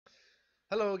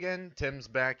Hello again, Tim's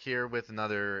back here with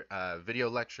another video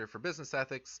lecture for business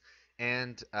ethics,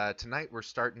 and tonight we're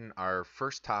starting our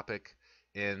first topic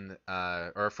or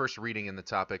our first reading in the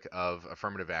topic of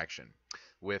affirmative action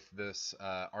with this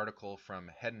article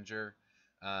from Hedinger,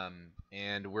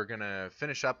 and we're gonna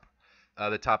finish up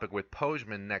the topic with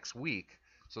Pojman next week.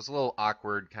 So it's a little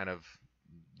awkward, kind of.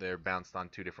 They're bounced on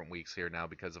 2 different weeks here now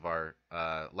because of our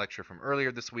lecture from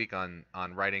earlier this week on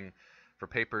writing for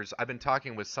papers. I've been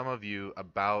talking with some of you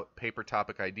about paper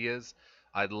topic ideas.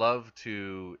 I'd love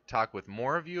to talk with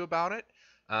more of you about it.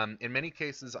 In many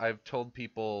cases, I've told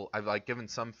people, I've like given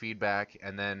some feedback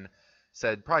and then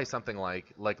said probably something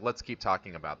like let's keep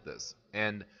talking about this.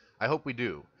 And I hope we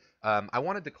do. I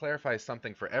wanted to clarify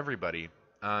something for everybody.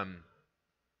 Um,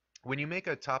 when you make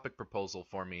a topic proposal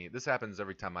for me, this happens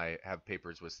every time I have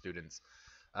papers with students.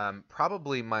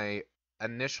 Probably my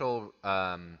initial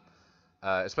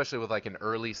especially with like an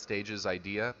early stages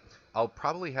idea, I'll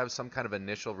probably have some kind of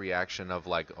initial reaction of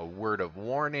like a word of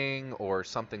warning or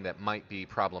something that might be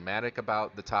problematic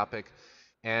about the topic.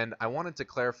 And I wanted to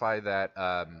clarify that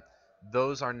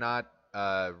those are not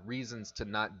reasons to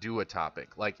not do a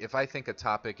topic. Like if I think a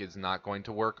topic is not going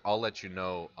to work, I'll let you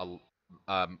know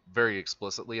very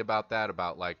explicitly about that,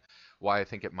 about like why I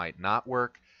think it might not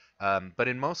work. But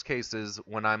in most cases,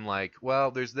 when I'm like, well,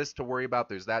 there's this to worry about,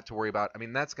 there's that to worry about, I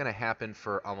mean, that's going to happen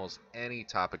for almost any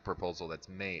topic proposal that's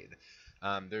made.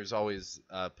 There's always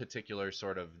particular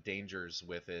sort of dangers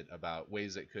with it about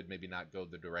ways it could maybe not go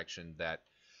the direction that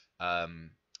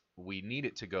um, we need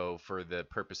it to go for the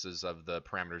purposes of the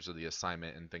parameters of the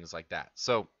assignment and things like that.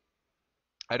 So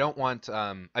I don't want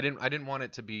I didn't want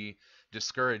it to be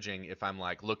discouraging if I'm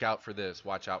like, look out for this,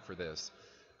 watch out for this,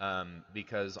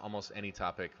 because almost any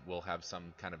topic will have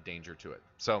some kind of danger to it.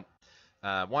 So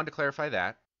wanted to clarify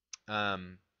that.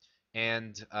 Um,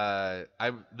 and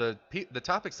the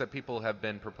topics that people have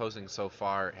been proposing so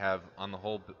far have, on the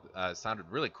whole, sounded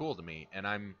really cool to me, and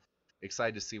I'm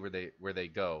excited to see where they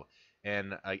go.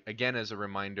 And again, as a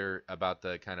reminder about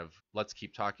the kind of let's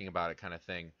keep talking about it kind of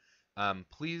thing,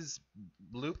 please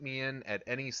loop me in at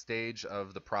any stage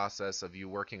of the process of you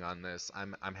working on this.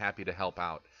 I'm happy to help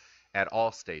out at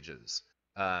all stages.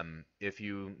 If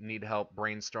you need help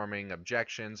brainstorming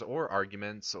objections or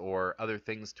arguments or other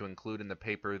things to include in the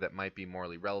paper that might be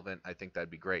morally relevant, I think that'd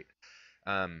be great.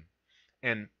 Um,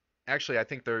 and actually, I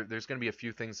think there's going to be a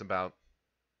few things about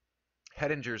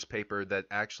Hedinger's paper that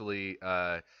actually,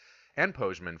 and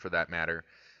Pojman for that matter,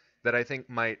 that I think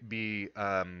might be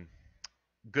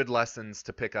good lessons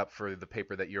to pick up for the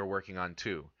paper that you're working on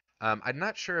too. I'm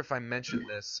not sure if I mentioned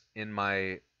this in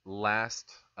my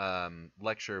last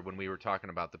lecture when we were talking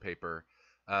about the paper.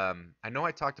 I know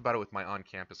I talked about it with my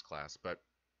on-campus class, but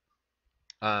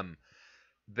um,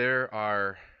 there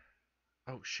are.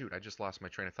 Oh shoot! I just lost my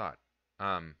train of thought.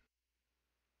 Um,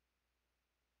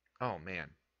 oh man,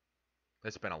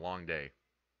 it's been a long day.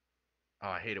 Oh,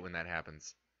 I hate it when that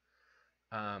happens.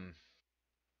 Um,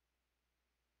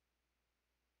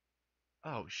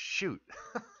 oh shoot!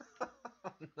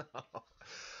 No.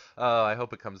 Oh, I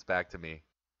hope it comes back to me.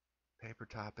 Paper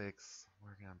topics.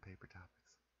 Working on paper topics.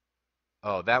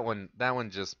 Oh, that one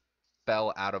just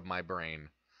fell out of my brain.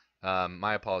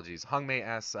 My apologies. Hongmei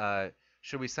asks,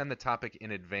 should we send the topic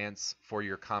in advance for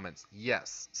your comments?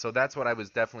 Yes. So that's what I was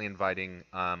definitely inviting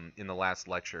in the last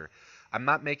lecture. I'm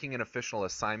not making an official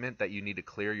assignment that you need to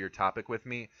clear your topic with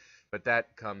me, but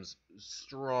that comes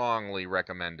strongly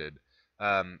recommended.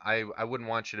 I wouldn't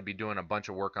want you to be doing a bunch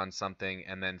of work on something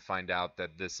and then find out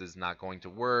that this is not going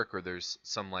to work, or there's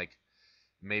some like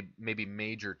maybe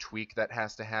major tweak that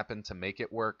has to happen to make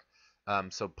it work.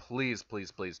 So please, please,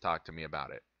 please talk to me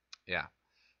about it. Yeah.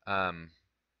 Um,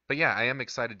 but yeah, I am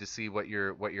excited to see what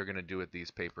you're going to do with these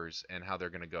papers and how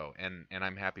they're going to go, and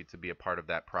I'm happy to be a part of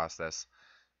that process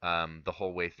the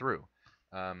whole way through.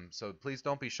 So please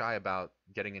don't be shy about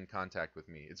getting in contact with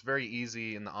me. It's very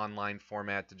easy in the online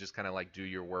format to just kind of like do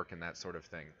your work and that sort of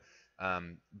thing.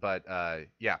 But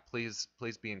yeah, please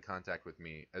be in contact with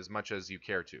me as much as you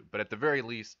care to. But at the very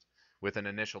least, with an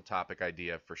initial topic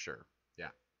idea for sure. Yeah.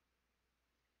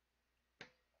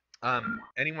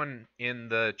 Anyone in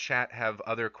the chat have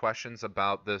other questions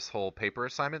about this whole paper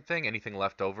assignment thing? Anything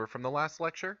left over from the last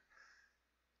lecture?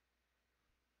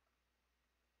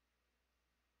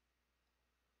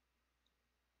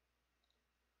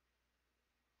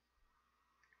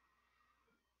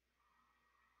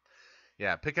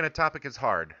 Yeah, picking a topic is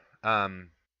hard. Um,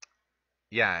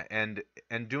 yeah, and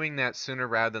doing that sooner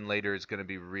rather than later is going to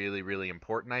be really, really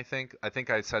important, I think. I think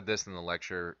I said this in the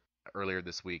lecture earlier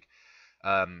this week.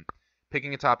 Um,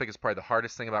 Picking a topic is probably the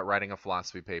hardest thing about writing a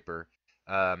philosophy paper.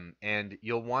 And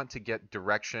you'll want to get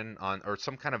direction on, or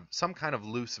some kind of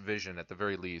loose vision at the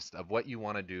very least of what you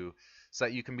want to do, so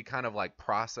that you can be kind of like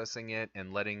processing it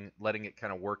and letting it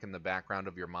kind of work in the background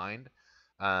of your mind.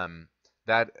 Um,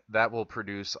 that will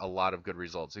produce a lot of good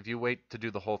results. If you wait to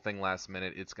do the whole thing last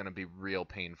minute, it's going to be real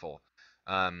painful.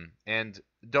 And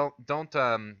don't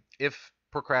if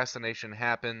procrastination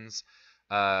happens,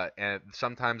 and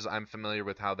sometimes I'm familiar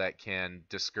with how that can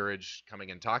discourage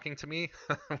coming and talking to me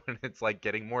when it's like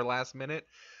getting more last minute.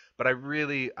 But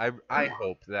I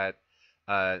hope that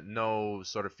no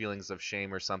sort of feelings of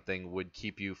shame or something would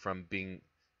keep you from being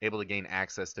able to gain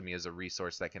access to me as a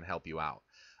resource that can help you out.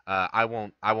 I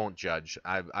won't judge.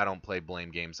 I don't play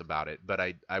blame games about it, but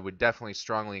I would definitely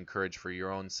strongly encourage, for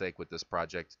your own sake with this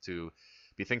project, to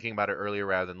be thinking about it earlier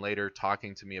rather than later,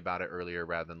 talking to me about it earlier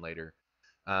rather than later.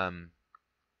 Um,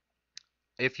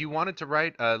 if you wanted to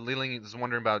write, Leland is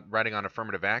wondering about writing on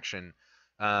affirmative action.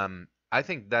 I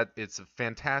think that it's a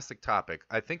fantastic topic.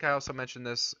 I think I also mentioned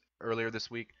this earlier this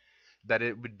week, that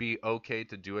it would be okay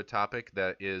to do a topic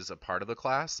that is a part of the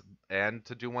class and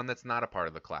to do one that's not a part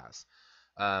of the class.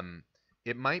 Um,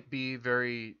 it might be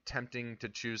very tempting to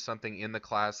choose something in the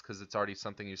class because it's already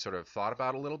something you sort of thought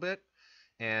about a little bit,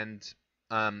 and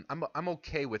I'm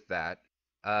okay with that.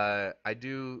 I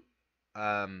do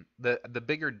the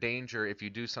bigger danger if you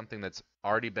do something that's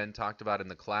already been talked about in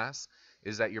the class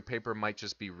is that your paper might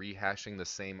just be rehashing the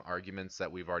same arguments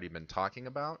that we've already been talking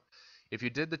about. If you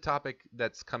did the topic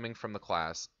that's coming from the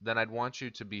class, then I'd want you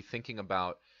to be thinking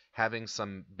about having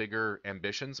some bigger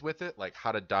ambitions with it, like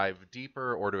how to dive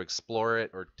deeper or to explore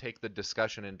it or take the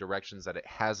discussion in directions that it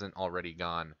hasn't already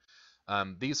gone.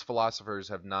 These philosophers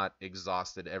have not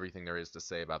exhausted everything there is to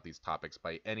say about these topics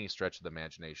by any stretch of the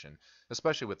imagination,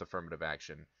 especially with affirmative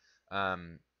action.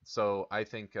 So I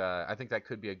think that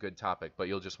could be a good topic, but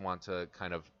you'll just want to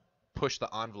kind of push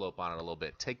the envelope on it a little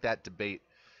bit. Take that debate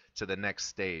to the next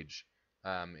stage,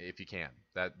 if you can.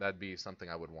 That'd be something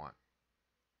I would want.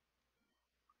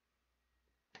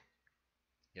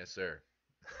 Yes, sir.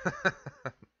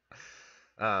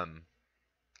 um,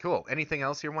 cool. Anything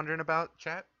else you're wondering about,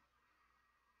 chat?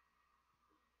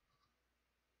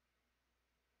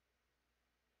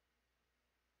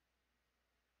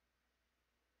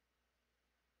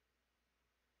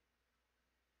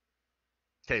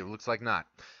 Okay, looks like not.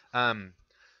 Um,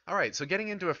 all right, so getting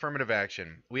into affirmative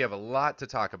action, we have a lot to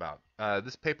talk about.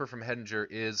 This paper from Hedinger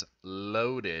is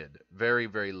loaded, very,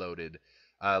 very loaded.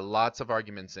 Lots of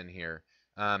arguments in here.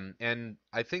 And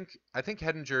I think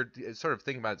Hedinger, sort of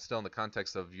thinking about it still in the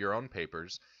context of your own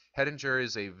papers, Hedinger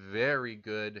is a very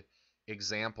good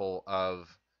example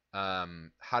of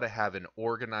how to have an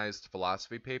organized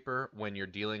philosophy paper when you're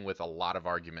dealing with a lot of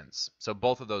arguments. So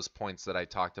both of those points that I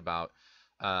talked about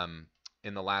um,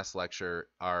 in the last lecture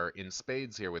are in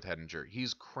spades here with Hedinger.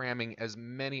 He's cramming as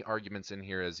many arguments in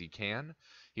here as he can.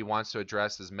 He wants to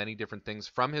address as many different things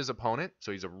from his opponent,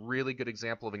 so he's a really good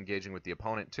example of engaging with the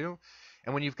opponent too.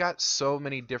 And when you've got so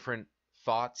many different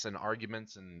thoughts and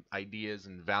arguments and ideas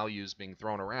and values being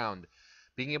thrown around,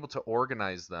 being able to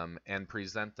organize them and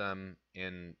present them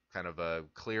in kind of a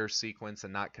clear sequence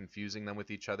and not confusing them with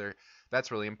each other,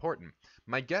 that's really important.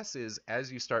 My guess is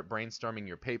as you start brainstorming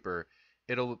your paper,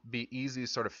 it'll be easy to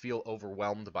sort of feel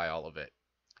overwhelmed by all of it.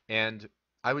 And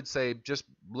I would say just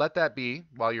let that be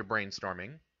while you're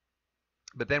brainstorming.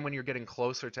 But then when you're getting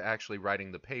closer to actually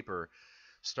writing the paper,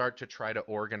 start to try to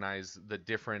organize the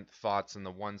different thoughts and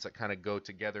the ones that kind of go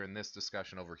together in this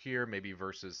discussion over here, maybe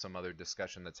versus some other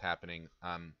discussion that's happening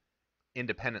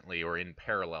independently or in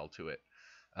parallel to it.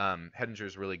 Hedinger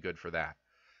is really good for that.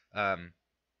 Um,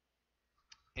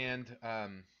 and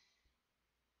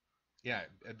yeah,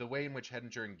 the way in which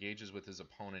Hedinger engages with his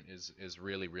opponent is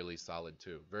really really solid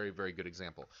too. Very very good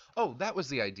example. Oh, that was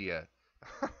the idea.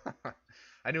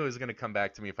 I knew it was going to come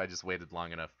back to me if I just waited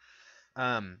long enough.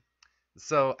 Um,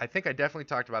 so I think I definitely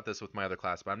talked about this with my other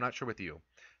class, but I'm not sure with you.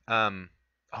 Um,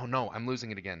 oh no, I'm losing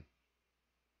it again.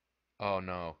 Oh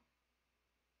no.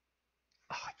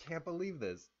 Oh, I can't believe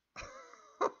this.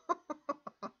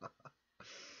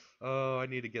 Oh, I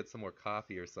need to get some more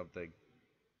coffee or something.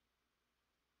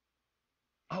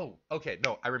 Oh, okay.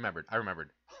 No, I remembered. I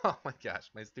remembered. Oh my gosh,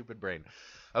 my stupid brain.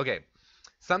 Okay.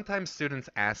 Sometimes students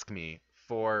ask me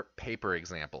for paper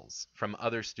examples from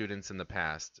other students in the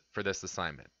past for this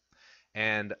assignment,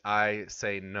 and I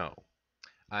say no.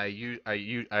 I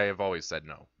have always said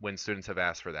no when students have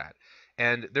asked for that,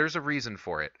 and there's a reason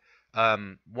for it.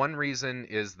 One reason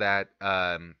is that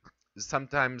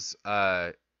sometimes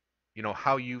how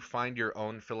you find your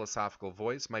own philosophical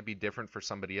voice might be different for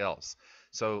somebody else.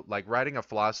 So, like writing a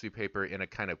philosophy paper in a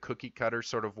kind of cookie cutter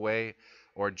sort of way,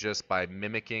 or just by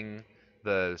mimicking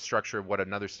the structure of what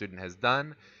another student has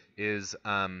done is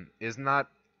not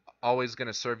always going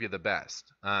to serve you the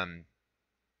best.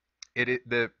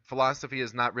 The philosophy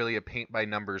is not really a paint by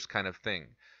numbers kind of thing.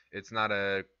 It's not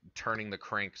a turning the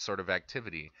crank sort of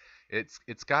activity.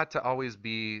 It's got to always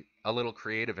be a little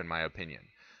creative, in my opinion,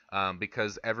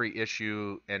 because every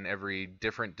issue and every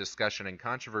different discussion and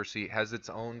controversy has its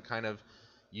own kind of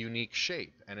unique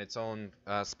shape and its own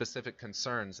specific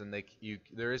concerns, and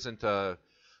there isn't a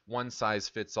one size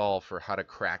fits all for how to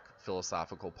crack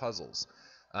philosophical puzzles.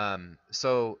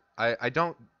 So I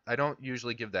don't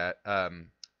usually give that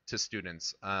to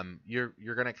students.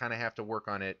 You're going to kind of have to work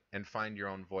on it and find your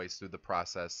own voice through the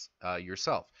process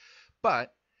yourself.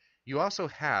 But you also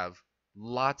have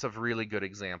lots of really good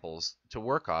examples to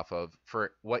work off of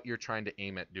for what you're trying to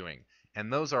aim at doing.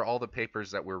 And those are all the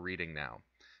papers that we're reading now.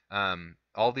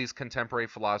 All these contemporary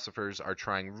philosophers are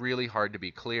trying really hard to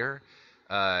be clear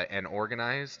and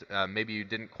organized. Maybe you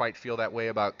didn't quite feel that way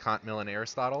about Kant, Mill, and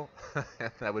Aristotle.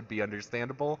 That would be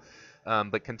understandable.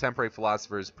 But contemporary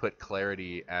philosophers put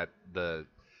clarity at the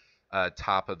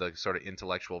top of the sort of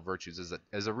intellectual virtues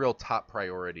as a real top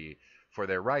priority for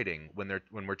their writing when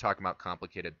we're talking about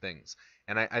complicated things.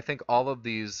 And I think all of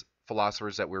these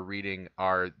philosophers that we're reading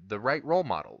are the right role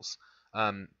models.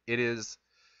 It is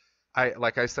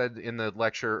like I said in the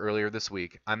lecture earlier this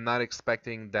week, I'm not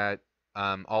expecting that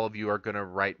all of you are going to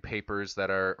write papers that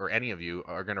are, or any of you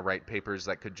are going to write papers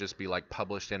that could just be like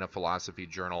published in a philosophy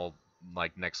journal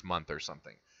like next month or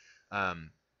something.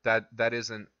 That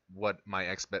isn't what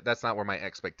that's not where my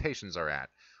expectations are at.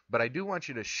 But I do want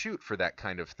you to shoot for that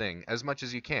kind of thing as much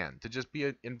as you can, to just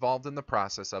be involved in the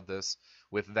process of this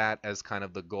with that as kind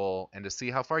of the goal, and to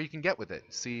see how far you can get with it.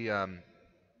 See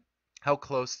how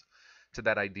close to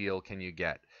that ideal can you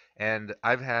get. And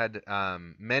I've had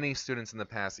many students in the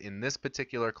past in this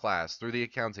particular class through the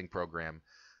accounting program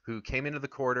who came into the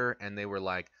quarter and they were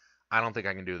like, I don't think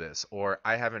I can do this, or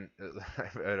I haven't.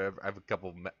 I have a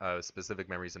couple specific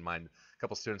memories in mind. A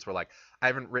couple students were like, I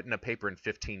haven't written a paper in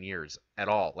 15 years at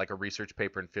all, like a research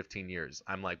paper in 15 years.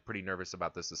 I'm like pretty nervous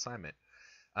about this assignment.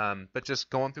 But just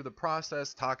going through the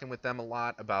process, talking with them a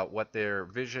lot about what their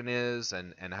vision is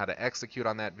and how to execute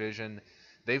on that vision,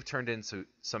 they've turned into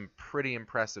some pretty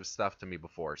impressive stuff to me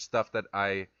before. Stuff that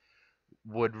I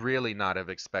would really not have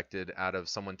expected out of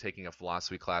someone taking a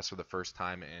philosophy class for the first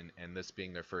time and this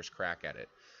being their first crack at it.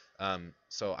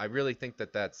 So I really think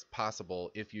that that's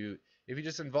possible. If you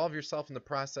just involve yourself in the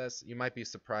process, you might be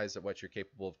surprised at what you're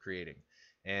capable of creating.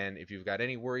 And if you've got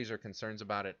any worries or concerns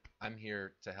about it, I'm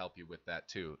here to help you with that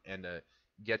too, and to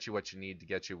get you what you need to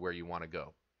get you where you want to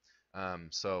go.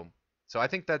 So I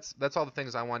think that's all the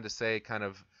things I wanted to say, kind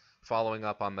of following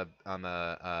up on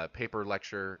the paper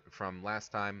lecture from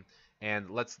last time.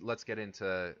 And let's get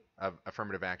into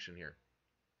affirmative action here.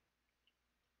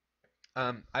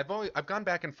 I've gone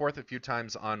back and forth a few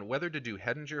times on whether to do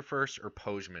Hedinger first or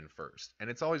Pojman first, and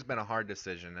it's always been a hard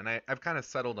decision. And I've kind of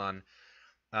settled on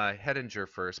Hedinger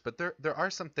first, but there are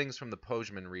some things from the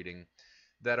Pojman reading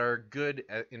that are good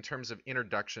in terms of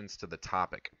introductions to the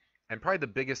topic. And probably the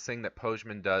biggest thing that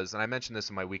Pojman does, and I mentioned this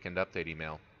in my weekend update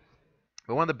email,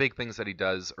 but one of the big things that he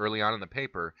does early on in the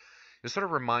paper is sort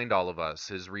of remind all of us,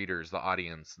 his readers, the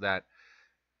audience, that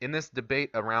in this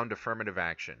debate around affirmative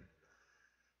action,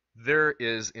 there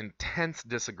is intense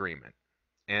disagreement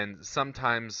and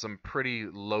sometimes some pretty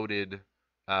loaded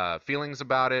feelings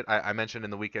about it. I mentioned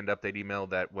in the weekend update email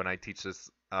that when I teach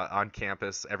this on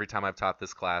campus, every time I've taught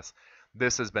this class,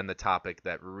 this has been the topic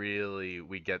that really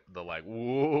we get the like,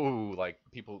 whoa, like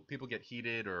people get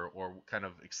heated or kind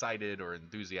of excited or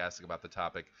enthusiastic about the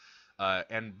topic,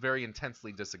 and very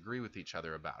intensely disagree with each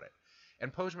other about it.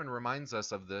 And Pojman reminds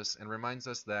us of this and reminds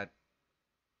us that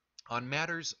on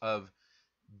matters of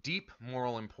deep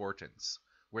moral importance,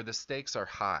 where the stakes are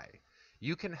high,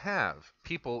 you can have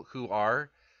people who are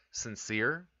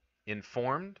sincere,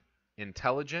 informed,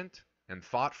 intelligent, and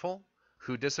thoughtful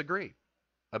who disagree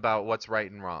about what's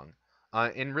right and wrong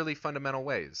in really fundamental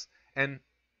ways. And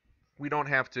we don't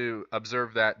have to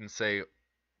observe that and say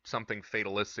something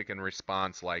fatalistic in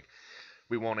response like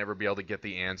we won't ever be able to get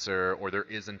the answer or there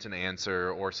isn't an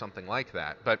answer or something like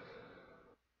that. But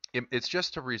it's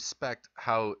just to respect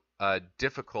how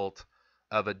difficult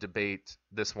of a debate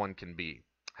this one can be,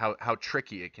 how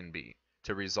tricky it can be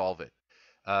to resolve it.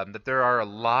 That there are a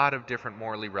lot of different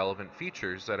morally relevant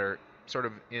features that are sort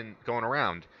of going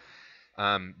around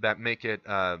that make it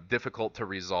difficult to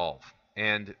resolve.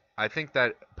 And I think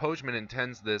that Pojman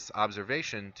intends this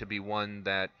observation to be one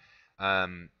that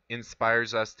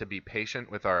inspires us to be patient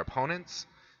with our opponents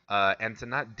and to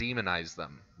not demonize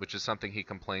them, which is something he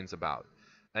complains about.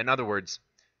 In other words,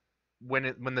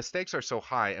 when the stakes are so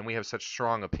high and we have such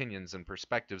strong opinions and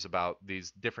perspectives about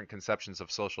these different conceptions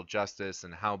of social justice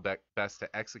and how best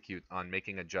to execute on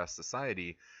making a just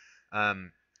society,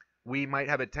 um, we might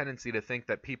have a tendency to think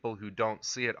that people who don't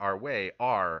see it our way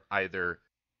are either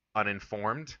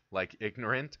uninformed, like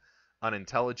ignorant,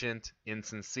 unintelligent,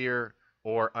 insincere,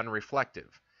 or unreflective.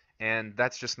 And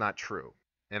that's just not true.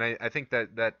 And I think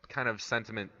that that kind of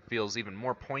sentiment feels even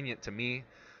more poignant to me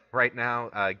right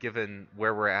now, given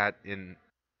where we're at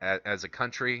as a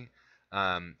country,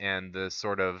 and the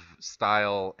sort of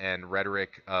style and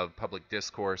rhetoric of public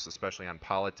discourse, especially on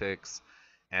politics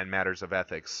and matters of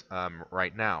ethics,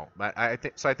 right now. But I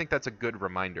think that's a good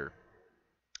reminder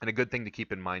and a good thing to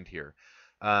keep in mind here.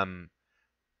 Um,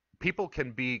 People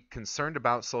can be concerned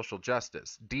about social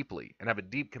justice deeply and have a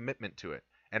deep commitment to it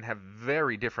and have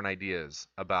very different ideas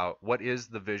about what is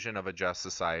the vision of a just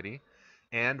society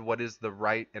and what is the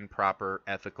right and proper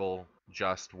ethical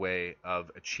just way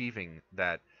of achieving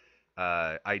that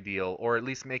ideal, or at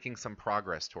least making some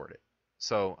progress toward it.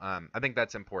 So I think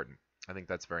that's important. I think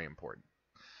that's very important.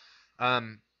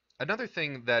 um, Another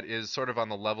thing that is sort of on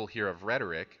the level here of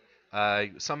rhetoric,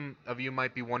 some of you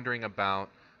might be wondering about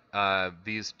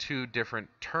these two different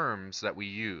terms that we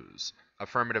use: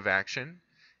 affirmative action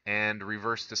and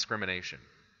reverse discrimination.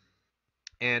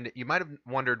 And you might have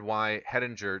wondered why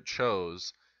Hedinger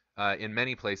chose, in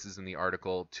many places in the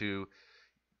article, to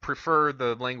prefer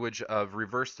the language of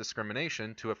reverse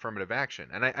discrimination to affirmative action.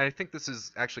 And I think this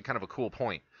is actually kind of a cool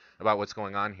point about what's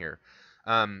going on here.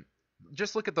 Um,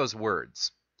 just look at those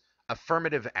words.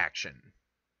 Affirmative action.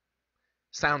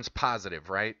 Sounds positive,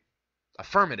 right?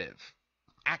 Affirmative.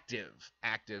 Active.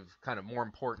 Active, kind of more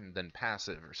important than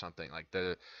passive or something. Like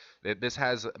this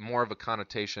has more of a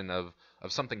connotation of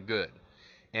something good.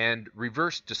 And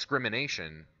reverse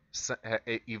discrimination,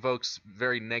 it evokes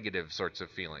very negative sorts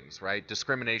of feelings, right?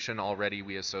 Discrimination already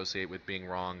we associate with being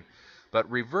wrong,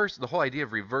 but the whole idea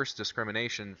of reverse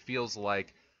discrimination feels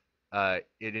like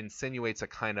it insinuates a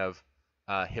kind of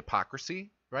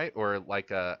hypocrisy, right? Or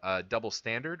like a double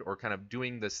standard, or kind of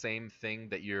doing the same thing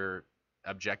that you're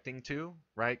objecting to,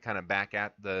 right? Kind of back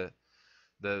at the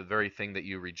very thing that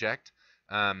you reject.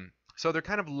 So they're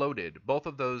kind of loaded. Both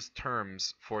of those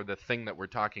terms for the thing that we're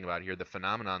talking about here, the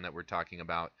phenomenon that we're talking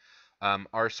about,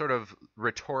 are sort of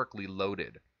rhetorically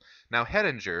loaded. Now,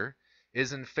 Hedinger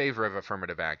is in favor of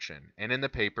affirmative action, and in the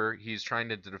paper, he's trying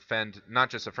to defend not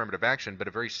just affirmative action, but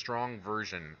a very strong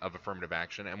version of affirmative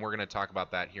action, and we're going to talk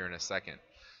about that here in a second.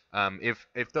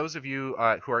 If those of you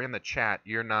who are in the chat,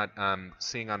 you're not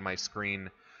seeing on my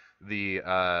screen the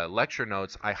lecture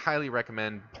notes, I highly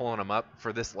recommend pulling them up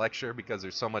for this lecture because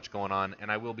there's so much going on, and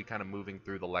I will be kind of moving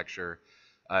through the lecture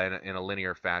in a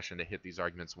linear fashion to hit these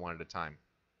arguments one at a time.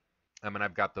 And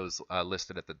I've got those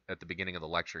listed at the beginning of the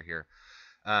lecture here.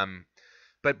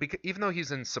 But even though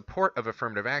he's in support of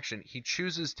affirmative action, he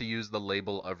chooses to use the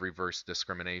label of reverse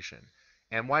discrimination.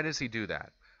 And why does he do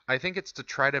that? I think it's to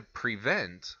try to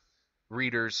prevent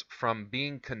readers from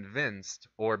being convinced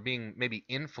or being maybe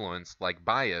influenced, like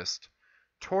biased,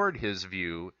 toward his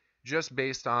view just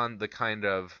based on the kind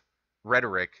of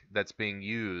rhetoric that's being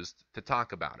used to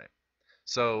talk about it.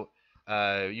 So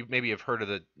you maybe have heard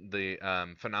of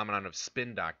the phenomenon of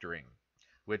spin doctoring,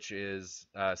 which is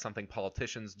something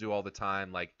politicians do all the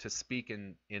time, like to speak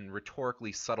in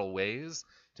rhetorically subtle ways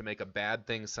to make a bad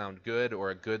thing sound good or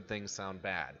a good thing sound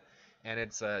bad. And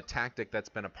it's a tactic that's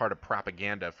been a part of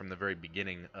propaganda from the very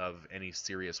beginning of any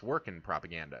serious work in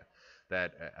propaganda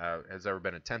that has ever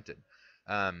been attempted.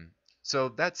 So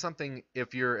that's something,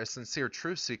 if you're a sincere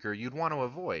truth seeker, you'd want to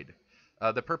avoid.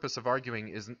 The purpose of arguing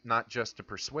is not just to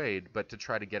persuade, but to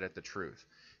try to get at the truth.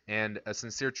 And a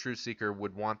sincere truth seeker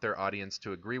would want their audience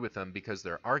to agree with them because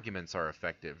their arguments are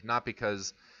effective, not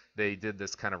because they did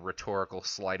this kind of rhetorical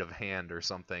sleight of hand or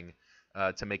something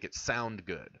to make it sound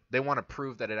good. They want to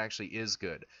prove that it actually is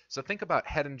good. So think about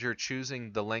Hedinger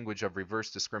choosing the language of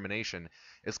reverse discrimination.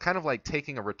 It's kind of like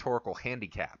taking a rhetorical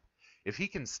handicap. If he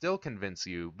can still convince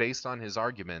you based on his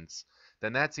arguments,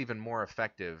 then that's even more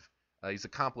effective. He's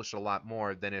accomplished a lot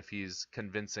more than if he's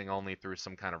convincing only through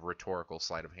some kind of rhetorical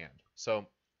sleight of hand. So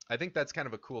I think that's kind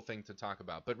of a cool thing to talk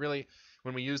about. But really,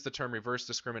 when we use the term reverse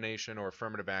discrimination or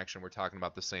affirmative action, we're talking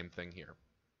about the same thing here.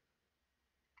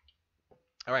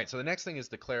 All right, so the next thing is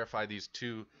to clarify these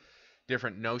two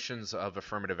different notions of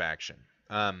affirmative action.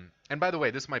 And by the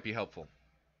way, this might be helpful.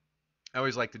 I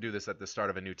always like to do this at the start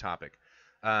of a new topic.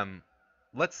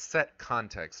 Let's set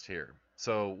context here.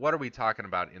 So what are we talking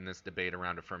about in this debate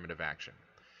around affirmative action?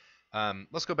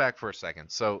 Let's go back for a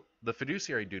second. So the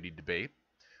fiduciary duty debate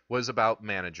was about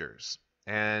managers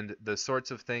and the sorts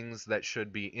of things that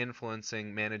should be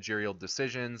influencing managerial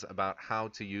decisions about how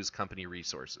to use company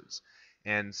resources.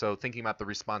 And so thinking about the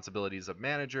responsibilities of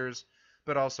managers,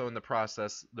 but also in the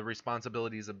process, the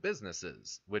responsibilities of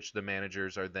businesses, which the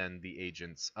managers are then the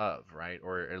agents of, right?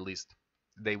 Or at least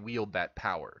they wield that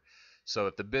power. So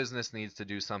if the business needs to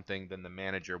do something, then the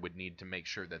manager would need to make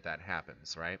sure that that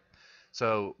happens, right?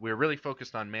 So we're really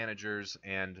focused on managers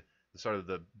and sort of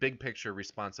the big picture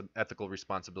ethical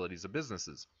responsibilities of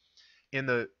businesses. In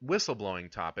the whistleblowing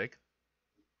topic,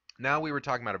 now we were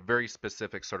talking about a very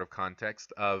specific sort of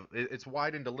context of it's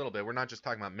widened a little bit. We're not just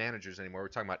talking about managers anymore. We're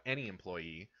talking about any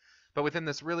employee, but within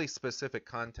this really specific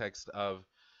context of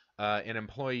an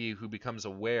employee who becomes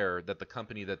aware that the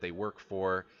company that they work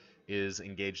for is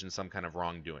engaged in some kind of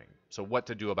wrongdoing. So what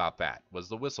to do about that was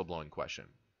the whistleblowing question.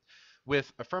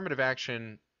 With affirmative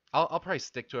action, I'll probably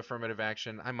stick to affirmative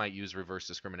action. I might use reverse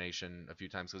discrimination a few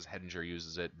times because Hedinger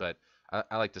uses it, but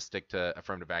I like to stick to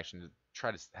affirmative action to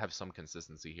try to have some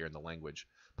consistency here in the language.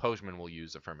 Postman will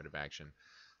use affirmative action.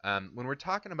 When we're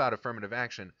talking about affirmative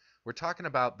action, we're talking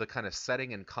about the kind of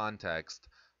setting and context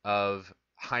of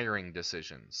hiring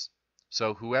decisions.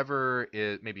 So whoever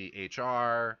is maybe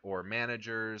HR or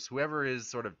managers, whoever is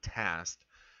sort of tasked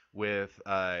with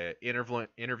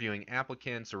interviewing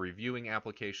applicants or reviewing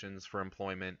applications for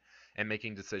employment and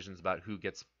making decisions about who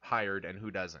gets hired and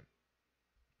who doesn't.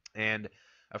 And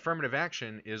affirmative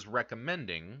action is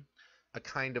recommending a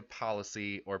kind of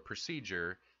policy or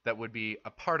procedure that would be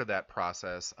a part of that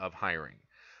process of hiring.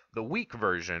 The weak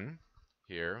version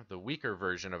here, the weaker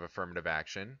version of affirmative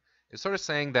action, is sort of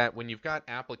saying that when you've got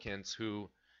applicants who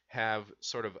have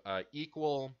sort of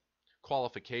equal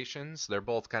qualifications, they're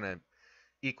both kind of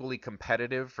equally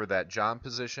competitive for that job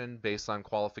position based on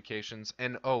qualifications.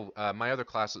 And my other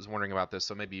class was wondering about this,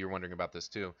 so maybe you're wondering about this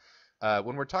too.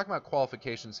 When we're talking about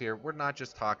qualifications here, we're not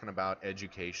just talking about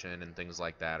education and things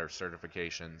like that or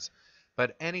certifications,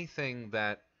 but anything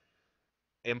that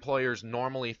employers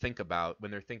normally think about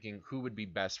when they're thinking who would be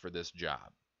best for this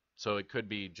job. So it could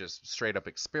be just straight up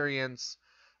experience,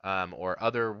 or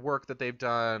other work that they've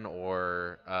done,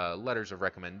 or letters of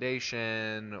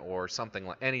recommendation, or something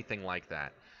like anything like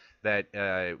that,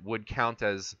 that would count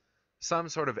as some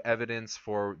sort of evidence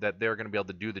for that they're going to be able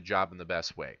to do the job in the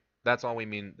best way. That's all we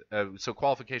mean. So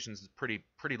qualifications is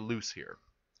pretty loose here.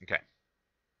 Okay.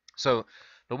 So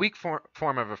the weak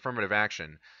form of affirmative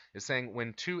action is saying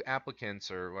when two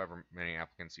applicants, or however many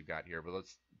applicants you've got here, but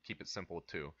let's keep it simple with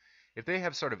two. If they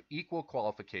have sort of equal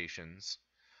qualifications,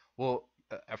 well,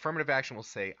 affirmative action will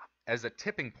say, as a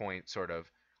tipping point, sort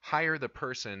of, hire the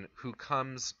person who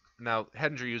comes. Now,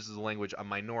 Hedinger uses the language a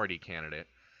minority candidate.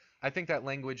 I think that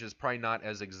language is probably not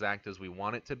as exact as we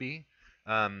want it to be.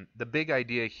 The big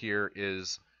idea here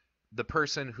is the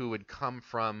person who would come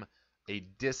from a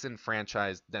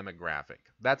disenfranchised demographic.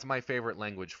 That's my favorite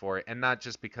language for it, and not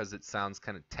just because it sounds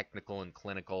kind of technical and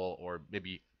clinical or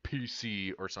maybe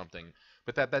PC or something,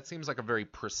 but that seems like a very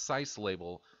precise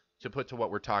label to put to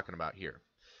what we're talking about here.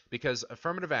 Because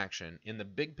affirmative action, in the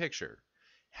big picture,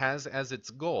 has as its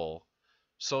goal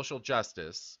social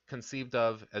justice conceived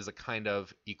of as a kind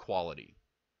of equality.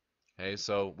 Okay,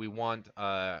 so we want,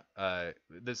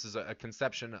 this is a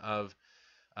conception of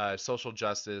social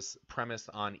justice premised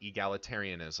on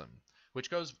egalitarianism, which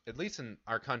goes, at least in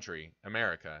our country,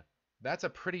 America, that's a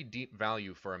pretty deep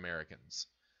value for Americans.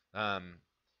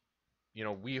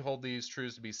 We hold these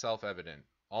truths to be self-evident.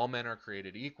 All men are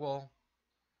created equal.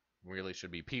 Really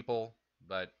should be people,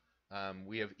 but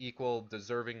we have equal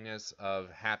deservingness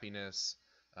of happiness,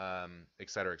 et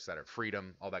cetera,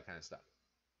 freedom, all that kind of stuff.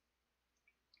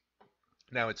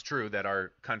 Now, it's true that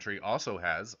our country also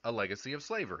has a legacy of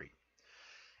slavery,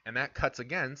 and that cuts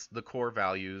against the core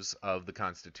values of the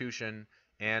Constitution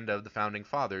and of the founding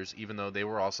fathers, even though they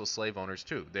were also slave owners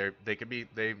too. They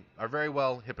are very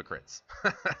well hypocrites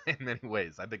in many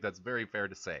ways. I think that's very fair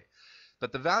to say.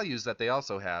 But the values that they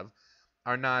also have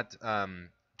are not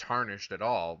tarnished at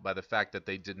all by the fact that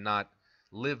they did not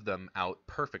live them out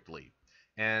perfectly.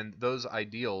 And those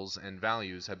ideals and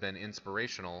values have been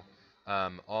inspirational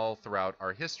all throughout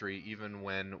our history, even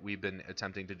when we've been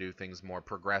attempting to do things more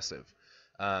progressive.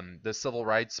 The civil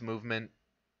rights movement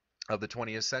of the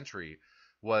 20th century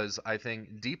was, I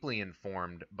think, deeply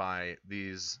informed by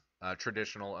these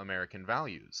traditional American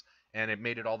values, and it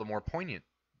made it all the more poignant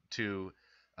to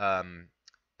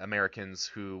Americans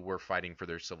who were fighting for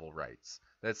their civil rights.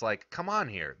 It's like, come on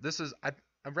here.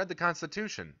 I've read the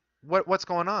Constitution. What's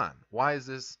going on? Why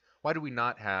do we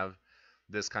not have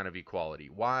this kind of equality?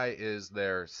 Why is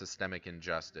there systemic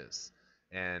injustice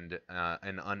and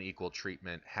an unequal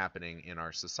treatment happening in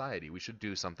our society? We should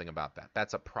do something about that.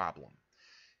 That's a problem.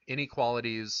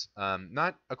 inequalities,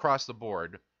 not across the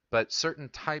board, but certain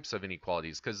types of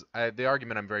inequalities. Because the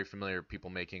argument I'm very familiar with people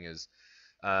making is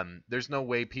there's no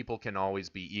way people can always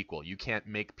be equal. You can't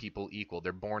make people equal.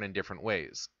 They're born in different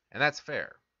ways. And that's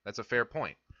fair. That's a fair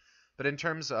point. But in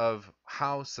terms of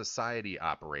how society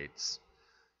operates,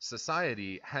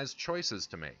 society has choices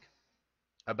to make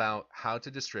about how to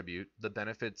distribute the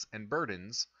benefits and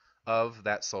burdens of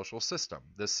that social system,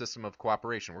 this system of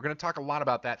cooperation. We're going to talk a lot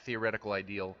about that theoretical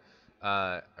ideal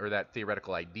or that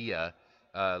theoretical idea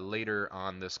later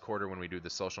on this quarter when we do the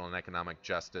social and economic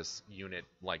justice unit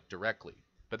like directly.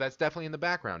 But that's definitely in the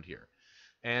background here.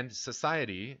 And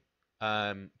society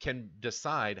can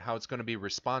decide how it's going to be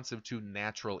responsive to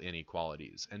natural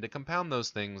inequalities. And to compound those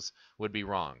things would be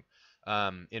wrong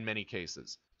in many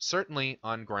cases. Certainly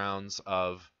on grounds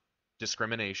of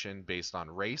discrimination based on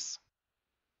race,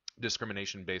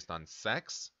 discrimination based on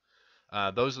sex.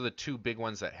 Those are the two big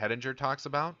ones that Hedinger talks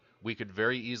about. We could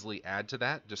very easily add to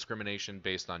that discrimination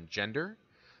based on gender,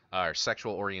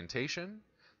 sexual orientation,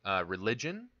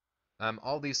 religion,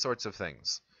 all these sorts of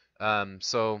things. And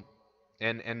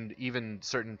even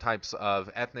certain types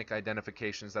of ethnic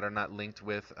identifications that are not linked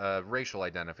with racial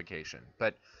identification.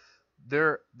 But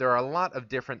there are a lot of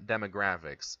different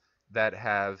demographics that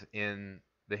have in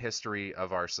the history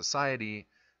of our society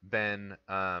been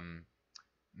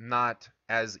not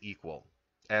as equal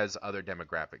as other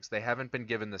demographics. They haven't been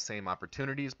given the same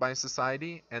opportunities by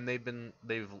society, and they've been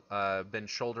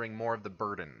shouldering more of the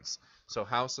burdens. So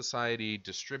how society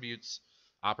distributes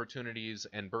opportunities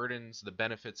and burdens, the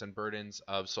benefits and burdens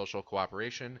of social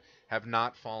cooperation, have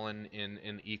not fallen in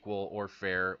an equal or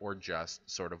fair or just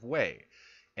sort of way.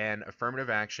 And affirmative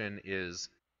action is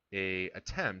a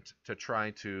attempt to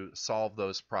try to solve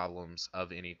those problems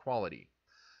of inequality.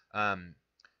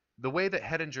 The way that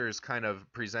Hedinger is kind of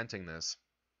presenting this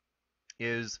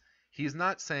is he's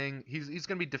not saying he's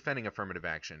going to be defending affirmative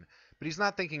action, but he's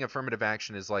not thinking affirmative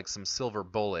action is like some silver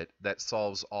bullet that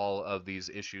solves all of these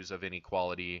issues of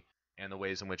inequality and the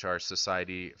ways in which our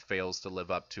society fails to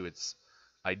live up to its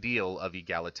ideal of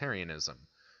egalitarianism.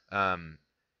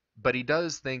 But he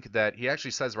does think that, he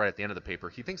actually says right at the end of the paper,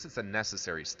 he thinks it's a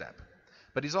necessary step.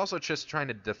 But he's also just trying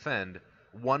to defend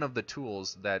one of the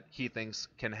tools that he thinks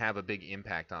can have a big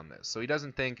impact on this. So he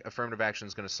doesn't think affirmative action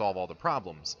is going to solve all the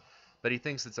problems, but he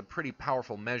thinks it's a pretty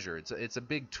powerful measure. It's a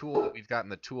big tool that we've got in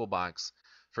the toolbox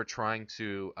for trying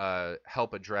to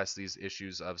help address these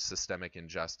issues of systemic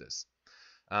injustice.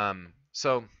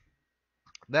 So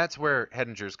that's where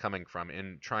Hedinger's coming from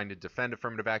in trying to defend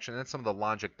affirmative action. That's some of the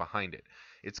logic behind it.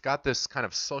 It's got this kind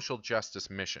of social justice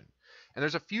mission. And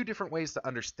there's a few different ways to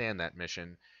understand that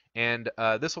mission. And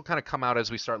this will kind of come out as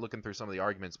we start looking through some of the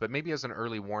arguments. But maybe as an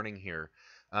early warning here,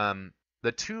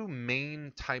 the two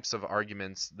main types of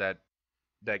arguments that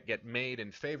get made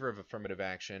in favor of affirmative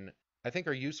action, I think,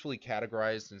 are usefully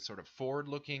categorized in sort of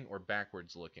forward-looking or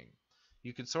backwards-looking.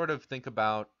 You could sort of think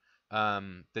about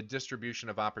the distribution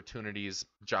of opportunities.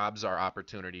 Jobs are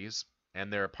opportunities,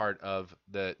 and they're a part of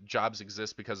the jobs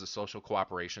exist because of social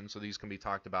cooperation. So these can be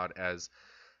talked about as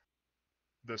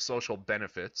the social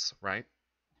benefits, right?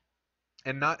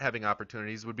 And not having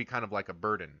opportunities would be kind of like a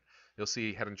burden. You'll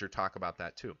see Hedinger talk about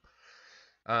that too.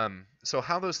 So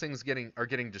how those things are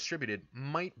getting distributed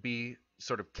might be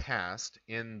sort of cast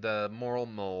in the moral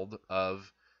mold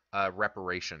of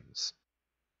reparations.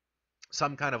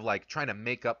 Some kind of like trying to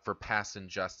make up for past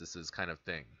injustices kind of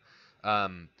thing.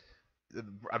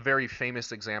 A very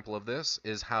famous example of this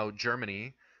is how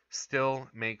Germany still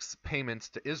makes payments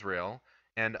to Israel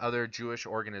and other Jewish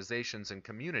organizations and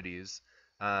communities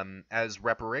as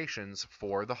reparations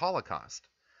for the Holocaust.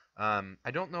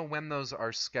 I don't know when those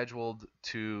are scheduled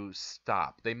to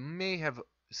stop. They may have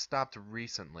stopped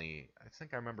recently. I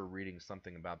think I remember reading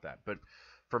something about that. But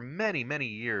for many, many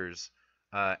years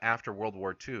after World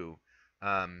War II,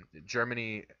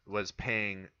 Germany was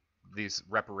paying these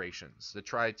reparations to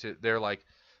try to. They're like,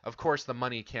 of course, the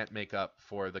money can't make up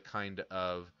for the kind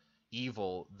of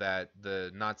evil that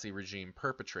the Nazi regime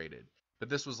perpetrated. But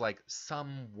this was like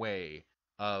some way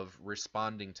of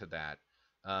responding to that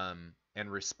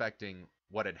and respecting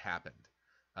what had happened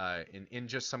in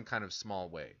just some kind of small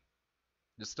way.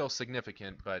 It's still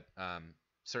significant, but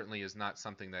certainly is not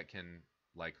something that can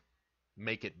like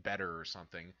make it better or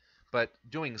something. But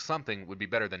doing something would be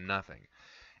better than nothing.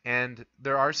 And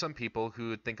there are some people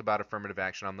who think about affirmative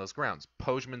action on those grounds.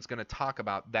 Pojman's going to talk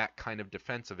about that kind of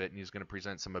defense of it, and he's going to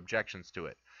present some objections to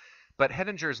it. But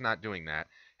Hedinger is not doing that.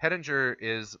 Hedinger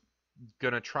is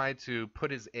going to try to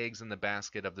put his eggs in the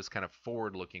basket of this kind of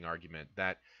forward-looking argument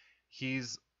that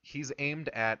he's aimed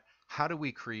at how do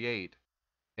we create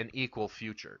an equal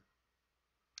future.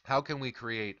 How can we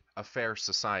create a fair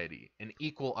society, an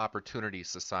equal opportunity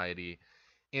society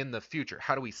in the future?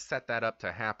 How do we set that up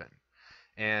to happen?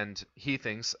 And he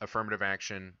thinks affirmative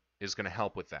action is going to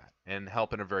help with that and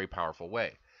help in a very powerful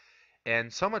way.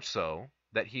 And so much so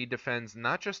that he defends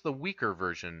not just the weaker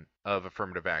version of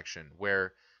affirmative action,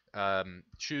 where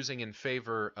choosing in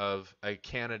favor of a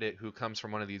candidate who comes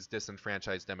from one of these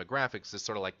disenfranchised demographics is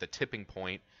sort of like the tipping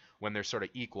point when they're sort of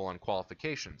equal on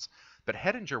qualifications. But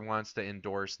Hettinger wants to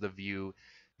endorse the view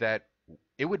that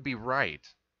it would be right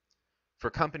for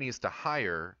companies to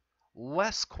hire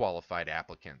less qualified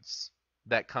applicants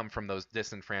that come from those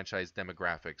disenfranchised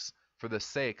demographics for the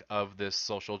sake of this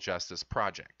social justice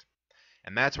project.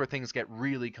 And that's where things get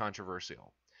really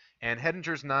controversial. And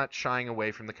Hettinger's not shying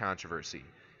away from the controversy.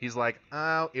 He's like,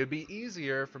 oh, it would be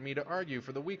easier for me to argue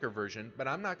for the weaker version, but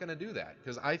I'm not going to do that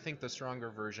because I think the stronger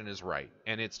version is right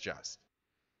and it's just.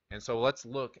 And so let's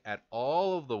look at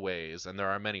all of the ways, and there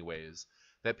are many ways,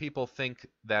 that people think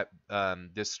that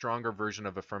this stronger version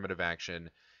of affirmative action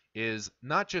is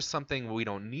not just something we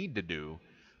don't need to do,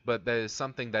 but that is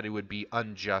something that it would be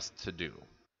unjust to do.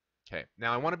 Okay,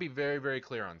 now I want to be very, very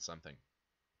clear on something.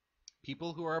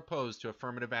 People who are opposed to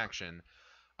affirmative action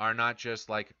are not just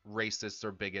like racists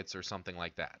or bigots or something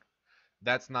like that.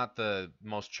 That's not the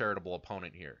most charitable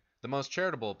opponent here. The most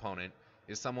charitable opponent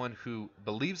is someone who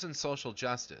believes in social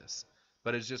justice,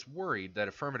 but is just worried that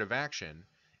affirmative action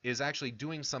is actually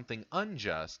doing something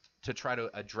unjust to try to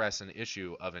address an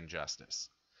issue of injustice.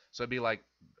 So it'd be like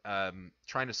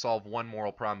trying to solve one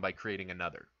moral problem by creating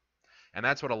another. And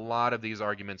that's what a lot of these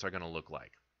arguments are going to look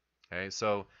like. Okay,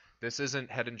 so this isn't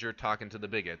Hettinger talking to the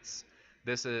bigots.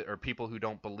 This is, or people who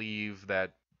don't believe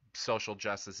that social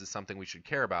justice is something we should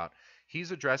care about.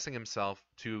 He's addressing himself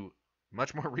to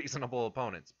much more reasonable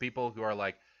opponents, people who are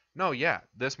like, no, yeah,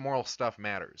 this moral stuff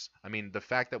matters. I mean, the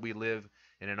fact that we live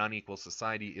in an unequal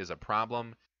society is a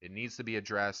problem. It needs to be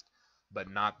addressed,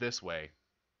 but not this way.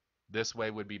 This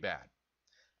way would be bad.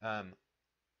 Um,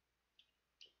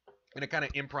 in a kind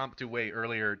of impromptu way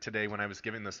earlier today when I was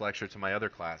giving this lecture to my other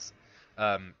class,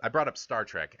 I brought up Star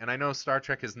Trek. And I know Star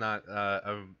Trek is not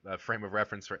a frame of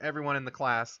reference for everyone in the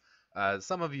class.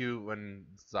 Some of you, when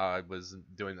I was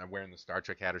wearing the Star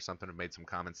Trek hat or something, have made some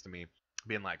comments to me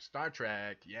being like, Star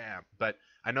Trek, yeah. But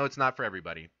I know it's not for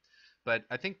everybody. But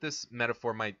I think this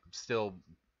metaphor might still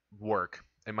work.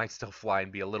 It might still fly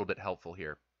and be a little bit helpful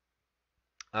here.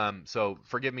 So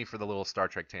forgive me for the little Star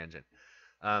Trek tangent.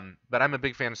 But I'm a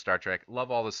big fan of Star Trek. Love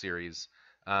all the series.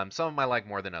 Some of them I like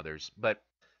more than others. But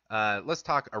let's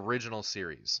talk original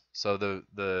series. So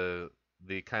the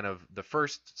kind of the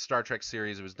first Star Trek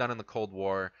series was done in the Cold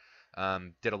War.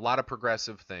 Did a lot of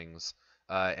progressive things.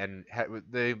 And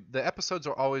the episodes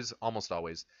are almost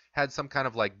always had some kind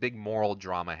of like big moral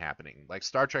drama happening. Like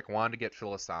Star Trek wanted to get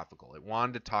philosophical. It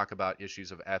wanted to talk about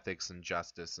issues of ethics and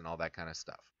justice and all that kind of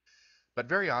stuff. But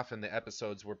very often the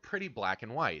episodes were pretty black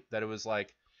and white. That it was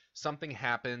like something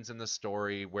happens in the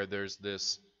story where there's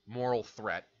this moral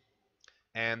threat,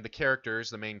 and the characters,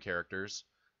 the main characters,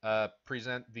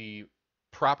 present the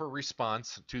proper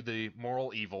response to the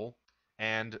moral evil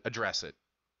and address it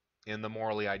in the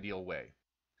morally ideal way.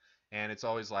 And it's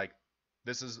always like,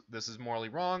 this is morally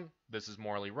wrong, this is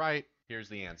morally right, here's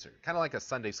the answer. Kind of like a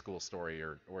Sunday school story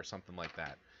or something like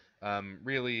that.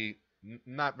 Really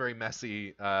not very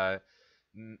messy.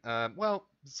 Well,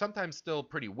 sometimes still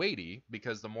pretty weighty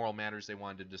because the moral matters they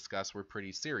wanted to discuss were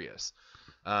pretty serious.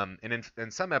 And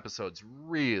in some episodes,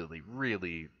 really,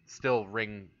 really still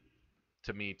ring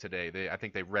to me today. I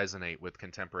think they resonate with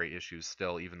contemporary issues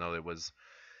still, even though it was,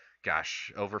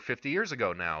 gosh, over 50 years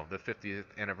ago now. The 50th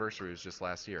anniversary was just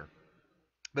last year.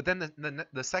 But then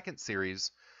the second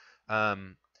series,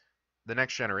 The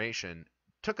Next Generation,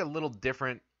 took a little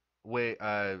different way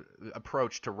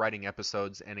approach to writing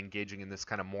episodes and engaging in this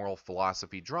kind of moral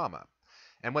philosophy drama.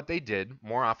 And what they did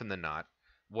more often than not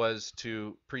was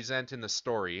to present in the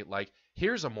story like,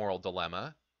 here's a moral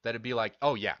dilemma that'd be like,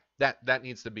 oh yeah, that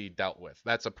needs to be dealt with.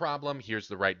 That's a problem. Here's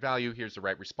the right value. Here's the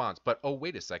right response. But oh,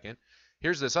 wait a second.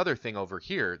 Here's this other thing over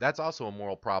here. That's also a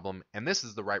moral problem, and this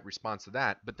is the right response to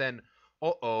that. But then,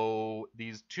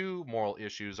 these two moral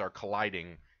issues are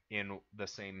colliding in the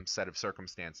same set of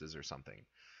circumstances or something.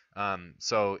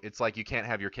 So it's like you can't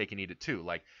have your cake and eat it too.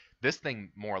 Like this thing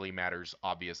morally matters,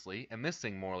 obviously, and this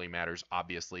thing morally matters,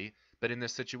 obviously, but in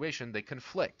this situation, they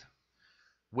conflict.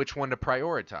 Which one to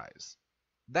prioritize?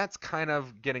 That's kind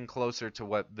of getting closer to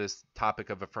what this topic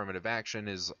of affirmative action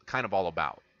is kind of all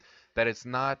about. That it's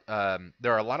not,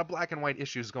 there are a lot of black and white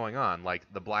issues going on, like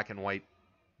the black and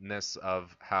whiteness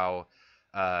of how,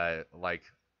 like,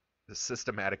 the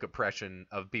systematic oppression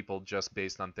of people just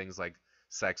based on things like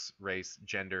sex, race,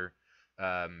 gender,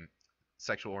 um,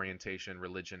 sexual orientation,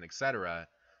 religion, etc.,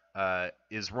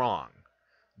 is wrong.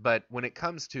 But when it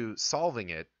comes to solving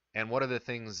it, and what are the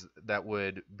things that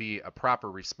would be a proper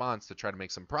response to try to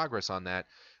make some progress on that,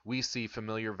 we see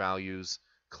familiar values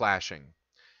clashing.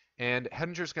 And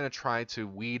Hettinger's going to try to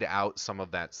weed out some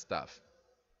of that stuff.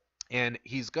 And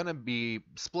he's going to be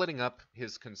splitting up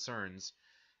his concerns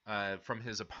from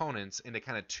his opponents into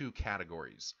kind of two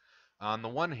categories. On the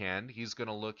one hand, he's going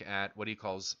to look at what he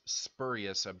calls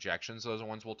spurious objections. Those are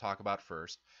ones we'll talk about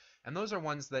first. And those are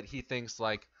ones that he thinks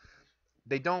like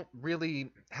they don't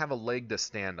really have a leg to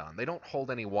stand on. They don't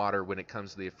hold any water when it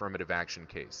comes to the affirmative action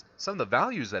case. Some of the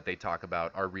values that they talk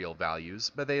about are real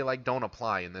values, but they like don't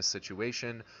apply in this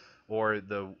situation, or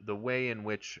the way in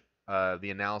which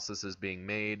the analysis is being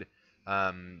made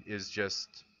is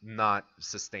just not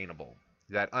sustainable.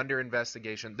 That under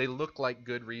investigation, they look like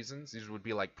good reasons. These would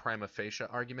be like prima facie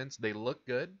arguments. They look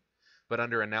good, but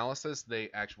under analysis, they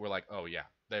actually were like, oh yeah,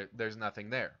 there's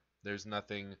nothing there. There's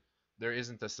nothing. There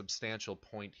isn't a substantial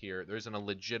point here. There isn't a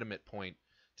legitimate point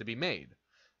to be made.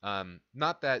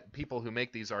 Not that people who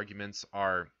make these arguments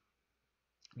are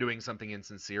doing something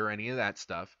insincere or any of that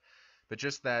stuff, but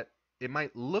just that it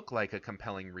might look like a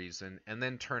compelling reason and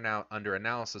then turn out under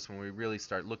analysis when we really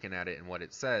start looking at it and what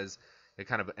it says, it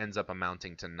kind of ends up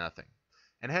amounting to nothing.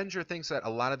 And Hettinger thinks that a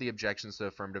lot of the objections to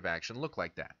affirmative action look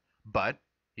like that. But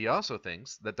he also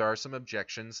thinks that there are some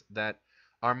objections that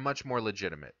are much more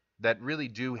legitimate, that really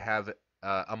do have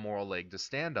a moral leg to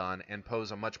stand on and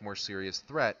pose a much more serious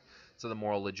threat to the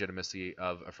moral legitimacy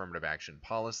of affirmative action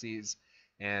policies.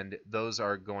 And those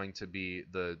are going to be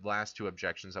the last two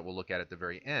objections that we'll look at the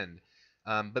very end.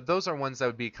 But those are ones that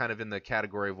would be kind of in the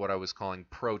category of what I was calling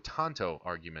pro tanto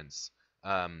arguments.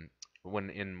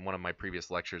 When in one of my previous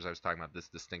lectures, I was talking about this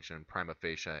distinction in prima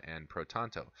facie and pro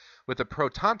tanto. With a pro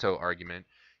tanto argument,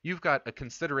 you've got a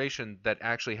consideration that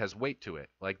actually has weight to it.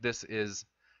 Like this is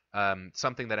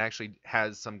something that actually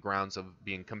has some grounds of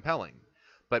being compelling.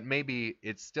 But maybe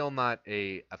it's still not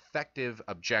a effective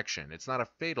objection. It's not a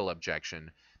fatal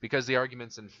objection because the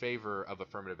arguments in favor of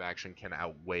affirmative action can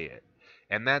outweigh it.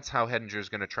 And that's how Hettinger is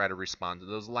going to try to respond to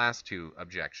those last two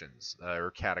objections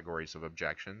or categories of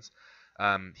objections.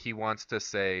 He wants to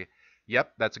say,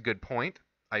 yep, that's a good point.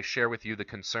 I share with you the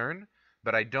concern,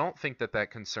 but I don't think that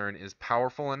that concern is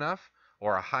powerful enough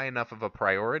or a high enough of a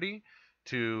priority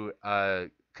to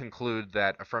conclude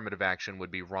that affirmative action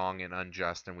would be wrong and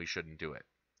unjust and we shouldn't do it.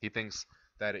 He thinks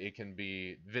that it can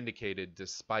be vindicated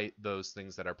despite those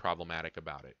things that are problematic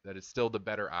about it, that it's still the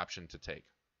better option to take.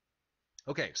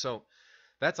 Okay, so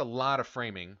that's a lot of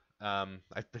framing.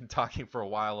 I've been talking for a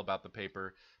while about the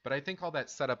paper, but I think all that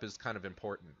setup is kind of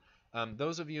important.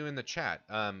 Those of you in the chat,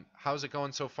 how's it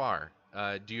going so far?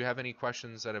 Do you have any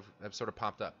questions that have sort of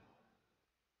popped up?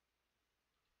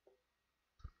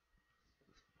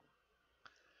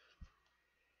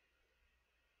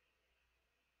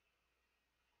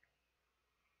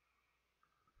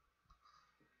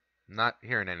 Not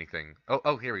hearing anything.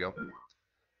 Oh, here we go.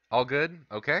 All good?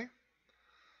 Okay.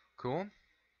 Cool.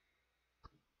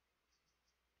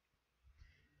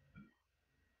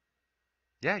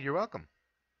 Yeah, you're welcome.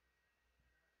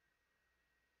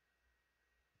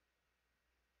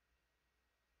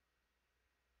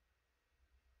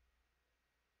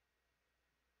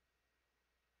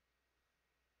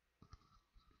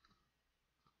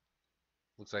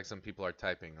 Looks like some people are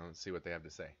typing. Let's see what they have to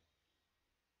say.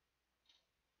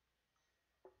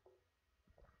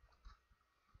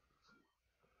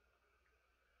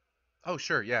 Oh,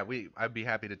 sure. Yeah, I'd be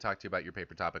happy to talk to you about your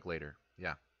paper topic later.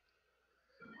 Yeah.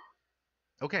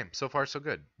 Okay, so far so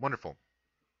good. Wonderful.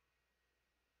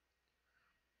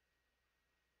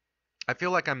 I feel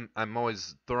like I'm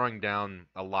always throwing down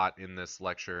a lot in this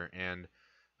lecture, and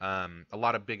a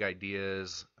lot of big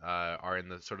ideas are in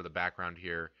the sort of the background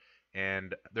here,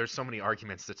 and there's so many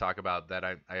arguments to talk about that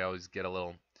I always get a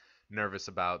little nervous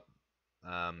about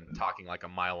talking like a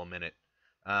mile a minute.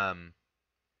 Um,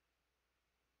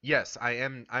 yes, I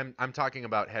am. I'm talking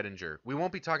about Hettinger. We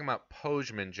won't be talking about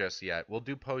Pojman just yet. We'll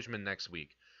do Pojman next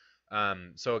week.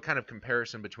 So a kind of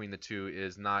comparison between the two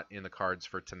is not in the cards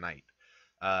for tonight.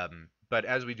 But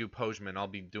as we do Pojman, I'll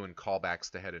be doing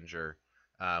callbacks to Hettinger,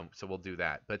 so we'll do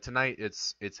that. But tonight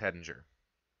it's Hettinger.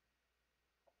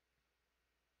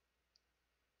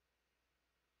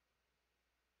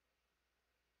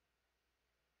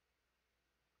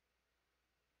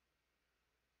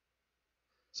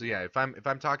 So yeah, if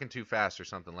I'm talking too fast or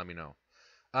something, let me know.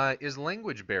 Is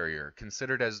language barrier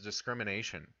considered as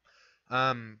discrimination?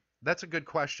 That's a good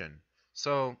question.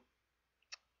 So,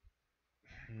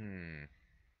 hmm,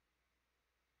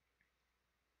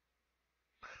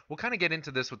 we'll kind of get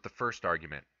into this with the first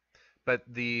argument, but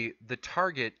the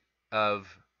target of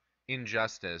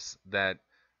injustice that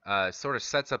sort of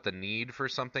sets up the need for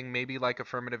something maybe like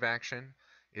affirmative action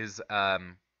is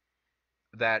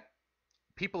that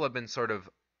people have been sort of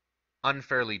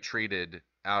unfairly treated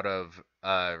out of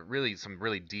really some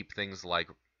really deep things like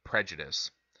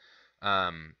prejudice,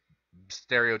 um,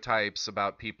 stereotypes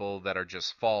about people that are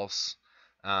just false.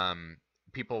 Um,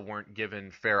 People weren't given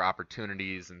fair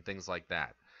opportunities and things like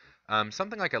that.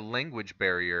 Something like a language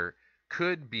barrier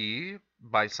could be,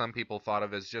 by some people, thought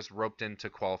of as just roped into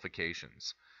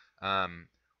qualifications. Um,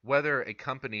 Whether a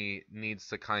company needs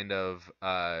to kind of,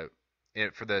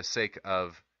 for the sake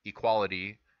of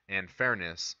equality and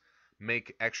fairness,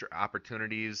 make extra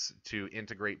opportunities to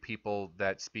integrate people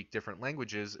that speak different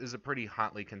languages is a pretty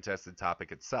hotly contested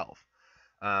topic itself.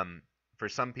 Um, for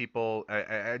some people,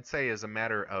 I'd say as a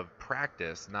matter of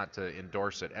practice, not to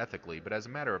endorse it ethically, but as a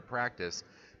matter of practice,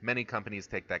 many companies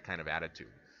take that kind of attitude.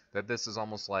 That this is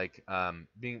almost like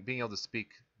being able to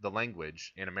speak the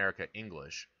language in America,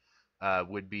 English,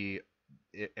 would be,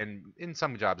 and in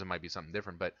some jobs it might be something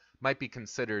different, but might be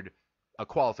considered a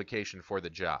qualification for the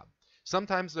job.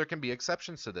 Sometimes there can be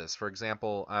exceptions to this. For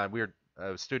example,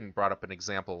 a student brought up an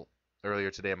example earlier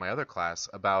today in my other class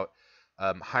about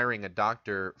hiring a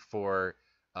doctor for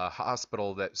a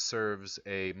hospital that serves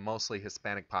a mostly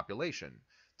Hispanic population.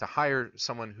 To hire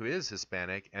someone who is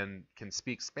Hispanic and can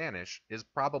speak Spanish is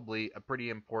probably a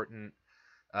pretty important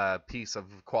piece of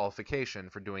qualification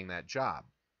for doing that job.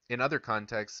 In other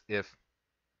contexts, if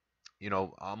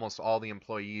almost all the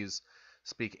employees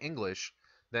speak English,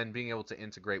 then being able to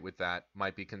integrate with that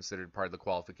might be considered part of the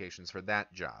qualifications for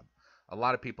that job. A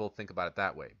lot of people think about it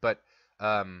that way, but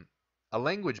um, a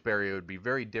language barrier would be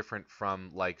very different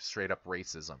from like straight up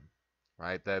racism,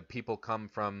 right? That people come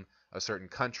from a certain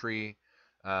country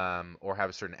or have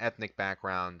a certain ethnic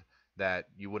background that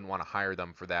you wouldn't want to hire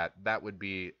them for that. That would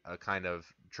be a kind of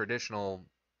traditional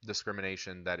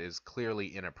discrimination that is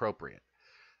clearly inappropriate.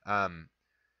 Um,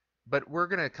 but we're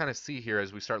going to kind of see here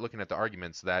as we start looking at the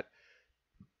arguments that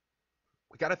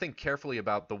we got to think carefully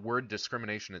about the word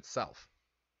discrimination itself.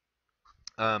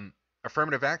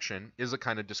 Affirmative action is a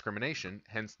kind of discrimination,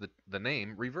 hence the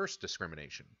name reverse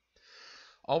discrimination.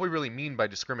 All we really mean by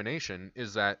discrimination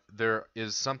is that there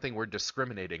is something we're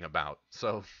discriminating about.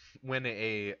 So when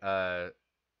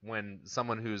when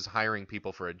someone who's hiring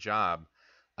people for a job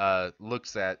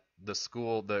looks at the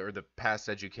school, or the past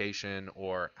education,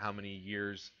 or how many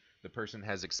years the person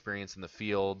has experience in the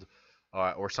field,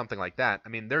 or something like that, I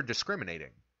mean, they're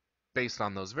discriminating based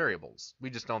on those variables. We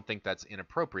just don't think that's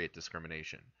inappropriate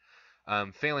discrimination.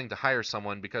 Failing to hire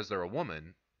someone because they're a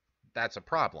woman, that's a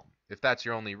problem. If that's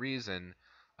your only reason,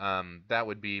 that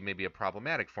would be maybe a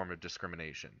problematic form of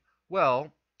discrimination.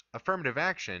 Well, affirmative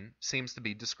action seems to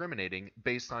be discriminating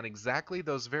based on exactly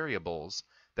those variables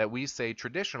that we say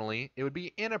traditionally it would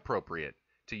be inappropriate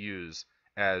to use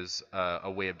as a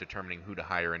way of determining who to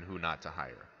hire and who not to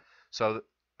hire. So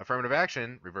affirmative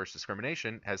action, reverse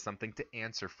discrimination, has something to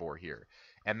answer for here.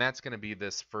 And that's going to be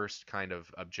this first kind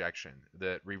of objection,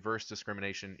 that reverse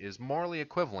discrimination is morally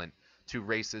equivalent to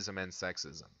racism and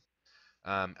sexism.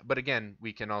 But again,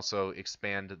 we can also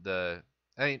expand I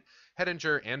mean,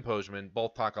 Hedinger and Pojman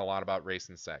both talk a lot about race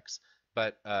and sex,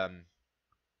 but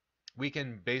we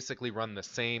can basically run the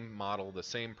same model, the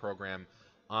same program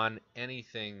on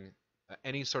anything,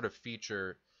 any sort of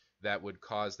feature that would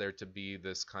cause there to be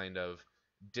this kind of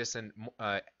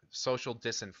social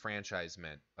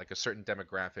disenfranchisement, like a certain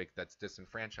demographic that's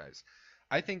disenfranchised.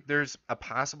 I think there's a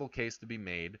possible case to be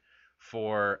made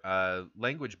for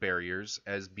language barriers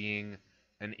as being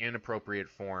an inappropriate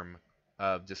form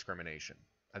of discrimination.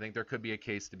 I think there could be a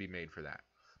case to be made for that,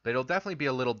 but it'll definitely be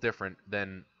a little different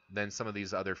than some of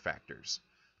these other factors,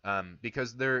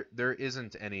 because there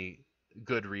isn't any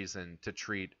good reason to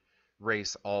treat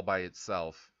race all by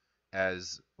itself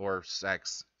or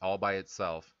sex all by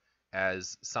itself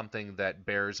as something that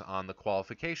bears on the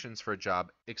qualifications for a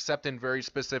job, except in very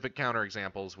specific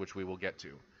counterexamples, which we will get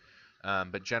to.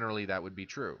 But generally, that would be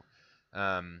true.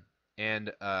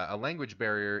 And a language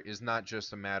barrier is not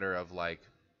just a matter of like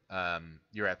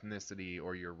your ethnicity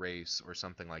or your race or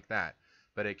something like that,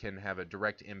 but it can have a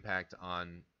direct impact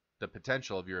on the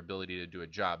potential of your ability to do a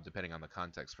job, depending on the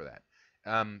context for that.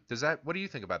 What do you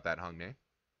think about that, Hongmei?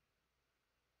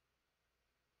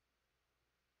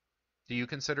 Do you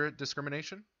consider it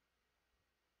discrimination?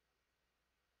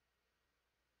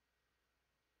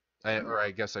 Or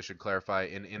I guess I should clarify,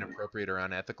 an inappropriate or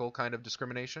unethical kind of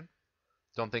discrimination?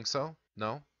 Don't think so?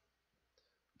 No?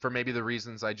 For maybe the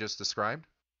reasons I just described?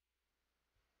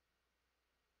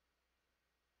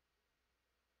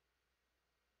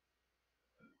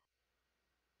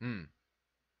 Mm.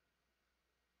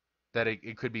 That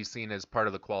it could be seen as part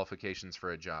of the qualifications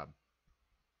for a job.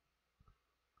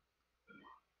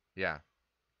 Yeah.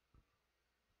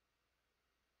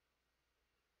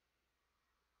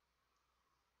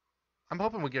 I'm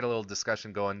hoping we get a little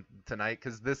discussion going tonight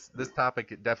because this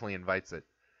topic it definitely invites it.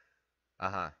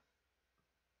 Uh-huh.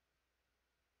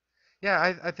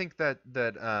 Yeah, I think that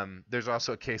there's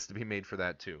also a case to be made for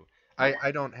that too.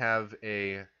 I don't have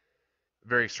a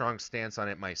very strong stance on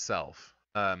it myself.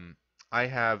 I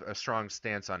have a strong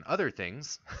stance on other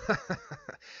things,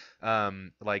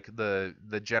 like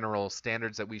the general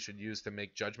standards that we should use to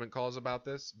make judgment calls about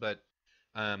this. But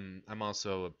I'm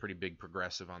also a pretty big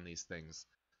progressive on these things.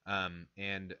 And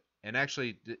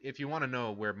actually, if you want to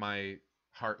know where my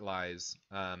heart lies,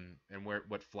 and where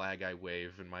what flag I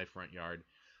wave in my front yard,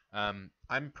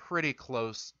 I'm pretty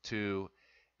close to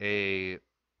a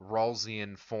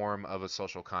Rawlsian form of a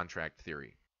social contract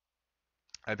theory.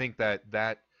 I think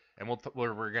and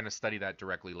we're going to study that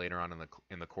directly later on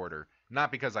in the quarter.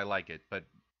 Not because I like it, but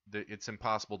it's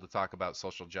impossible to talk about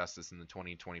social justice in the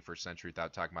 21st century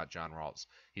without talking about John Rawls.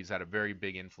 He's had a very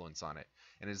big influence on it,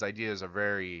 and his ideas are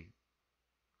very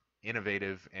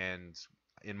innovative and,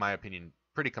 in my opinion,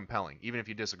 pretty compelling. Even if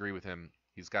you disagree with him,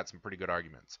 he's got some pretty good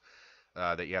arguments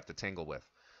that you have to tangle with.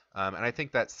 And I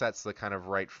think that sets the kind of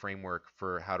right framework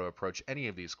for how to approach any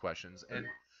of these questions. And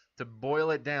to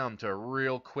boil it down to a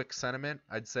real quick sentiment,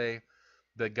 I'd say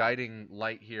the guiding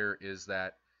light here is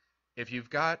that if you've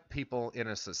got people in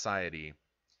a society,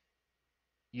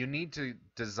 you need to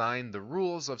design the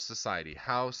rules of society,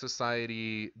 how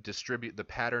society distribute the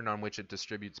pattern on which it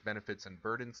distributes benefits and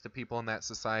burdens to people in that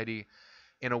society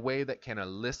in a way that can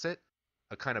elicit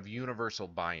a kind of universal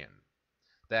buy-in,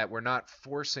 that we're not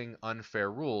forcing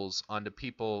unfair rules onto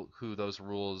people who those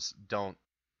rules don't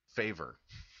favor.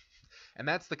 And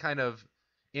that's the kind of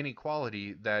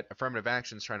inequality that affirmative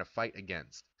action is trying to fight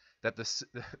against. That this,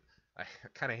 I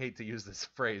kind of hate to use this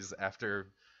phrase after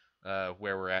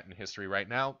where we're at in history right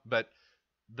now, but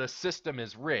the system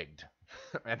is rigged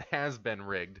and has been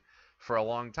rigged for a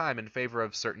long time in favor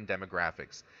of certain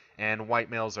demographics. And white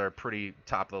males are pretty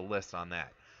top of the list on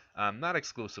that. Not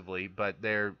exclusively, but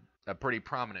they're a pretty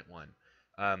prominent one,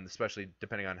 especially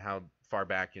depending on how far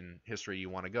back in history you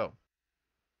want to go.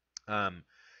 Um,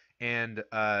 and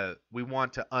we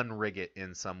want to unrig it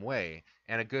in some way.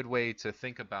 And a good way to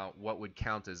think about what would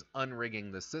count as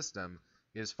unrigging the system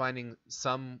is finding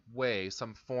some way,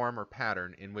 some form or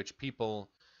pattern in which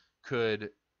people could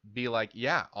be like,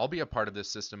 yeah, I'll be a part of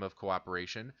this system of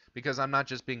cooperation because I'm not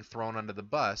just being thrown under the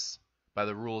bus by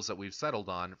the rules that we've settled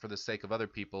on for the sake of other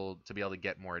people to be able to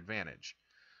get more advantage.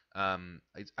 I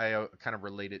kind of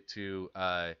relate it to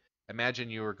imagine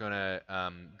you were going to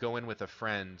go in with a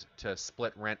friend to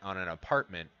split rent on an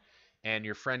apartment, and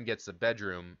your friend gets the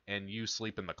bedroom and you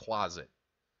sleep in the closet,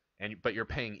 but you're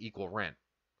paying equal rent.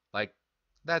 Like,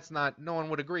 that's not, no one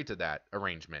would agree to that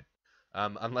arrangement,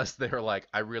 unless they're like,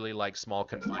 I really like small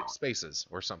confined spaces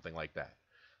or something like that.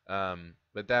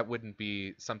 But that wouldn't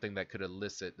be something that could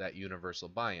elicit that universal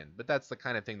buy-in. But that's the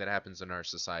kind of thing that happens in our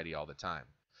society all the time.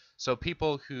 So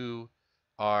people who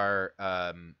have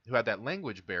that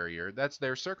language barrier, that's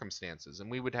their circumstances,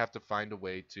 and we would have to find a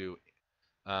way to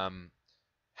um,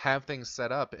 have things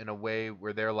set up in a way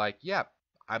where they're like, yeah,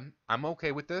 I'm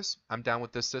okay with this. I'm down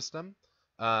with this system.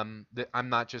 I'm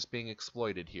not just being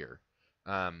exploited here.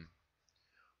 Um,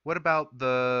 what about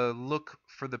the look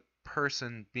for the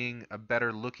person being a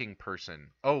better looking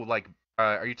person? Oh, like,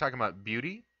 are you talking about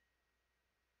beauty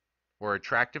or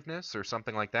attractiveness or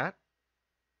something like that?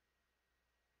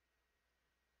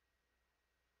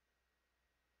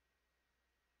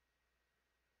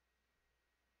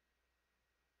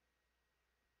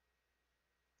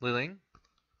 Liling?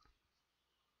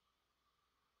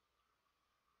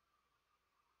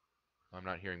 I'm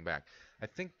not hearing back. I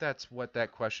think that's what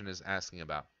that question is asking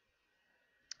about.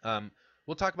 Um,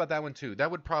 we'll talk about that one too. That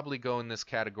would probably go in this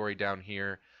category down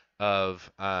here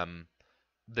of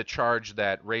the charge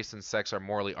that race and sex are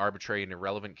morally arbitrary and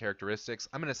irrelevant characteristics.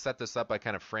 I'm going to set this up by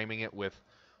kind of framing it with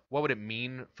what would it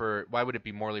mean for, why would it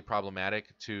be morally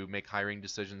problematic to make hiring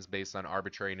decisions based on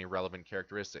arbitrary and irrelevant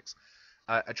characteristics?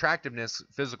 Attractiveness,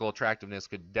 physical attractiveness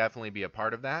could definitely be a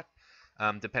part of that,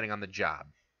 depending on the job.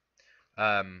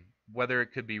 Um, whether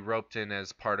it could be roped in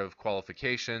as part of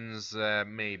qualifications,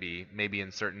 maybe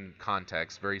in certain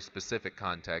contexts, very specific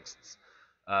contexts,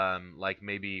 like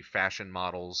maybe fashion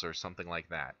models or something like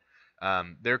that.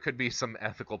 There could be some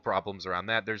ethical problems around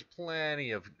that. There's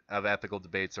plenty of ethical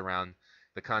debates around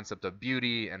the concept of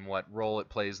beauty and what role it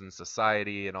plays in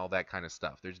society and all that kind of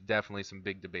stuff. There's definitely some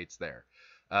big debates there.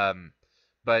 Um,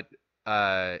 but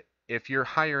uh, if you're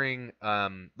hiring,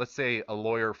 let's say, a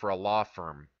lawyer for a law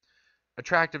firm,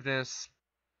 attractiveness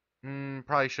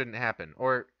probably shouldn't happen.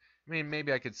 Or, I mean,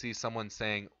 maybe I could see someone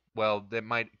saying, well, that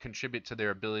might contribute to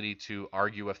their ability to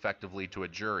argue effectively to a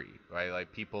jury, right?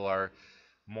 Like people are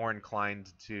more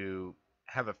inclined to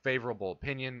have a favorable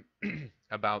opinion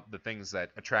about the things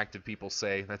that attractive people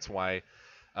say. That's why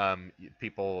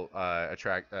people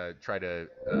try to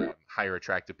hire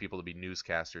attractive people to be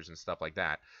newscasters and stuff like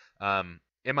that.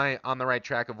 Am I on the right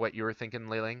track of what you were thinking,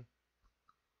 Leiling?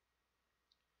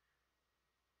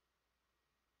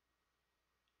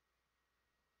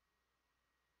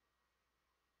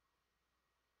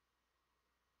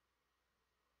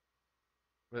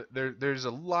 There's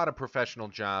a lot of professional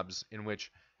jobs in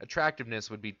which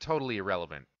attractiveness would be totally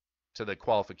irrelevant to the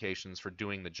qualifications for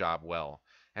doing the job well.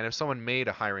 And if someone made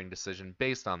a hiring decision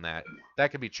based on that, that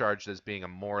could be charged as being a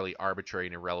morally arbitrary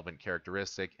and irrelevant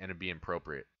characteristic and it'd be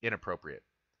inappropriate.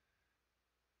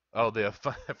 Oh, the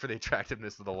for the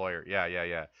attractiveness of the lawyer. Yeah, yeah,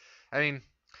 yeah. I mean,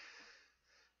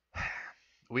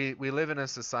 we live in a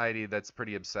society that's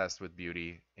pretty obsessed with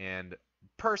beauty, and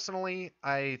personally,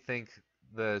 I think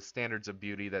the standards of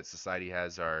beauty that society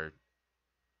has are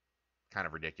kind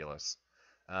of ridiculous,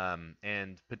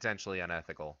 and potentially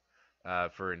unethical.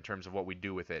 For in terms of what we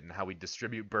do with it and how we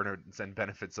distribute burdens and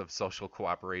benefits of social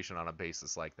cooperation on a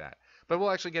basis like that. But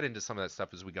we'll actually get into some of that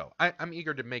stuff as we go. I'm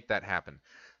eager to make that happen.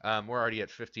 We're already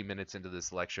at 50 minutes into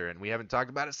this lecture and we haven't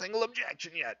talked about a single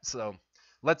objection yet. So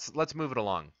let's move it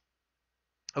along.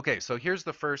 Okay, so here's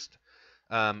the first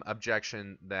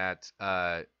objection that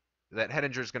that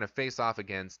Hettinger is going to face off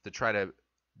against to try to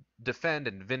defend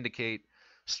and vindicate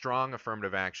strong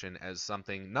affirmative action as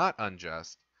something not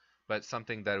unjust, but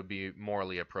something that would be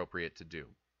morally appropriate to do.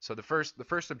 So the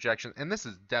first objection, and this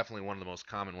is definitely one of the most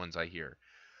common ones I hear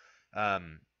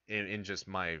in just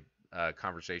my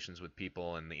conversations with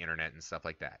people and the internet and stuff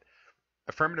like that.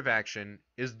 Affirmative action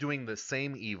is doing the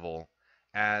same evil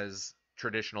as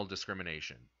traditional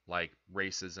discrimination, like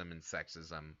racism and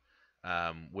sexism,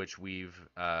 which we've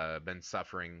been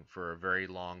suffering for a very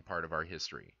long part of our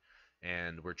history.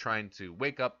 And we're trying to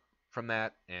wake up from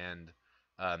that and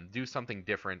do something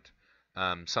different,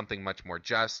 something much more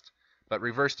just. But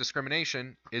reverse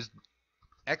discrimination is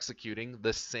executing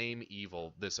the same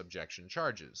evil this objection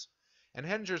charges. And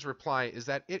Hettinger's reply is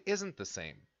that it isn't the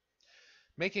same.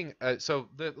 Let's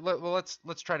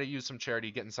try to use some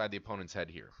charity, get inside the opponent's head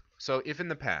here. So if in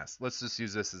the past, let's just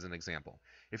use this as an example.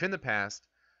 If in the past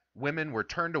women were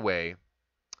turned away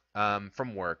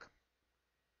from work,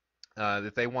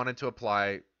 if they wanted to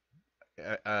apply,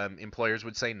 employers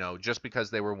would say no just because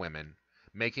they were women,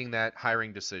 making that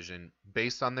hiring decision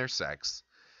based on their sex.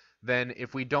 Then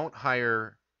if we don't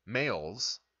hire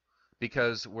males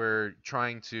because we're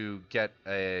trying to get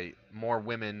more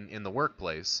women in the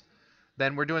workplace,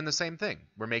 then we're doing the same thing.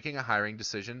 We're making a hiring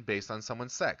decision based on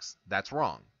someone's sex. That's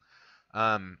wrong.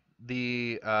 Um,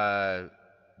 the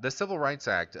Civil Rights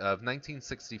Act of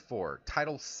 1964,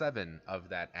 Title VII of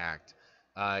that act,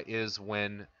 is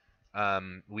when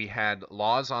we had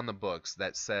laws on the books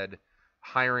that said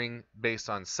hiring based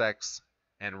on sex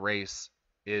and race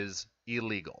is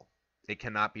illegal. It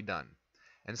cannot be done.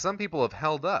 And some people have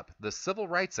held up the Civil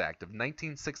Rights Act of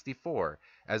 1964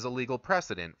 as a legal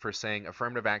precedent for saying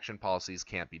affirmative action policies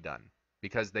can't be done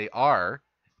because they are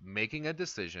making a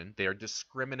decision, they are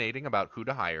discriminating about who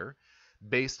to hire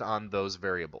based on those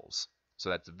variables. So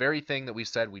that's the very thing that we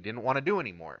said we didn't want to do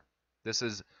anymore. This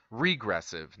is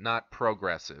regressive, not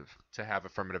progressive, to have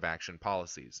affirmative action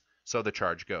policies. So the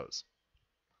charge goes.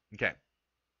 Okay.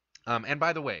 And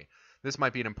by the way, this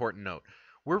might be an important note.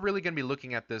 We're really going to be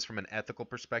looking at this from an ethical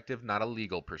perspective, not a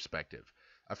legal perspective.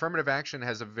 Affirmative action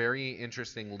has a very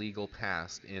interesting legal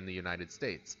past in the United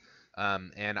States.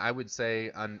 And I would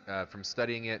say, from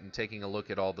studying it and taking a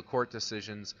look at all the court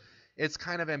decisions, it's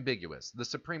kind of ambiguous. The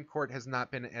Supreme Court has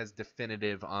not been as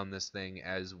definitive on this thing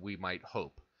as we might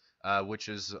hope, which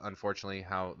is unfortunately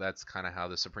that's kind of how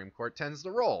the Supreme Court tends to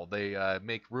roll. They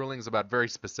make rulings about very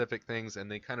specific things,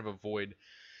 and they kind of avoid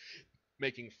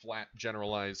making flat,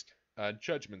 generalized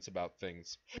judgments about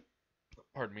things.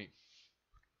 Pardon me.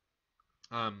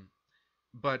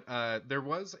 But there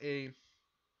was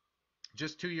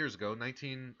just 2 years ago,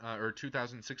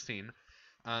 2016,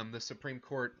 the Supreme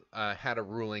Court had a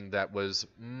ruling that was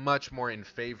much more in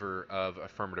favor of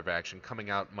affirmative action, coming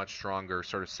out much stronger,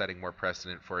 sort of setting more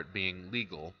precedent for it being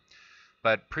legal.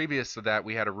 But previous to that,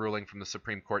 we had a ruling from the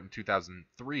Supreme Court in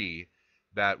 2003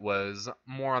 that was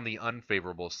more on the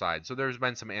unfavorable side. So there's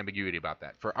been some ambiguity about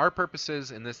that. For our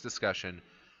purposes in this discussion,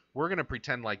 we're going to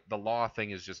pretend like the law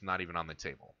thing is just not even on the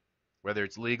table. Whether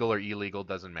it's legal or illegal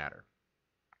doesn't matter.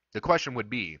 The question would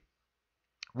be,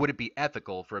 Would it be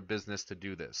ethical for a business to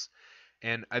do this?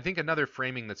 And I think another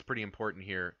framing that's pretty important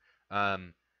here,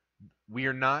 um, we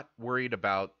are not worried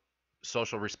about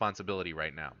social responsibility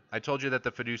right now. I told you that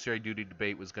the fiduciary duty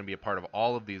debate was going to be a part of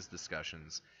all of these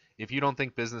discussions. If you don't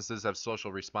think businesses have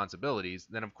social responsibilities,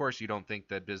 then of course you don't think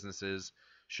that businesses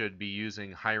should be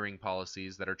using hiring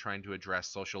policies that are trying to address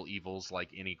social evils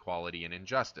like inequality and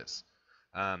injustice.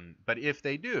 But if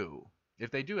they do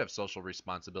have social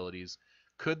responsibilities,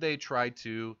 could they try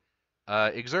to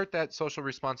exert that social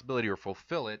responsibility or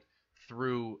fulfill it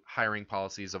through hiring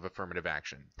policies of affirmative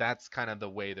action? That's kind of the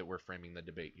way that we're framing the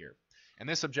debate here. And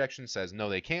this objection says no,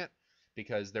 they can't,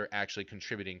 because they're actually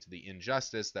contributing to the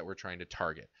injustice that we're trying to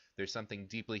target. There's something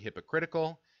deeply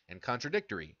hypocritical and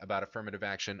contradictory about affirmative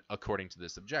action according to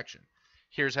this objection.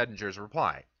 Here's Hedinger's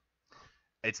reply.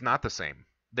 It's not the same.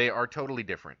 They are totally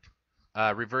different.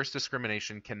 Reverse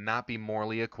discrimination cannot be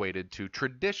morally equated to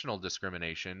traditional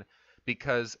discrimination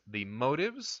because the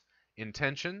motives,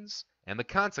 intentions, and the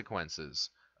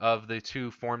consequences of the two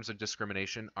forms of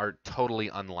discrimination are totally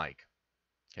unlike.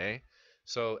 Okay?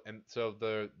 So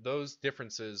those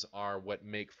differences are what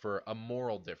make for a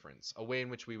moral difference, a way in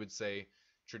which we would say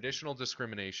traditional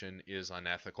discrimination is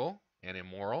unethical and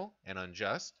immoral and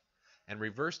unjust, and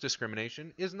reverse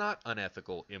discrimination is not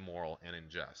unethical, immoral, and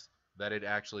unjust, that it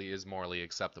actually is morally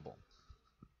acceptable.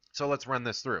 So let's run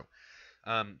this through.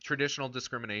 Traditional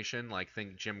discrimination, like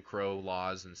think Jim Crow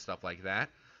laws and stuff like that,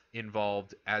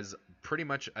 involved as pretty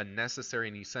much a necessary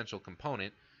and essential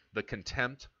component the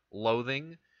contempt,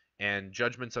 loathing, and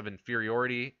judgments of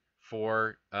inferiority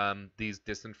for these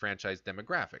disenfranchised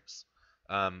demographics,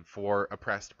 for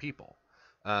oppressed people.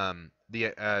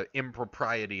 The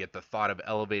impropriety at the thought of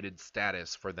elevated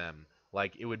status for them,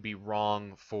 like it would be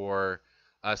wrong for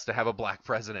us to have a black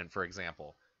president, for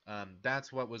example.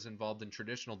 That's what was involved in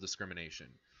traditional discrimination.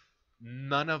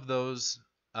 None of those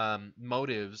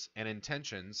motives and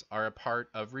intentions are a part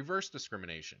of reverse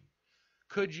discrimination.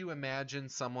 Could you imagine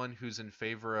someone who's in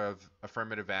favor of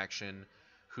affirmative action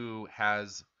who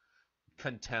has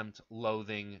contempt,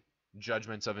 loathing,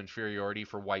 judgments of inferiority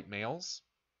for white males?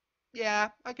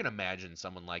 Yeah, I can imagine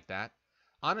someone like that.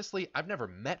 Honestly, I've never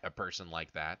met a person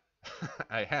like that.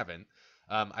 I haven't.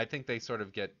 I think they sort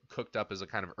of get cooked up as a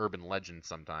kind of urban legend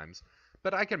sometimes.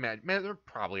 But I can imagine, man, there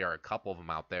probably are a couple of them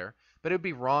out there. But it would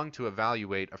be wrong to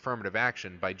evaluate affirmative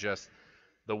action by just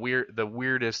the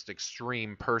weirdest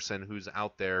extreme person who's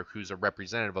out there who's a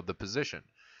representative of the position.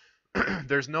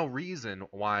 There's no reason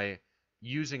why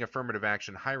using affirmative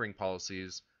action hiring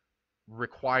policies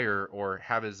require or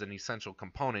have as an essential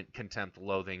component contempt,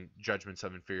 loathing, judgments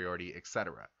of inferiority,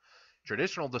 etc.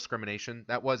 Traditional discrimination,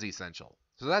 that was essential.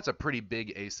 So that's a pretty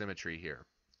big asymmetry here.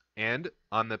 And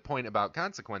on the point about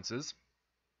consequences,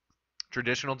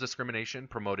 traditional discrimination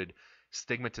promoted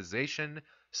stigmatization,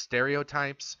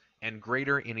 stereotypes, and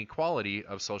greater inequality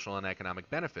of social and economic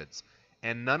benefits.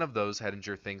 And none of those,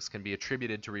 Hedinger thinks, can be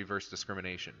attributed to reverse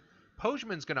discrimination.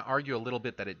 Postman's going to argue a little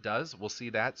bit that it does. We'll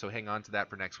see that, so hang on to that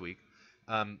for next week.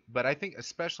 But I think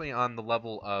especially on the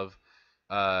level of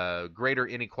greater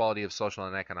inequality of social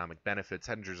and economic benefits,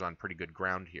 Hedinger's on pretty good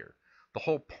ground here. The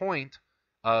whole point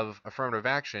of affirmative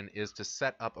action is to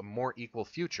set up a more equal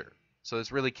future. So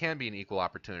this really can be an equal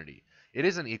opportunity. It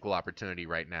is an equal opportunity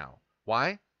right now.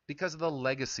 Why? Because of the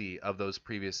legacy of those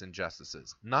previous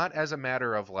injustices. Not as a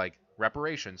matter of like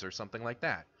reparations or something like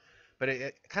that. But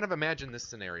kind of imagine this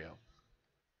scenario.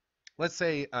 Let's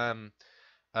say, a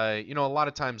lot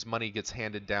of times money gets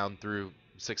handed down through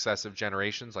successive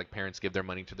generations, like parents give their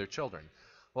money to their children.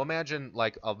 Well, imagine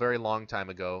like a very long time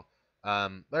ago,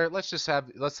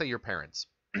 let's say your parents.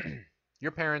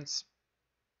 Your parents,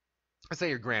 let's say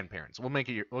your grandparents.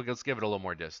 Let's give it a little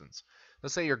more distance.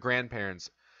 Let's say your grandparents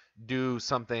do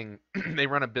something, they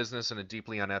run a business in a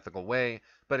deeply unethical way,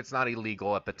 but it's not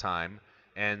illegal at the time.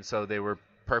 And so they were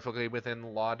perfectly within the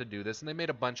law to do this, and they made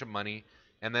a bunch of money,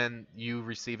 and then you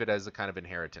receive it as a kind of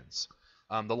inheritance.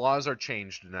 The laws are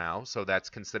changed now, so that's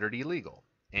considered illegal.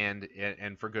 And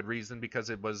for good reason, because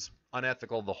it was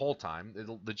unethical the whole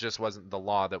time. It just wasn't the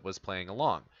law that was playing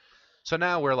along. So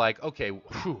now we're like, okay,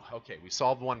 we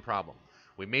solved one problem.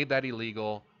 We made that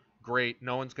illegal. Great,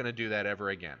 no one's going to do that ever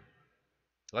again.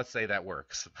 Let's say that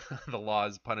works. The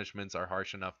law's punishments are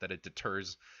harsh enough that it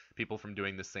deters people from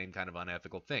doing the same kind of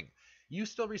unethical thing. You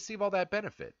still receive all that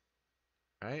benefit,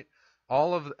 right?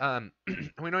 All of we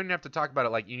don't even have to talk about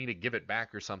it like you need to give it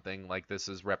back or something, like this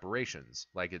is reparations,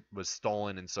 like it was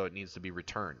stolen and so it needs to be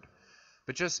returned.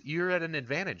 But just you're at an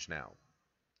advantage now.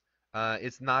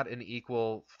 It's not an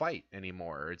equal fight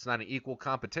anymore. It's not an equal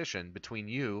competition between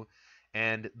you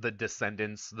and the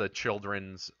descendants, the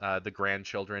children's, the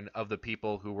grandchildren of the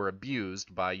people who were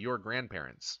abused by your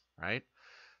grandparents, right?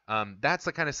 That's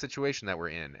the kind of situation that we're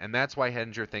in, and that's why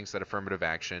Hedinger thinks that affirmative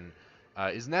action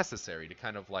is necessary to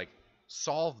kind of like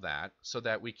solve that so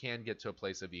that we can get to a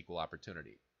place of equal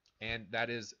opportunity. And that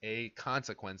is a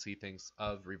consequence, he thinks,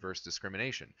 of reverse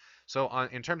discrimination. So,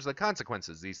 in terms of the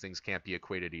consequences, these things can't be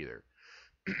equated either.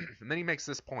 And then he makes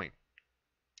this point,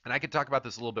 and I could talk about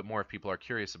this a little bit more if people are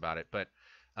curious about it, but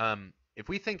if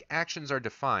we think actions are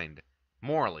defined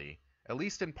morally, at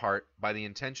least in part, by the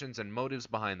intentions and motives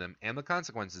behind them and the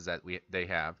consequences that they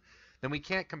have, then we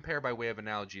can't compare by way of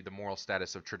analogy the moral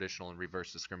status of traditional and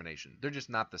reverse discrimination. They're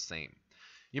just not the same.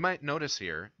 You might notice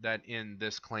here that in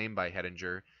this claim by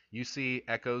Hedinger, you see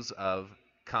echoes of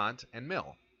Kant and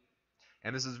Mill.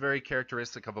 And this is very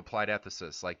characteristic of applied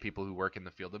ethicists, like people who work in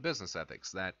the field of business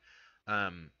ethics, that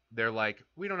they're like,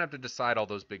 we don't have to decide all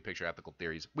those big picture ethical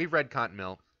theories. We've read Kant and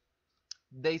Mill.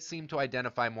 They seem to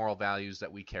identify moral values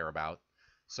that we care about.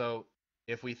 So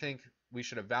if we think we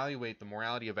should evaluate the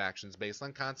morality of actions based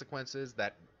on consequences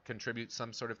that contribute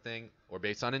some sort of thing, or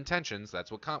based on intentions,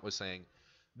 that's what Kant was saying,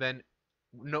 then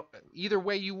no, either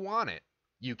way you want it,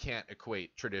 you can't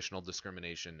equate traditional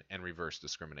discrimination and reverse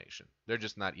discrimination. They're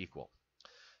just not equal.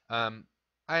 I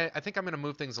think I'm going to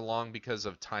move things along because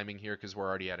of timing here, because we're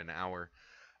already at an hour.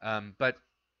 But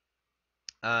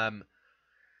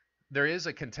there is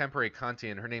a contemporary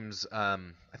Kantian. Her name's I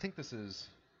think this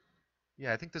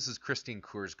is Christine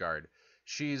Kursgaard.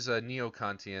 She's a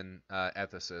neo-Kantian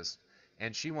ethicist,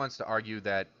 and she wants to argue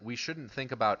that we shouldn't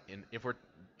think about if we're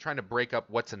trying to break up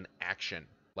what's an action,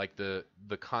 like the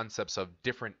concepts of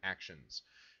different actions.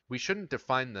 We shouldn't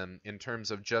define them in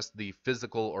terms of just the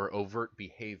physical or overt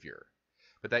behavior,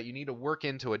 but that you need to work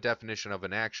into a definition of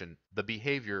an action, the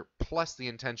behavior plus the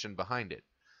intention behind it.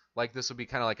 Like this would be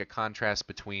kind of like a contrast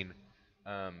between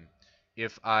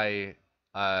if I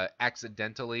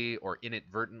accidentally or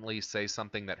inadvertently say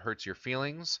something that hurts your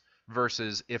feelings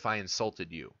versus if I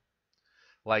insulted you.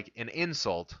 Like an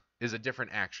insult is a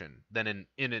different action than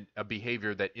a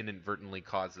behavior that inadvertently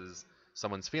causes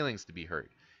someone's feelings to be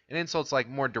hurt. An insult's like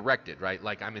more directed, right?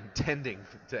 Like I'm intending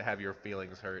to have your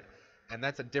feelings hurt, and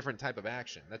that's a different type of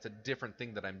action. That's a different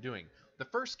thing that I'm doing. The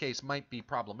first case might be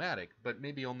problematic, but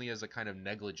maybe only as a kind of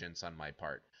negligence on my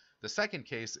part. The second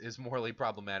case is morally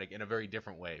problematic in a very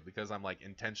different way because I'm like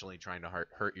intentionally trying to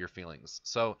hurt your feelings.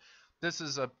 So this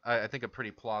is I think a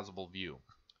pretty plausible view,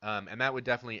 and that would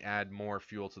definitely add more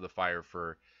fuel to the fire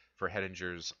for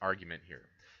Hedinger's argument here.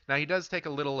 Now he does take a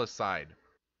little aside.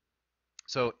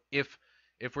 So if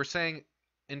we're saying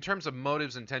in terms of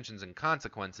motives, intentions, and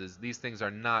consequences, these things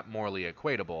are not morally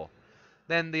equatable,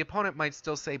 then the opponent might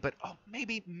still say, but oh,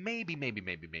 maybe.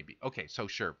 Okay, so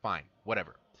sure, fine,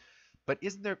 whatever. But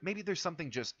isn't there, maybe there's something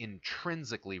just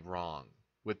intrinsically wrong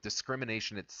with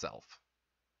discrimination itself?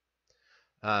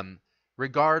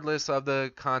 Regardless of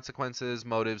the consequences,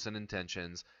 motives, and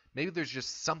intentions, maybe there's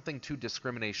just something to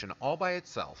discrimination all by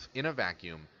itself, in a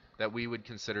vacuum, that we would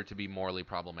consider to be morally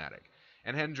problematic.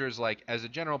 And Hedinger is like, as a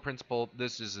general principle,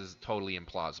 this is totally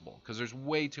implausible, because there's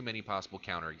way too many possible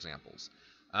counterexamples.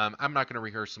 I'm not going to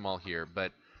rehearse them all here,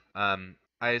 but I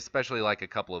especially like a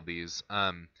couple of these.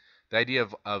 The idea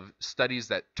of studies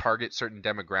that target certain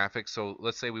demographics. So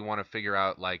let's say we want to figure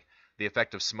out like the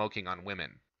effect of smoking on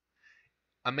women.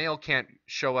 A male can't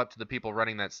show up to the people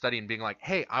running that study and being like,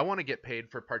 hey, I want to get paid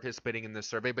for participating in this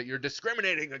survey, but you're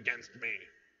discriminating against me.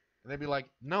 And they'd be like,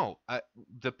 no,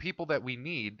 the people that we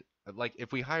need, like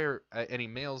if we hire any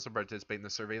males to participate in the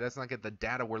survey, that's not get the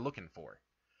data we're looking for.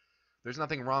 There's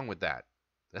nothing wrong with that.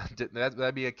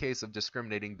 That'd be a case of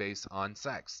discriminating based on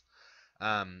sex.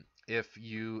 If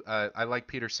you, I like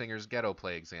Peter Singer's ghetto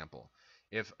play example.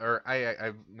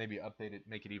 I maybe update it,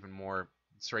 make it even more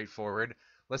straightforward.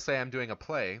 Let's say I'm doing a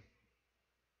play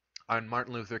on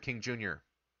Martin Luther King Jr.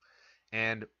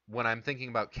 And when I'm thinking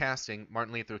about casting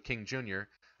Martin Luther King Jr.,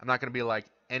 I'm not going to be like,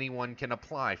 anyone can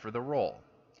apply for the role.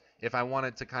 If I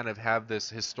wanted to kind of have this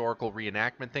historical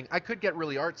reenactment thing, I could get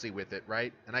really artsy with it,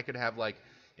 right? And I could have like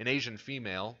an Asian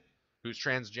female who's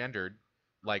transgendered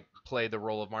like play the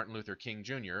role of Martin Luther King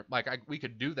Jr. Like we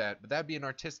could do that, but that'd be an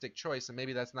artistic choice, and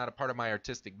maybe that's not a part of my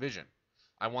artistic vision.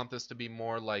 I want this to be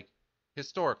more like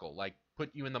historical, like put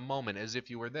you in the moment as if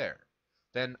you were there.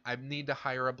 Then I need to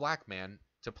hire a black man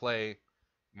to play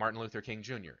Martin Luther King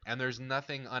Jr. And there's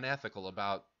nothing unethical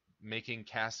about making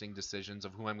casting decisions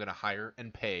of who I'm going to hire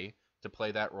and pay to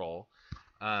play that role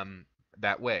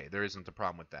that way. There isn't a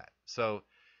problem with that. So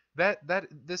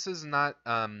this is not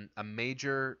a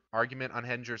major argument on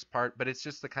Hedinger's part, but it's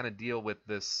just to kind of deal with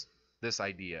this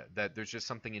idea that there's just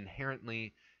something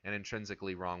inherently and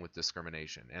intrinsically wrong with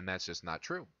discrimination, and that's just not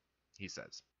true, he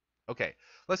says. Okay,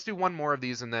 let's do one more of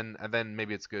these, and then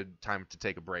maybe it's good time to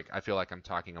take a break. I feel like I'm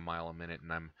talking a mile a minute,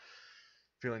 and I'm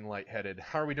feeling lightheaded.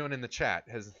 How are we doing in the chat?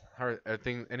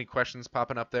 Any questions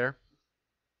popping up there?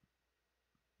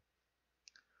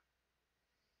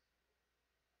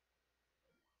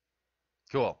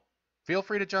 Cool. Feel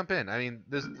free to jump in. I mean,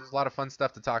 there's a lot of fun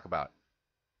stuff to talk about.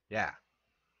 Yeah,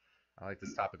 I like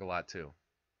this topic a lot too.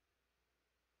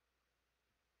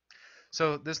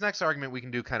 So this next argument we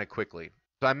can do kind of quickly.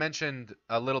 So I mentioned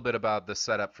a little bit about the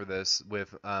setup for this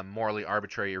with morally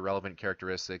arbitrary, irrelevant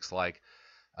characteristics like,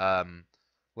 um,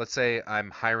 let's say I'm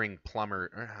hiring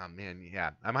Oh man,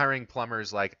 yeah, I'm hiring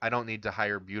plumbers. Like I don't need to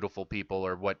hire beautiful people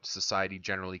or what society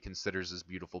generally considers as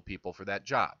beautiful people for that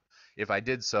job. If I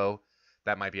did so,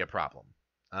 that might be a problem.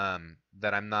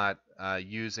 That I'm not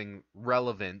using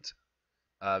relevant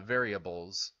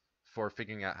variables for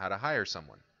figuring out how to hire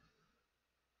someone.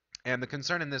 And the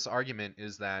concern in this argument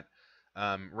is that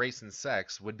race and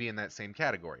sex would be in that same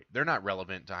category. They're not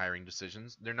relevant to hiring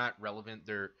decisions. They're not relevant.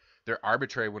 They're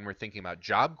arbitrary when we're thinking about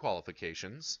job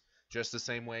qualifications. Just the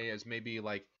same way as maybe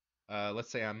like,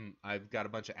 let's say I've got a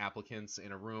bunch of applicants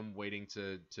in a room waiting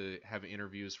to have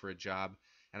interviews for a job,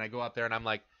 and I go out there and I'm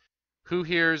like, who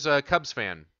here's a Cubs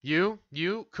fan? You,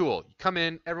 cool. Come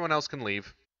in. Everyone else can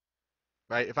leave.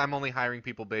 Right? If I'm only hiring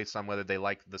people based on whether they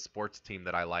like the sports team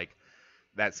that I like,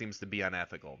 that seems to be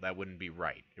unethical. That wouldn't be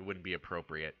right. It wouldn't be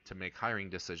appropriate to make hiring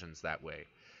decisions that way.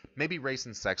 Maybe race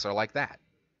and sex are like that.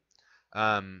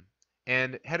 Um,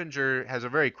 and Hettinger has a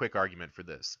very quick argument for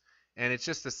this. And it's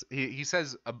just this, he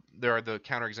says there are the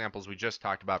counterexamples we just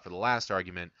talked about for the last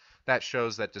argument that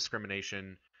shows that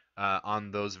discrimination on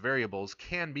those variables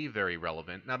can be very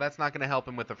relevant. Now, that's not going to help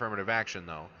him with affirmative action,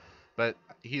 though. But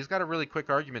he's got a really quick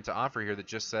argument to offer here that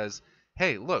just says,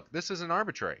 hey, look, this isn't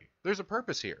arbitrary. There's a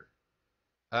purpose here.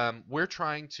 We're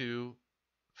trying to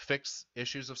fix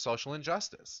issues of social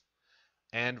injustice,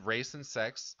 and race and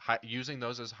sex, using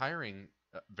those as hiring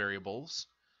variables,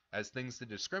 as things to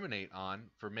discriminate on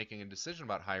for making a decision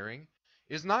about hiring,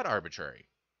 is not arbitrary.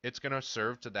 It's going to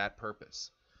serve to that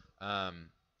purpose.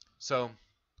 So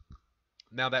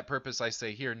now that purpose, I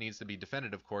say here, needs to be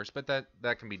defended, of course, but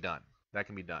that can be done. That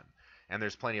can be done, and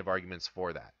there's plenty of arguments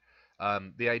for that.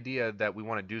 The idea that we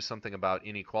want to do something about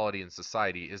inequality in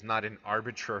society is not an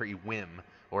arbitrary whim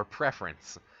or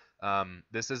preference.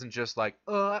 This isn't just like,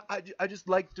 oh, I just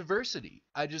like diversity.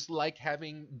 I just like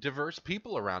having diverse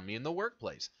people around me in the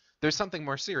workplace. There's something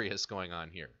more serious going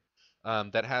on here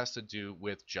that has to do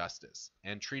with justice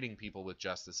and treating people with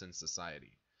justice in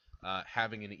society.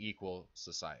 Having an equal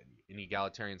society, an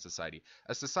egalitarian society,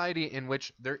 a society in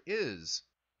which there is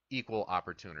equal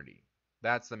opportunity.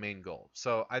 That's the main goal.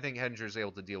 So I think Hettinger is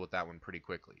able to deal with that one pretty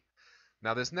quickly.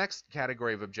 Now, this next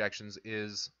category of objections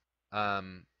is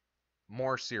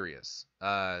more serious.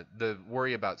 The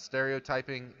worry about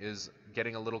stereotyping is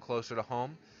getting a little closer to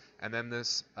home. And then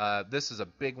this is a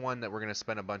big one that we're going to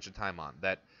spend a bunch of time on,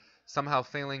 that somehow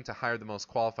failing to hire the most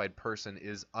qualified person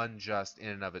is unjust in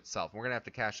and of itself. We're going to have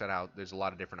to cash that out. There's a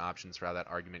lot of different options for how that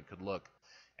argument could look,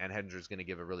 and Hettinger is going to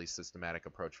give a really systematic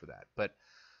approach for that. But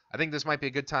I think this might be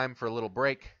a good time for a little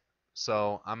break,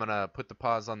 so I'm going to put the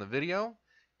pause on the video,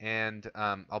 and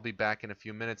I'll be back in a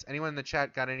few minutes. Anyone in the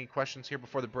chat got any questions here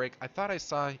before the break? I thought I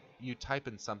saw you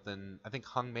typing something. I think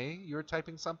Hung Mei, you were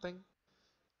typing something,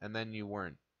 and then you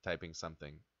weren't typing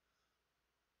something.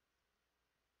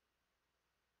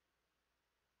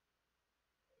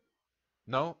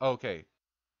 No? Oh, okay.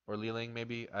 Or Liling,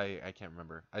 maybe? I can't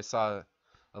remember. I saw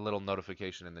a little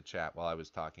notification in the chat while I was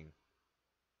talking.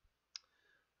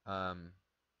 Um,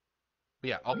 but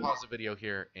yeah, I'll pause the video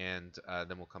here, and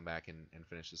then we'll come back and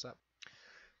finish this up.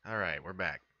 All right, we're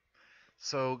back.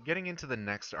 So getting into the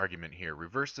next argument here,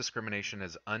 reverse discrimination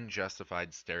as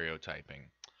unjustified stereotyping.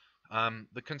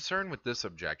 The concern with this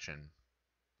objection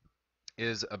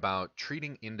is about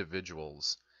treating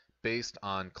individuals based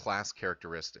on class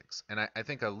characteristics. And I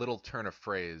think a little turn of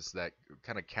phrase that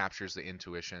kind of captures the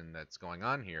intuition that's going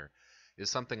on here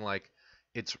is something like,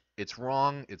 it's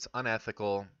wrong, it's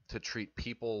unethical to treat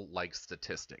people like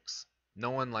statistics.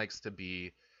 No one likes to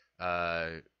be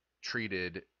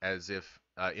treated as if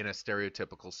in a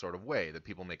stereotypical sort of way, that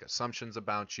people make assumptions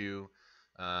about you,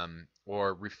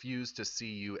 or refuse to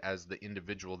see you as the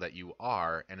individual that you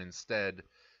are, and instead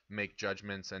make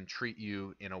judgments and treat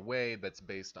you in a way that's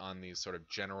based on these sort of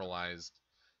generalized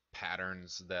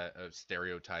patterns of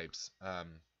stereotypes,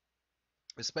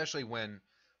 especially when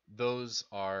those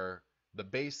are the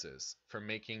basis for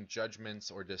making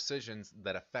judgments or decisions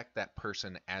that affect that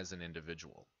person as an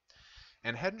individual.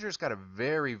 And Hedinger's got a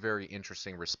very, very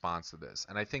interesting response to this.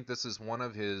 And I think this is one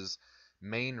of his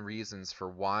main reasons for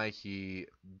why he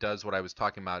does what I was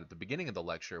talking about at the beginning of the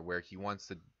lecture, where he wants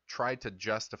to try to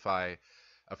justify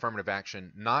affirmative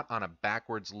action not on a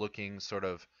backwards looking sort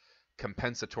of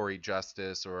compensatory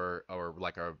justice or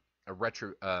like a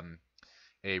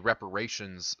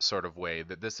reparations sort of way,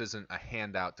 that this isn't a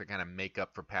handout to kind of make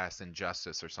up for past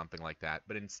injustice or something like that,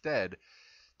 but instead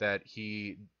that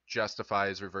he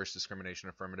justifies reverse discrimination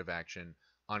affirmative action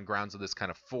on grounds of this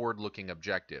kind of forward-looking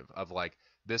objective of like,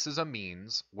 this is a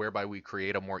means whereby we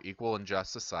create a more equal and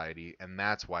just society, and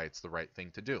that's why it's the right thing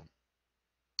to do.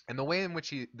 And the way in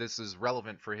which this is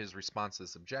relevant for his response to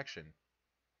this objection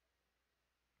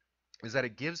is that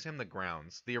it gives him the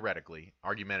grounds, theoretically,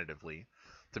 argumentatively,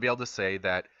 to be able to say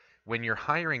that when you're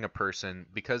hiring a person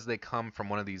because they come from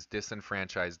one of these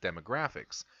disenfranchised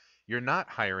demographics, you're not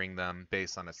hiring them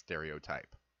based on a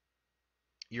stereotype.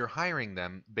 You're hiring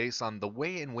them based on the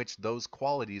way in which those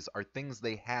qualities are things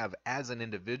they have as an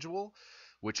individual,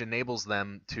 which enables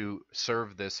them to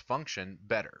serve this function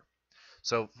better.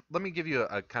 So let me give you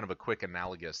a kind of a quick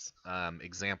analogous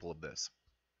example of this.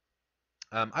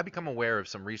 I've become aware of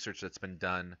some research that's been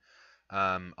done.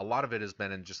 A lot of it has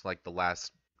been in just like the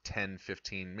last 10,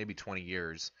 15, maybe 20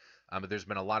 years. But there's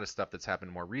been a lot of stuff that's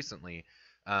happened more recently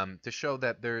to show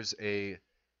that there's a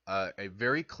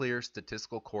very clear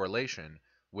statistical correlation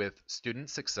with student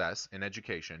success in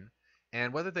education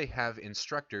and whether they have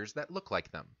instructors that look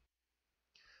like them.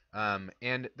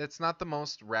 And that's not the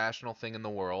most rational thing in the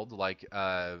world. Like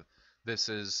this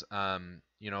is,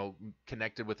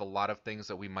 connected with a lot of things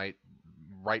that we might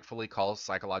rightfully call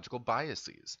psychological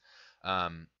biases.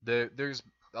 There's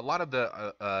a lot of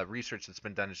the research that's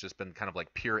been done has just been kind of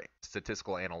like pure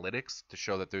statistical analytics to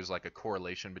show that there's like a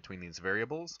correlation between these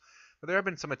variables. But there have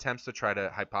been some attempts to try to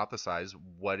hypothesize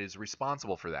what is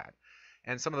responsible for that.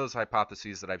 And some of those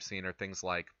hypotheses that I've seen are things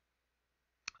like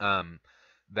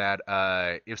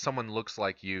that if someone looks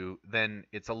like you, then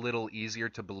it's a little easier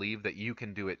to believe that you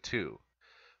can do it too,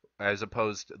 as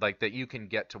opposed to, like, that you can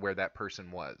get to where that person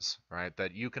was, right?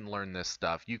 That you can learn this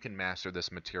stuff, you can master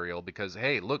this material because,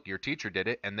 hey, look, your teacher did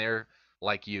it and they're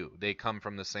like you. They come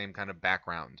from the same kind of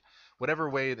background. Whatever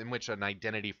way in which an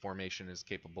identity formation is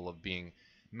capable of being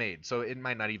made. So it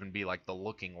might not even be like the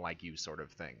looking like you sort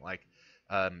of thing. Like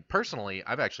personally,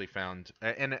 I've actually found,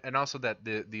 and also that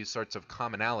these sorts of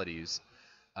commonalities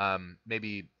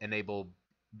maybe enable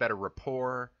better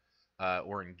rapport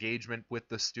or engagement with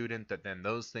the student, that then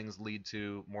those things lead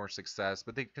to more success,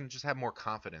 but they can just have more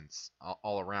confidence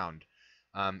all around.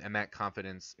 And that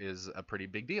confidence is a pretty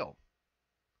big deal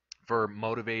for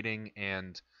motivating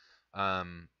and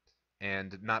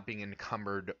not being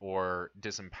encumbered or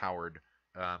disempowered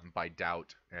by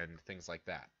doubt and things like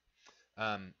that.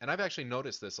 And I've actually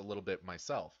noticed this a little bit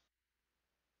myself.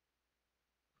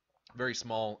 Very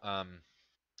small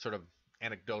sort of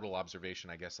anecdotal observation,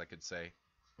 I guess I could say.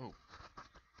 Ooh.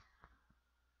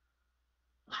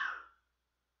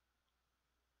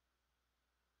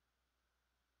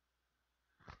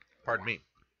 Pardon me.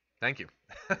 Thank you.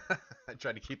 I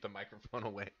tried to keep the microphone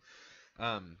away.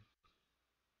 Um,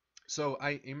 so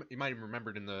you might have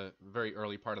remembered in the very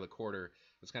early part of the quarter,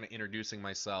 I was kind of introducing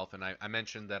myself, and I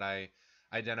mentioned that I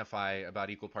identify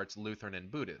about equal parts Lutheran and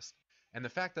Buddhist. And the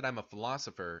fact that I'm a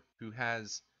philosopher who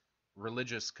has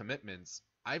religious commitments,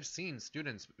 I've seen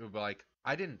students who are like,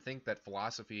 I didn't think that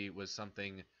philosophy was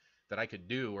something that I could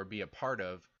do or be a part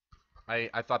of.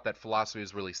 I thought that philosophy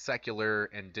was really secular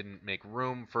and didn't make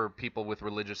room for people with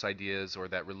religious ideas, or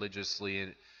that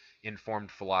religiously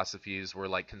informed philosophies were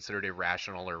like considered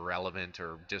irrational or irrelevant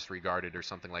or disregarded or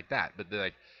something like that. But they're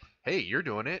like, hey, you're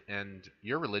doing it and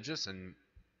you're religious, and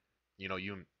you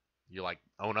like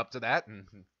own up to that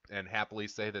and happily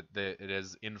say that it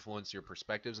has influenced your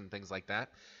perspectives and things like that,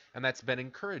 and that's been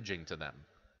encouraging to them.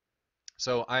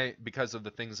 So because of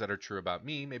the things that are true about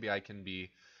me, maybe I can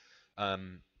be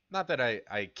not that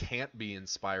I can't be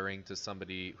inspiring to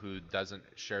somebody who doesn't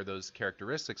share those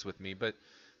characteristics with me, but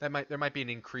there might be an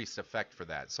increased effect for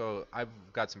that. So I've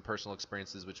got some personal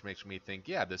experiences which makes me think,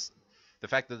 yeah, the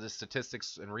fact that the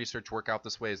statistics and research work out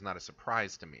this way is not a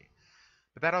surprise to me.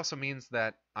 But that also means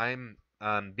that I'm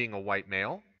being a white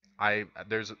male.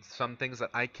 There's some things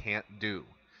that I can't do.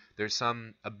 There's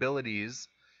some abilities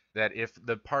that if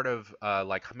the part of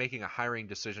like making a hiring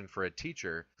decision for a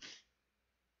teacher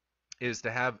is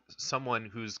to have someone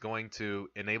who's going to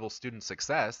enable student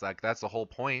success, like that's the whole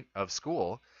point of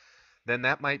school, then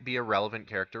that might be a relevant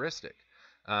characteristic.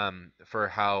 for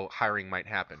how hiring might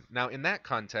happen. Now, in that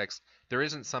context, there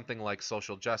isn't something like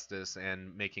social justice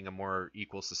and making a more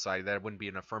equal society. That wouldn't be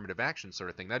an affirmative action sort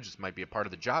of thing. That just might be a part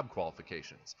of the job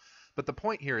qualifications. But the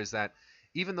point here is that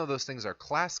even though those things are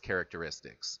class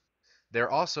characteristics, they're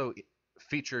also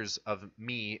features of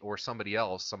me or somebody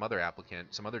else, some other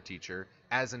applicant, some other teacher,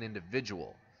 as an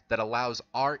individual that allows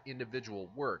our individual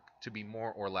work to be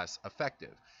more or less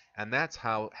effective. And that's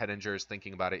how Hettinger is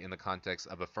thinking about it in the context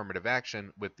of affirmative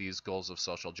action with these goals of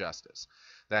social justice.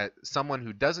 That someone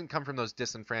who doesn't come from those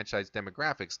disenfranchised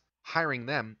demographics, hiring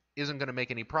them isn't going to make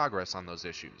any progress on those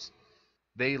issues.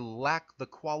 They lack the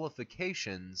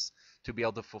qualifications to be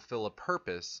able to fulfill a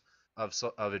purpose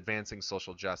of advancing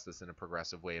social justice in a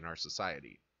progressive way in our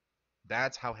society.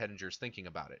 That's how Hettinger's thinking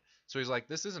about it. So he's like,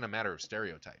 this isn't a matter of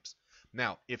stereotypes.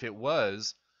 Now, if it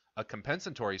was a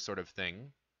compensatory sort of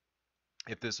thing,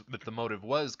 if the motive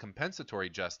was compensatory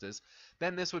justice,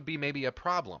 then this would be maybe a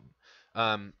problem.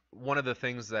 One of the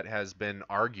things that has been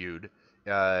argued,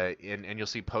 and you'll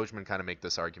see Pojman kind of make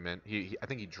this argument. I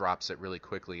think he drops it really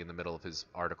quickly in the middle of his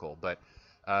article, but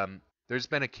there's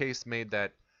been a case made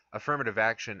that affirmative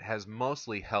action has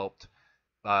mostly helped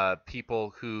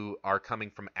people who are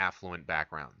coming from affluent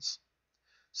backgrounds.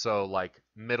 So like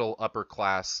middle upper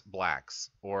class blacks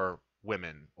or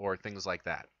women or things like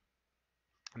that.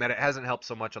 That it hasn't helped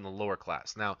so much on the lower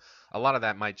class. Now, a lot of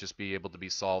that might just be able to be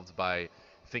solved by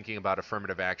thinking about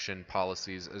affirmative action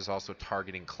policies as also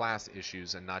targeting class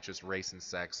issues and not just race and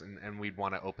sex. And we'd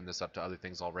want to open this up to other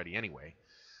things already anyway.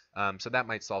 So that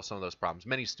might solve some of those problems.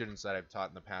 Many students that I've taught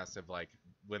in the past have like,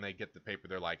 when they get the paper,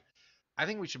 they're like, I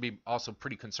think we should be also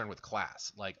pretty concerned with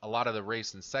class. Like a lot of the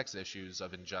race and sex issues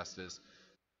of injustice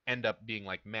end up being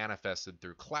like manifested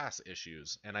through class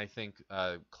issues. And I think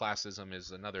classism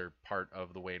is another part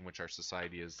of the way in which our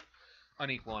society is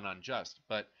unequal and unjust.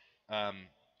 But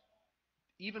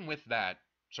even with that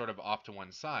sort of off to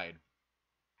one side,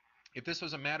 if this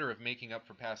was a matter of making up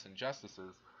for past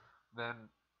injustices, then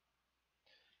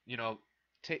you know,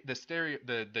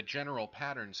 the general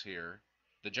patterns here,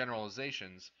 the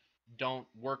generalizations don't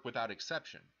work without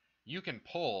exception. You can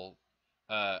pull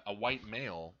a white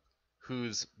male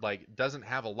who's like doesn't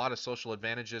have a lot of social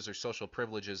advantages or social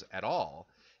privileges at all,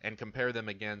 and compare them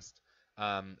against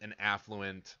an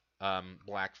affluent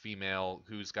black female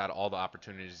who's got all the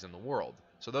opportunities in the world.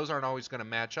 So those aren't always going to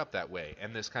match up that way,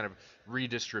 and this kind of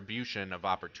redistribution of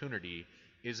opportunity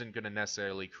isn't going to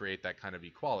necessarily create that kind of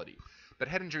equality. But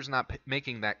Hettinger's not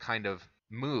making that kind of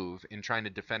move in trying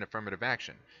to defend affirmative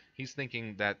action. He's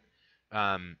thinking that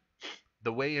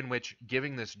the way in which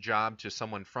giving this job to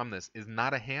someone from this is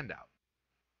not a handout.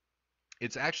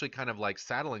 It's actually kind of like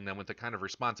saddling them with the kind of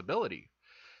responsibility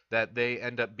that they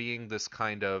end up being this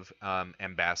kind of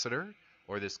ambassador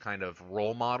or this kind of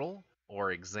role model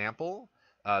or example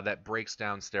that breaks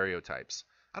down stereotypes.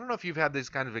 I don't know if you've had these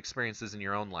kind of experiences in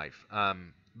your own life,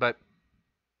 but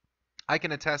I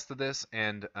can attest to this,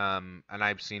 and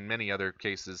I've seen many other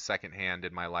cases secondhand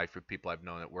in my life with people I've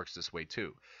known that works this way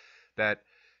too. That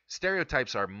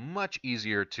stereotypes are much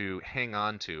easier to hang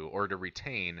on to or to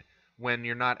retain when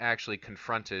you're not actually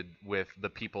confronted with the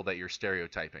people that you're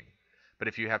stereotyping. But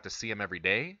if you have to see them every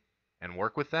day and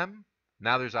work with them,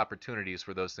 now there's opportunities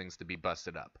for those things to be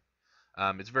busted up.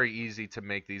 It's very easy to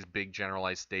make these big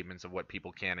generalized statements of what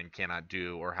people can and cannot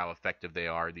do or how effective they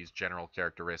are, these general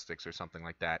characteristics or something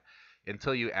like that,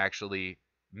 until you actually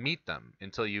meet them,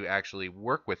 until you actually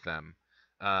work with them,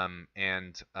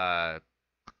 and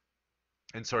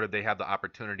sort of they have the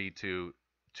opportunity to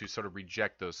sort of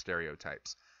reject those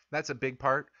stereotypes. That's a big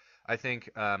part. I think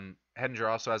Hettinger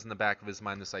also has in the back of his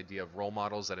mind this idea of role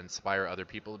models that inspire other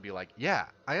people to be like, yeah,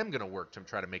 I am going to work to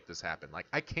try to make this happen. Like,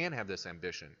 I can have this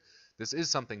ambition. This is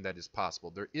something that is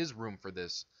possible. There is room for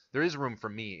this. There is room for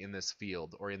me in this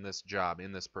field or in this job,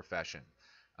 in this profession.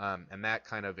 And that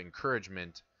kind of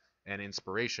encouragement and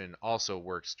inspiration also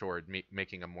works toward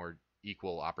making a more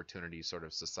equal opportunity sort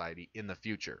of society in the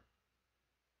future.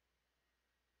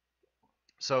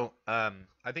 So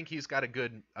I think he's got a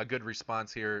good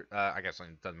response here. I guess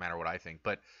it doesn't matter what I think,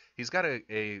 but he's got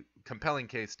a compelling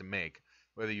case to make,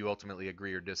 whether you ultimately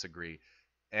agree or disagree.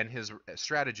 And his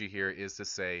strategy here is to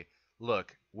say,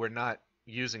 look, we're not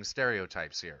using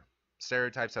stereotypes here.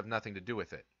 Stereotypes have nothing to do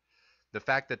with it. The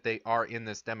fact that they are in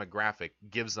this demographic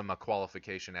gives them a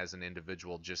qualification as an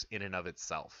individual just in and of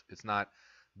itself. It's not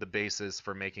the basis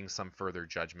for making some further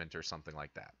judgment or something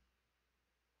like that.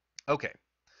 Okay.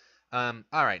 All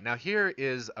right, now here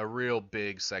is a real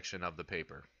big section of the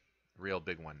paper, real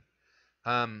big one.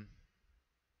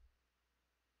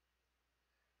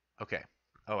 Okay.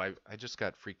 Oh, I just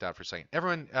got freaked out for a second.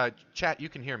 Everyone, chat, you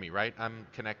can hear me, right? I'm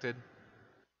connected.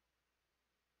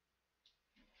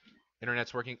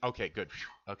 Internet's working? Okay, good.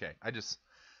 Phew. Okay.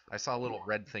 I saw a little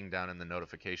red thing down in the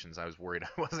notifications. I was worried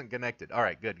I wasn't connected. All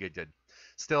right, good, good, good.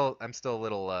 I'm still a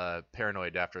little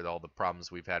paranoid after all the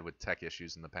problems we've had with tech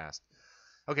issues in the past.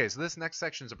 Okay, so this next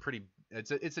section is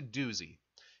it's a doozy,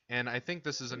 and I think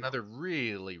this is another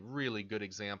really really good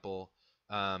example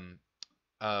um,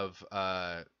 of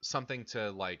something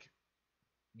to like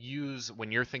use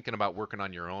when you're thinking about working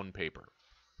on your own paper.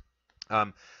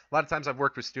 A lot of times I've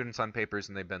worked with students on papers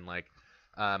and they've been like,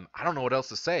 I don't know what else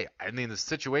to say. I mean, the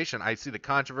situation, I see the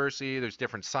controversy, there's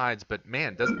different sides, but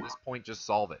man, doesn't this point just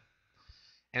solve it?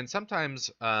 And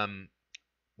sometimes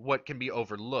what can be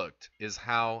overlooked is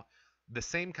how the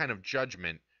same kind of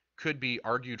judgment could be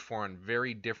argued for on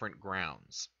very different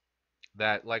grounds.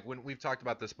 That, like, when we've talked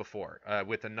about this before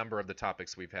with a number of the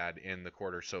topics we've had in the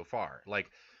quarter so far, like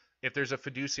if there's a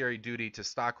fiduciary duty to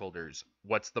stockholders,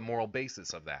 what's the moral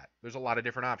basis of that? There's a lot of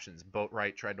different options.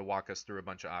 Boatwright tried to walk us through a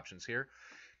bunch of options here.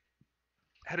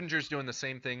 Hettinger's doing the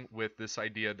same thing with this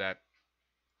idea that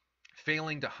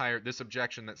failing to hire, this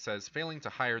objection that says failing to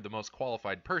hire the most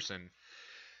qualified person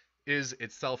is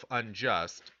itself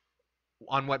unjust.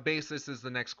 On what basis is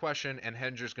the next question, and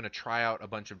Hettinger's going to try out a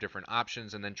bunch of different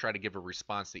options and then try to give a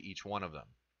response to each one of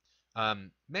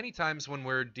them. Many times when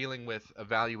we're dealing with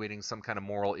evaluating some kind of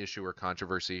moral issue or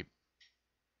controversy,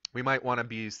 we might want to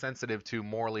be sensitive to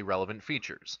morally relevant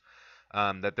features.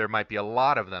 That there might be a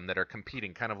lot of them that are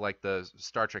competing, kind of like the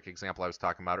Star Trek example I was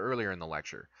talking about earlier in the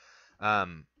lecture.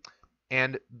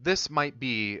 And this might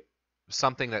be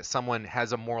something that someone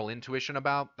has a moral intuition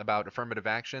about affirmative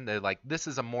action. They're like, this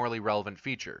is a morally relevant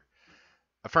feature.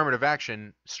 Affirmative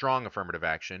action, strong affirmative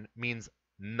action, means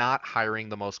not hiring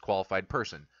the most qualified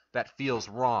person. That feels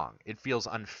wrong. It feels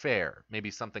unfair. Maybe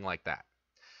something like that.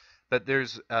 But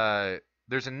there's a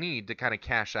need to kind of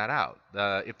cash that out.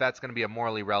 If that's going to be a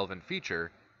morally relevant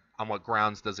feature, on what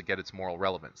grounds does it get its moral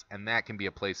relevance? And that can be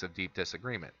a place of deep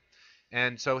disagreement.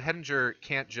 And so Hettinger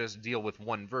can't just deal with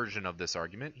one version of this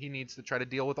argument. He needs to try to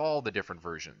deal with all the different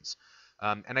versions.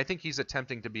 And I think he's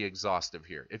attempting to be exhaustive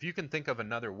here. If you can think of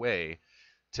another way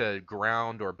to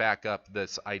ground or back up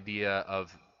this idea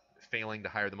of failing to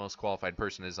hire the most qualified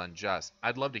person is unjust,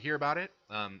 I'd love to hear about it.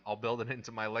 I'll build it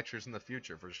into my lectures in the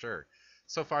future for sure.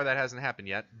 So far that hasn't happened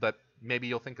yet, but maybe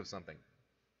you'll think of something.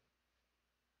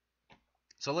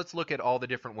 So let's look at all the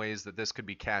different ways that this could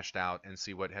be cashed out and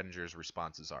see what Hettinger's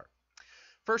responses are.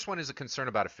 First one is a concern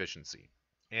about efficiency.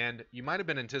 And you might have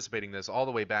been anticipating this all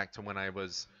the way back to when I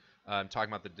was talking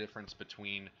about the difference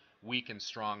between weak and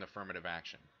strong affirmative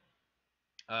action.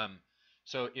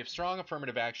 So if strong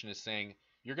affirmative action is saying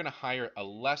you're going to hire a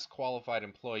less qualified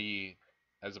employee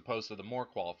as opposed to the more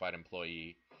qualified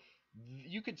employee,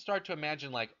 you could start to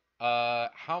imagine like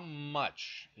how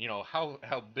much,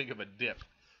 how big of a dip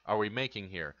are we making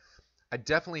here? I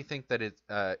definitely think that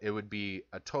it would be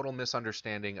a total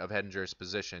misunderstanding of Hettinger's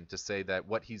position to say that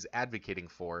what he's advocating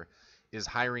for is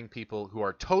hiring people who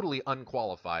are totally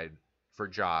unqualified for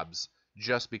jobs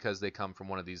just because they come from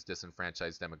one of these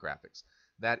disenfranchised demographics.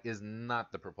 That is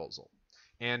not the proposal.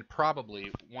 And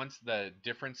probably once the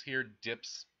difference here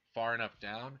dips far enough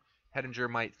down, Hettinger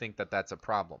might think that that's a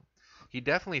problem. He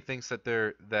definitely thinks that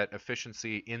that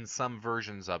efficiency in some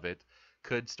versions of it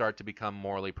could start to become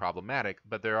morally problematic,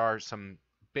 but there are some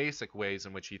basic ways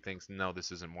in which he thinks, no,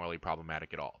 this isn't morally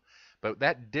problematic at all. But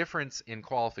that difference in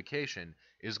qualification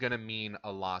is going to mean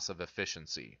a loss of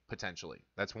efficiency, potentially.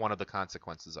 That's one of the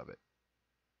consequences of it.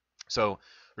 So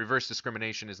reverse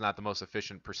discrimination is not the most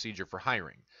efficient procedure for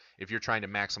hiring. If you're trying to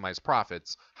maximize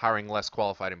profits, hiring less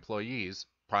qualified employees,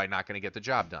 probably not going to get the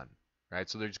job done, right?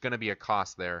 So there's going to be a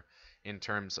cost there in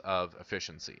terms of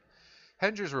efficiency.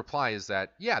 Hettinger's reply is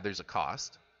that, yeah, there's a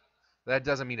cost. That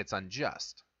doesn't mean it's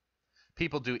unjust.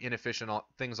 People do inefficient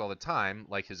things all the time,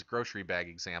 like his grocery bag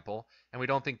example, and we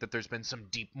don't think that there's been some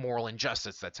deep moral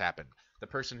injustice that's happened. The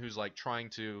person who's like trying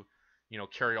to,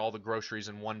 carry all the groceries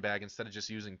in one bag instead of just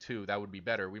using two, that would be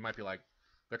better. We might be like,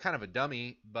 they're kind of a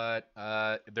dummy, but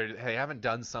they haven't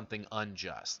done something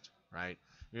unjust, right?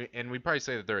 And we'd probably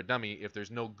say that they're a dummy if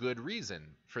there's no good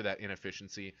reason for that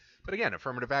inefficiency. But again,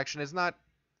 affirmative action is not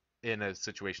in a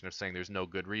situation of saying there's no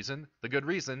good reason. The good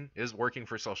reason is working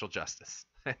for social justice,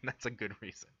 and that's a good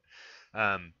reason.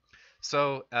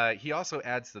 So he also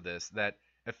adds to this that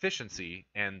efficiency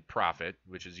and profit,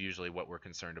 which is usually what we're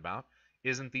concerned about,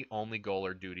 isn't the only goal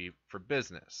or duty for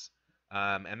business.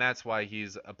 And that's why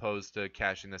he's opposed to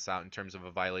cashing this out in terms of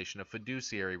a violation of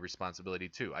fiduciary responsibility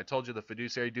too. I told you the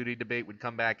fiduciary duty debate would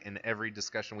come back in every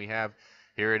discussion we have.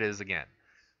 Here it is again.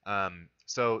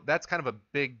 So that's kind of a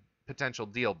big potential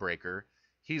deal breaker.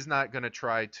 He's not going to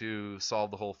try to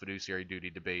solve the whole fiduciary duty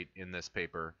debate in this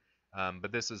paper.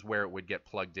 But this is where it would get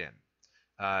plugged in.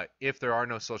 If there are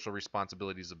no social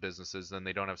responsibilities of businesses, then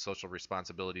they don't have social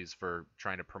responsibilities for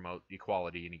trying to promote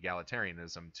equality and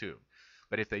egalitarianism too.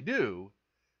 But if they do,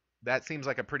 that seems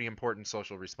like a pretty important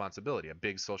social responsibility, a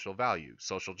big social value,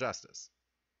 social justice.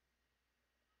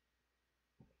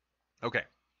 Okay,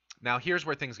 now here's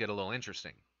where things get a little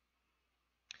interesting.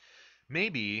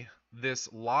 Maybe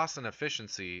this loss in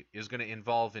efficiency is going to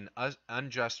involve an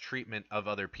unjust treatment of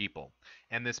other people.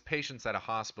 And this patients at a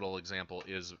hospital example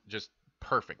is just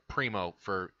perfect, primo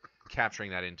for capturing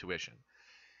that intuition.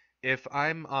 If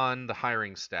I'm on the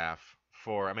hiring staff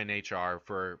I'm in HR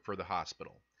for the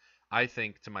hospital, I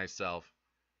think to myself,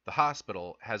 the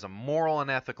hospital has a moral and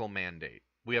ethical mandate.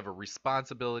 We have a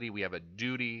responsibility, we have a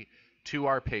duty to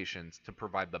our patients to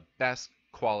provide the best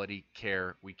quality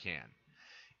care we can.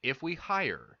 If we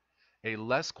hire a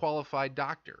less qualified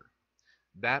doctor,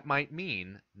 that might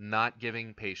mean not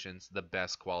giving patients the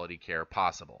best quality care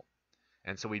possible.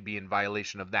 And so we'd be in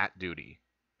violation of that duty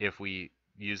if we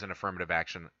use an affirmative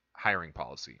action hiring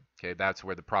policy. Okay, that's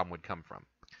where the problem would come from.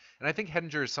 And I think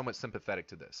Hedinger is somewhat sympathetic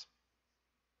to this.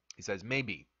 He says,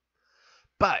 maybe.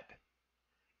 But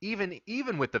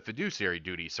even with the fiduciary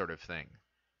duty sort of thing,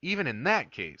 even in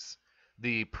that case,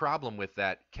 the problem with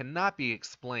that cannot be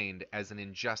explained as an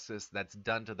injustice that's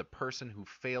done to the person who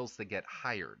fails to get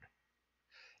hired.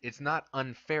 It's not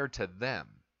unfair to them.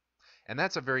 And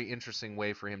that's a very interesting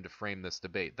way for him to frame this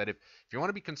debate. That if you want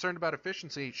to be concerned about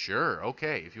efficiency, sure,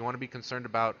 okay. If you want to be concerned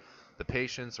about the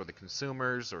patients or the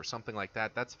consumers or something like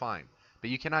that, that's fine. But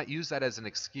you cannot use that as an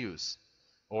excuse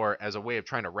or as a way of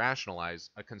trying to rationalize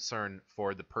a concern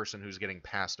for the person who's getting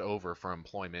passed over for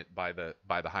employment by the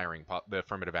the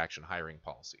affirmative action hiring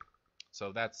policy.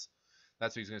 So that's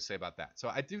what he's going to say about that. So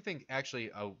I do think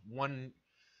actually one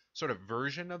sort of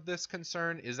version of this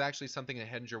concern is actually something that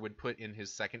Hedinger would put in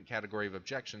his second category of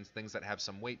objections, things that have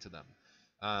some weight to them.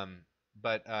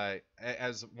 But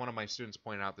as one of my students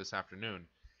pointed out this afternoon,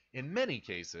 in many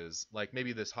cases, like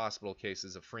maybe this hospital case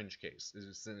is a fringe case,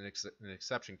 it's an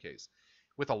exception case.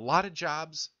 With a lot of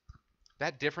jobs,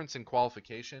 that difference in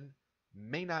qualification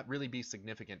may not really be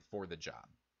significant for the job.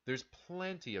 There's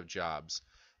plenty of jobs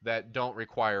that don't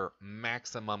require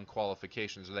maximum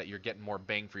qualifications or that you're getting more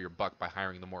bang for your buck by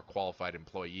hiring the more qualified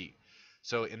employee.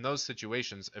 So in those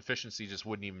situations, efficiency just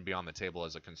wouldn't even be on the table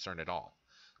as a concern at all.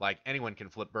 Like anyone can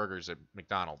flip burgers at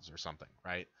McDonald's or something,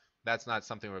 right? That's not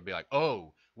something where it'd be like,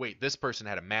 oh, wait, this person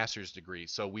had a master's degree,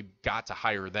 so we've got to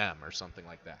hire them or something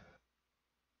like that.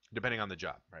 Depending on the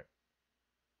job, right?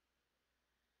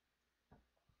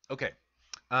 Okay.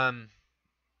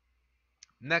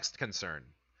 Next concern.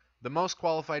 The most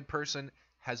qualified person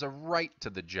has a right to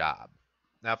the job.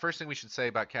 Now, first thing we should say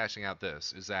about cashing out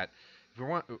this is that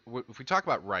if we talk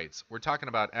about rights, we're talking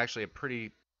about actually a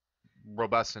pretty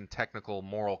robust and technical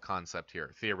moral concept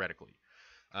here, theoretically.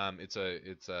 It's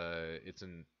a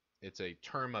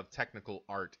term of technical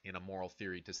art in a moral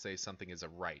theory to say something is a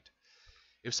right.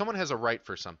 If someone has a right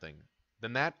for something,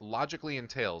 then that logically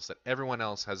entails that everyone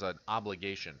else has an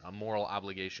obligation, a moral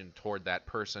obligation toward that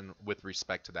person with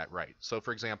respect to that right. So,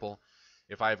 for example,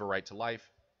 if I have a right to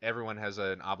life, everyone has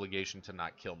an obligation to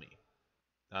not kill me,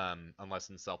 unless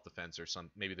in self-defense or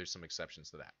maybe there's some exceptions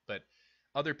to that. But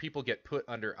other people get put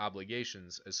under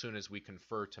obligations as soon as we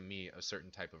confer to me a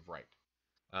certain type of right,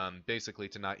 basically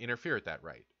to not interfere with that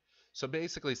right. So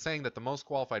basically saying that the most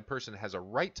qualified person has a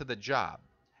right to the job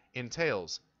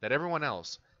entails that everyone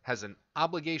else has an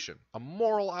obligation, a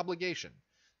moral obligation,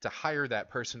 to hire that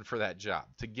person for that job,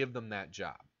 to give them that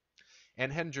job.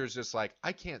 And Hedinger's just like,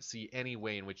 I can't see any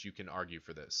way in which you can argue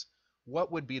for this.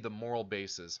 What would be the moral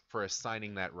basis for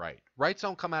assigning that right? Rights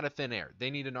don't come out of thin air.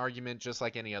 They need an argument just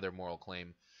like any other moral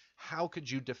claim. How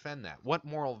could you defend that? What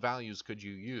moral values could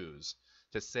you use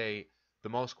to say the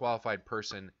most qualified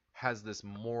person has this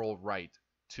moral right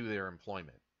to their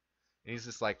employment? And he's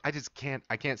just like, I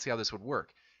can't see how this would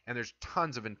work. And there's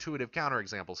tons of intuitive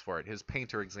counterexamples for it. His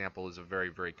painter example is a very,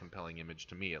 very compelling image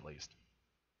to me, at least.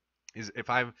 If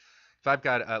I've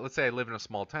got, let's say I live in a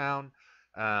small town,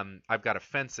 I've got a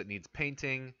fence that needs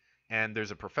painting, and there's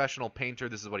a professional painter.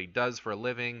 This is what he does for a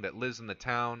living that lives in the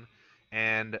town,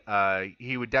 and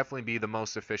he would definitely be the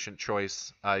most efficient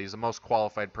choice. He's the most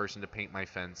qualified person to paint my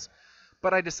fence.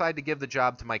 But I decide to give the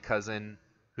job to my cousin,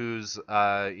 who's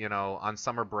on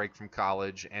summer break from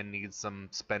college and needs some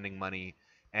spending money,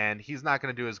 and he's not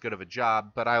going to do as good of a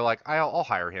job, but I'll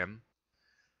hire him.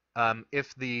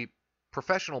 If the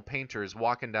professional painter is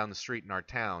walking down the street in our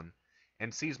town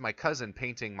and sees my cousin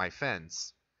painting my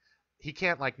fence, he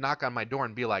can't knock on my door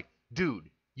and be like, dude,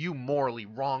 you morally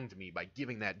wronged me by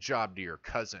giving that job to your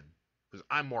cousin. because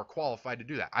I'm more qualified to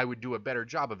do that. I would do a better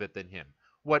job of it than him.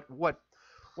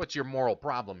 What's your moral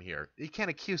problem here? You can't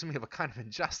accuse me of a kind of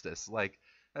injustice. Like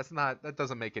that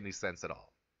doesn't make any sense at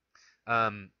all.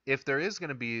 If there is going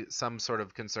to be some sort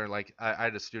of concern, like I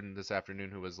had a student this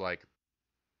afternoon who was like,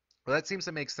 well, that seems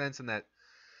to make sense in that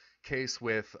case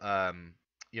with a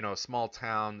small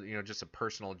town, just a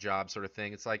personal job sort of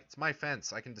thing. It's like it's my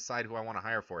fence. I can decide who I want to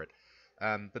hire for it.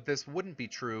 But this wouldn't be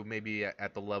true maybe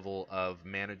at the level of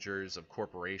managers of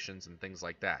corporations and things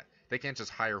like that. They can't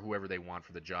just hire whoever they want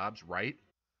for the jobs, right?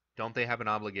 Don't they have an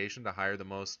obligation to hire the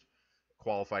most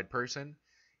qualified person?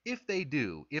 If they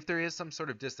do, if there is some sort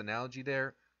of disanalogy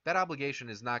there, that obligation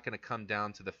is not going to come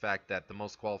down to the fact that the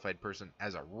most qualified person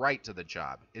has a right to the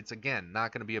job. It's, again,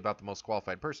 not going to be about the most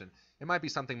qualified person. It might be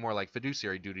something more like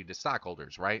fiduciary duty to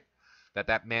stockholders, right?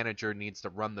 That manager needs to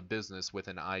run the business with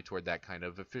an eye toward that kind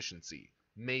of efficiency.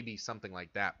 Maybe something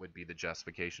like that would be the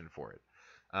justification for it.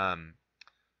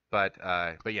 But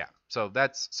yeah, so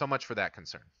that's so much for that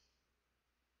concern.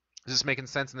 Is this making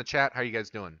sense in the chat? How are you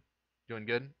guys doing? Doing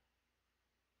good?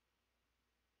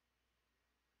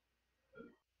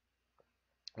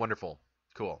 Wonderful.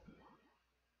 Cool.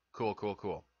 Cool, cool,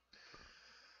 cool.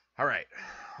 All right.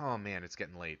 Oh man, it's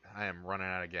getting late. I am running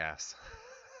out of gas.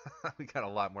 We got a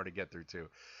lot more to get through too.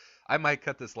 I might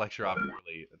cut this lecture off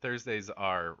early. Thursdays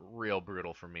are real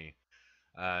brutal for me.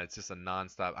 It's just a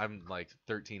nonstop. I'm like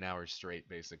 13 hours straight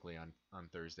basically on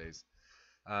Thursdays.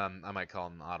 I might call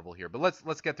them audible here, but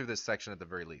let's get through this section at the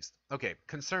very least. Okay,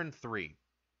 concern 3.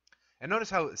 And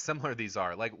notice how similar these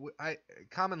are. Like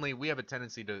commonly we have a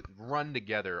tendency to run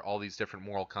together all these different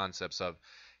moral concepts of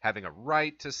having a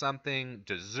right to something,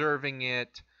 deserving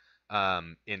it,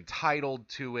 entitled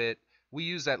to it. We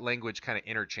use that language kind of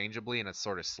interchangeably in a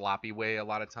sort of sloppy way a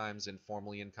lot of times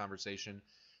informally in conversation.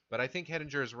 But I think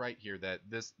Hedinger is right here that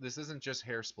this isn't just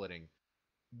hair splitting.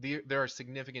 There are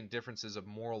significant differences of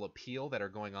moral appeal that are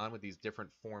going on with these different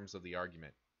forms of the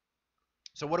argument.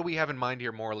 So what do we have in mind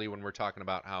here morally when we're talking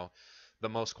about how the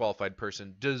most qualified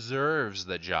person deserves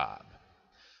the job?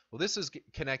 Well, this is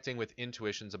connecting with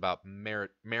intuitions about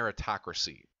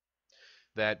meritocracy.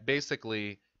 That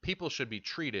basically people should be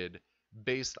treated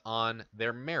based on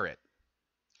their merit.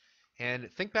 And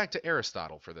think back to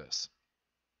Aristotle for this.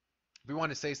 If we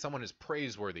want to say someone is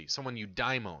praiseworthy, someone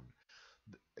eudaimon,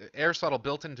 Aristotle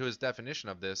built into his definition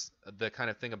of this the kind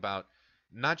of thing about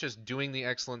not just doing the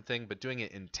excellent thing, but doing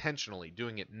it intentionally,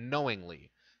 doing it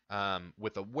knowingly,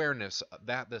 with awareness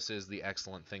that this is the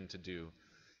excellent thing to do,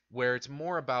 where it's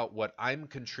more about what I'm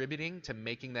contributing to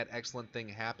making that excellent thing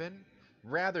happen,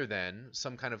 rather than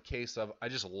some kind of case of I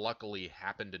just luckily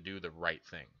happen to do the right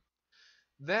thing.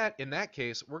 That, in that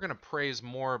case, we're going to praise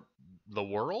more the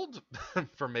world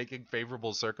for making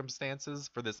favorable circumstances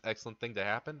for this excellent thing to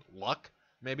happen. Luck,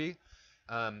 maybe,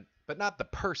 but not the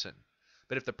person.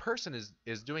 But if the person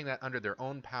is doing that under their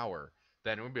own power,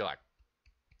 then it would be like,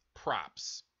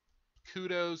 props.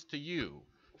 Kudos to you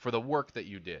for the work that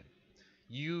you did.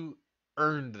 You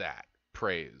earned that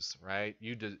praise, right?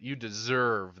 You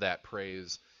deserve that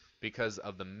praise because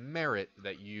of the merit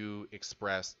that you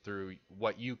expressed through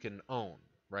what you can own,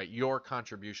 right? Your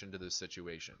contribution to this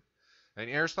situation. And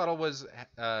Aristotle was,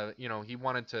 he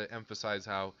wanted to emphasize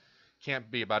how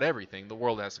can't be about everything. The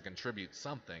world has to contribute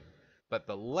something. But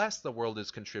the less the world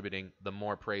is contributing, the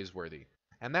more praiseworthy.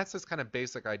 And that's this kind of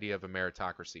basic idea of a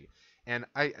meritocracy. And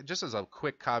I just as a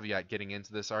quick caveat getting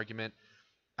into this argument,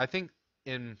 I think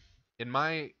in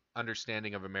my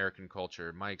understanding of American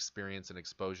culture, my experience and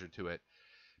exposure to it,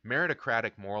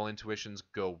 meritocratic moral intuitions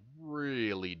go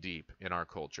really deep in our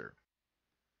culture.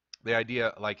 The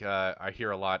idea, like I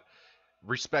hear a lot,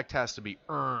 respect has to be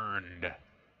earned.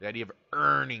 The idea of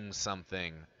earning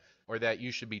something, or that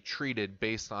you should be treated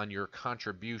based on your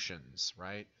contributions,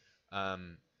 right?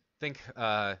 Think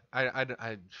man,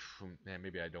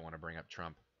 maybe I don't want to bring up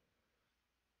Trump.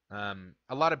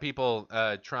 A lot of people,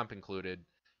 Trump included,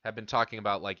 have been talking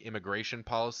about like immigration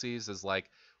policies as like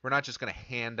we're not just going to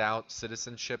hand out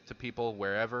citizenship to people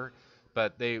wherever,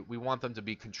 but we want them to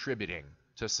be contributing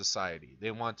to society.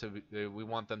 We want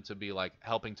them to be like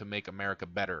helping to make America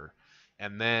better,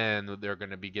 and then they're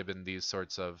going to be given these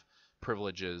sorts of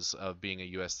privileges of being a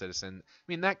U.S. citizen. I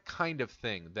mean, that kind of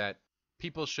thing, that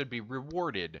people should be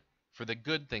rewarded for the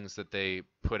good things that they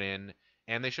put in,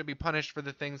 and they should be punished for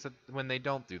the things that when they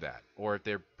don't do that, or if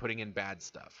they're putting in bad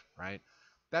stuff, right?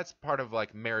 That's part of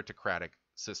like meritocratic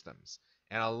systems.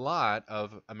 And a lot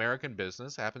of American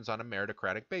business happens on a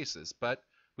meritocratic basis, but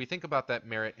we think about that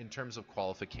merit in terms of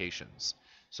qualifications,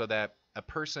 so that a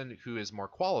person who is more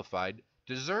qualified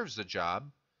deserves the job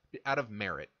out of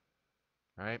merit,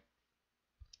 right?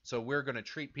 So we're going to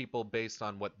treat people based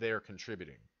on what they're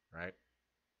contributing, right?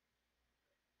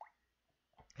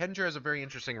 Hedinger has a very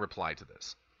interesting reply to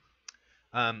this.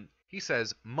 He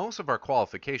says most of our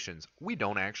qualifications we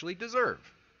don't actually deserve,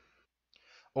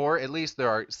 or at least there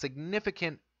are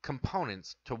significant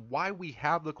components to why we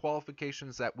have the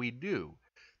qualifications that we do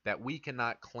that we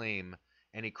cannot claim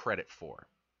any credit for,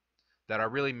 that are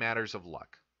really matters of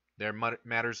luck. They're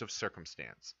matters of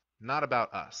circumstance, not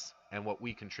about us and what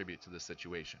we contribute to the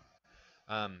situation.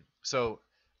 So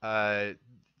uh,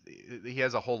 he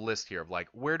has a whole list here of like,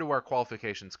 where do our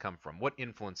qualifications come from? What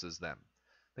influences them?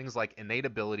 Things like innate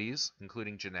abilities,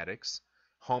 including genetics,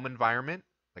 home environment,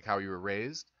 like how you were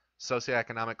raised,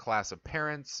 socioeconomic class of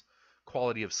parents,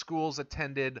 quality of schools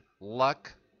attended,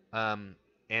 luck, um,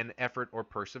 and effort or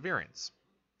perseverance.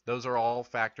 Those are all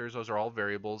factors, those are all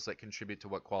variables that contribute to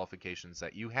what qualifications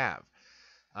that you have.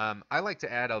 I like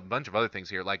to add a bunch of other things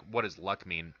here, like what does luck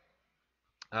mean?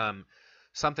 Um,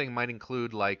 Something might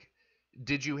include like,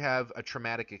 did you have a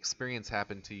traumatic experience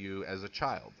happen to you as a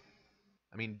child?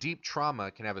 I mean, deep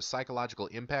trauma can have a psychological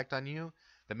impact on you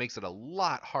that makes it a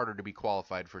lot harder to be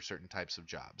qualified for certain types of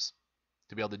jobs.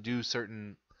 To be able to do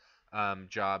certain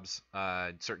jobs,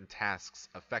 certain tasks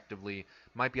effectively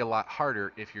might be a lot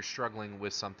harder if you're struggling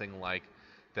with something like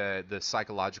the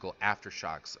psychological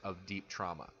aftershocks of deep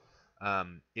trauma.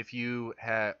 If you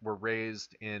were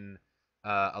raised in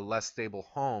a less stable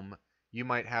home, you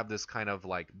might have this kind of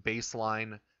like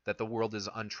baseline that the world is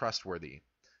untrustworthy,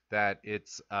 that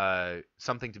it's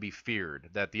something to be feared,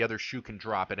 that the other shoe can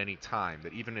drop at any time,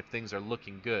 that even if things are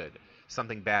looking good,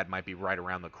 something bad might be right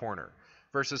around the corner.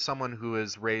 Versus someone who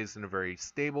is raised in a very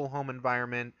stable home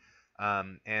environment,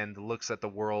 and looks at the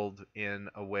world in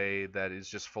a way that is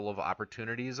just full of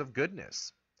opportunities of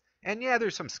goodness. And yeah,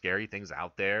 there's some scary things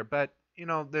out there, but you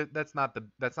know that's not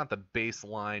the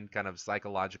baseline kind of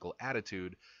psychological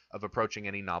attitude of approaching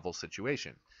any novel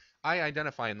situation. I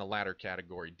identify in the latter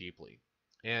category deeply,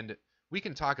 and we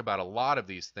can talk about a lot of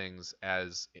these things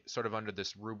as sort of under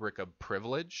this rubric of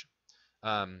privilege.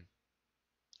 Um,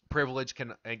 Privilege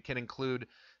can include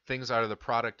things that are the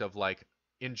product of like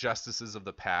injustices of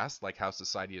the past, like how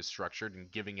society is structured and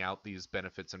giving out these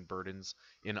benefits and burdens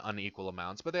in unequal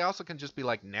amounts. But they also can just be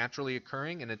like naturally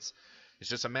occurring, and it's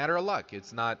just a matter of luck.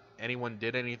 It's not anyone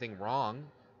did anything wrong.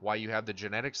 Why you have the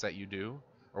genetics that you do,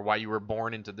 or why you were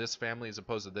born into this family as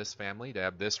opposed to this family, to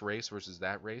have this race versus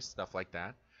that race, stuff like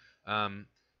that. Um,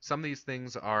 some of these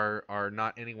things are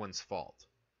not anyone's fault,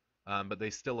 but they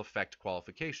still affect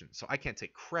qualifications. So I can't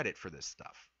take credit for this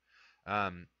stuff.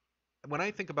 Um, when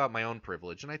I think about my own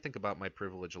privilege, and I think about my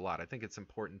privilege a lot, I think it's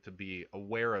important to be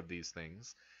aware of these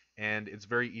things. And it's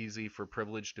very easy for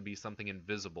privilege to be something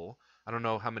invisible. I don't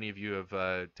know how many of you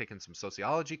have taken some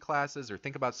sociology classes or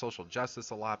think about social justice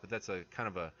a lot, but that's a kind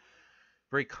of a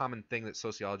very common thing that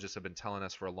sociologists have been telling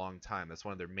us for a long time. That's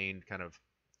one of their main kind of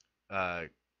uh,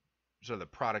 sort of the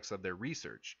products of their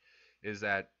research, is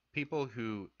that people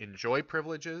who enjoy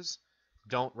privileges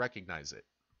don't recognize it.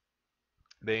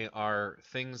 They are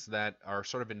things that are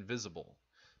sort of invisible.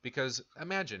 Because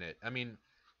imagine it. I mean,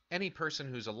 any person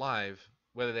who's alive,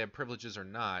 whether they have privileges or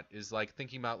not, is like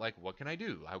thinking about like, what can I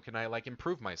do? How can I like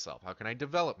improve myself? How can I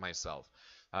develop myself?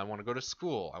 I want to go to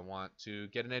school. I want to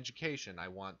get an education. I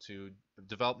want to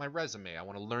develop my resume. I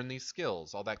want to learn these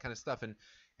skills, all that kind of stuff.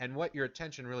 And what your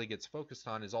attention really gets focused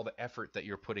on is all the effort that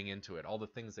you're putting into it, all the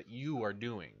things that you are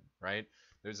doing, right?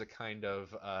 There's a kind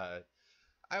of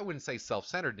I wouldn't say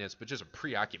self-centeredness, but just a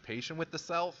preoccupation with the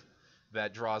self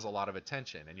that draws a lot of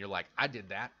attention. And you're like, I did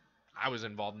that. I was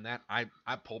involved in that.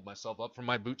 I pulled myself up from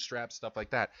my bootstraps, stuff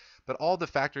like that. But all the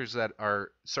factors that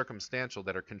are circumstantial,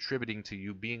 that are contributing to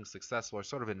you being successful, are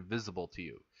sort of invisible to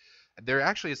you. There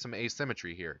actually is some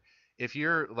asymmetry here. If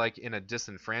you're like in a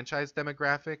disenfranchised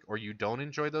demographic, or you don't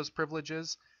enjoy those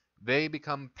privileges, they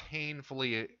become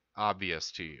painfully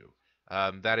obvious to you.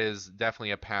 That is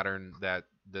definitely a pattern that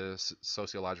the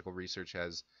sociological research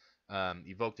has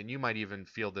evoked, and you might even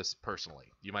feel this personally.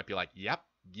 You might be like, yep,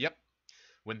 yep.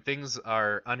 When things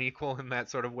are unequal in that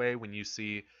sort of way, when you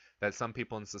see that some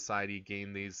people in society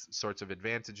gain these sorts of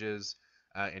advantages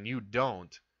and you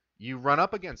don't, you run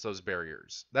up against those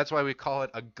barriers. That's why we call it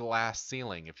a glass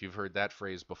ceiling, if you've heard that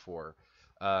phrase before,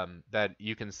 that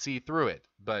you can see through it,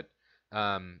 but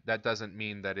that doesn't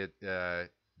mean that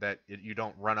you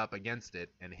don't run up against it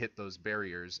and hit those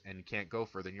barriers and can't go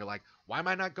further. And you're like, why am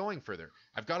I not going further?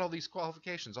 I've got all these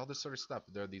qualifications, all this sort of stuff.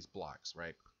 But there are these blocks,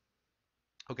 right?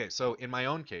 Okay, so in my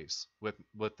own case,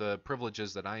 with the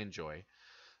privileges that I enjoy,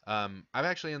 I've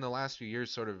actually in the last few years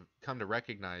sort of come to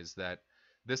recognize that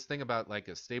this thing about like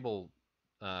a stable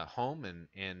home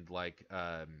and like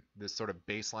this sort of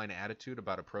baseline attitude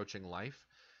about approaching life,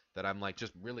 that I'm like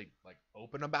just really like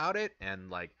open about it and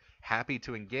like happy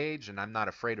to engage, and I'm not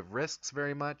afraid of risks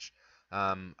very much.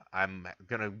 I'm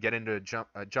gonna get into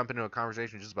jump into a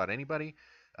conversation with just about anybody.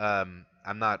 I'm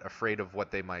not afraid of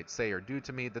what they might say or do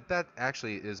to me. That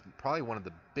actually is probably one of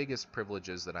the biggest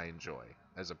privileges that I enjoy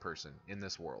as a person in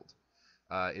this world.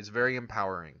 It's very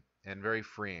empowering and very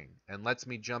freeing, and lets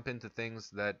me jump into things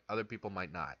that other people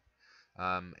might not.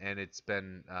 And it's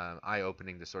been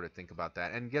eye-opening to sort of think about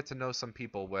that and get to know some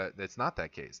people where it's not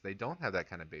that case. They don't have that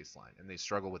kind of baseline, and they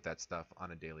struggle with that stuff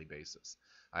on a daily basis.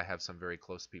 I have some very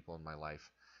close people in my life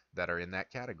that are in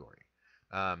that category.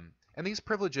 And these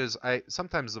privileges, I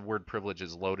sometimes the word privilege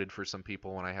is loaded for some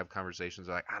people when I have conversations.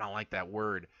 They're like, I don't like that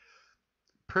word.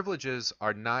 Privileges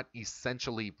are not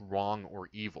essentially wrong or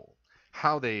evil.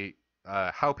 How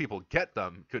people get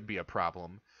them could be a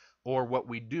problem, or what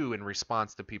we do in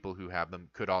response to people who have them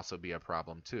could also be a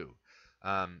problem too.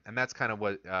 And that's kind of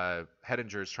what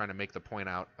Hettinger is trying to make the point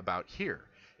out about here.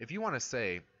 If you want to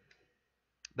say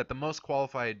that the most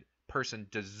qualified person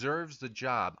deserves the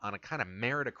job on a kind of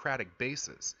meritocratic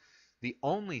basis, the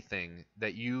only thing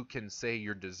that you can say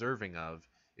you're deserving of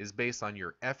is based on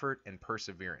your effort and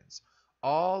perseverance.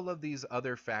 All of these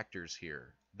other factors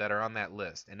here that are on that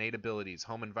list, innate abilities,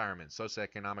 home environment,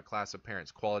 socioeconomic class of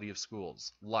parents, quality of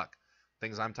schools, luck,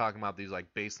 things I'm talking about, these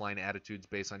like baseline attitudes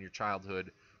based on your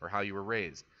childhood or how you were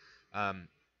raised,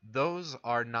 those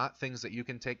are not things that you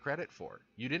can take credit for.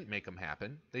 You didn't make them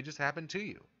happen. They just happened to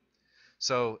you.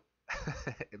 So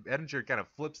Edinger kind of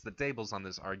flips the tables on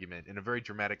this argument in a very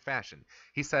dramatic fashion.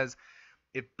 He says,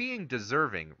 if being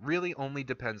deserving really only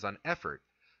depends on effort,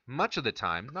 much of the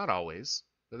time, not always,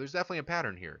 but there's definitely a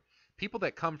pattern here, people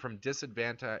that come from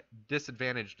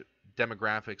disadvantaged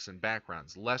demographics and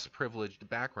backgrounds, less privileged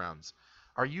backgrounds,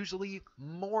 are usually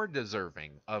more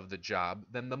deserving of the job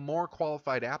than the more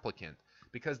qualified applicant,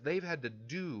 because they've had to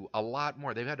do a lot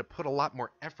more. They've had to put a lot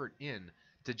more effort in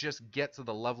to just get to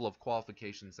the level of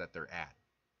qualifications that they're at.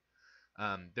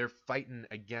 They're fighting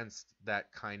against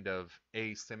that kind of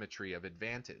asymmetry of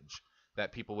advantage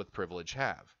that people with privilege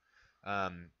have.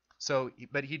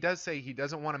 But he does say he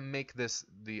doesn't want to make this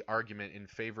the argument in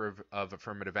favor of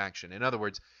affirmative action. In other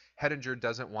words, Hettinger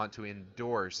doesn't want to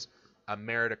endorse a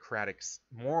meritocratic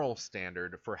moral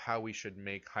standard for how we should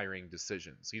make hiring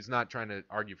decisions. He's not trying to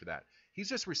argue for that. He's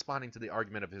just responding to the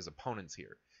argument of his opponents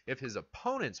here. If his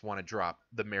opponents want to drop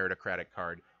the meritocratic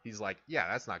card, he's like, yeah,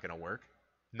 that's not going to work.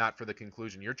 Not for the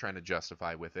conclusion you're trying to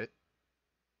justify with it.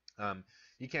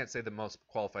 You can't say the most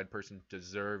qualified person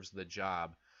deserves the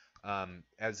job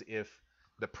as if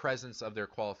the presence of their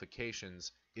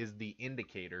qualifications is the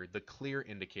indicator, the clear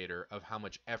indicator of how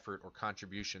much effort or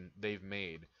contribution they've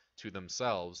made to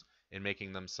themselves in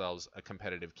making themselves a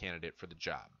competitive candidate for the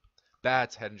job.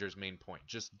 That's Hettinger's main point,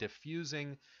 just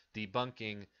diffusing,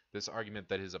 debunking this argument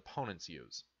that his opponents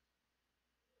use.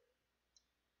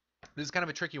 This is kind of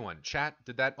a tricky one. Chat,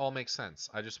 did that all make sense?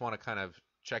 I just want to kind of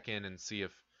check in and see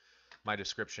if my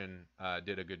description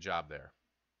did a good job there.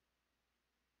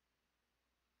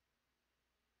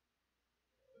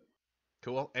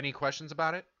 Cool. Any questions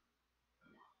about it?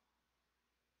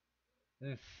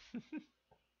 Mm.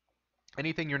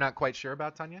 Anything you're not quite sure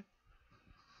about, Tanya?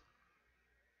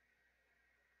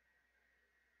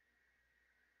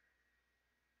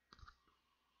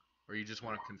 Or you just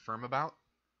want to confirm about?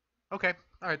 Okay.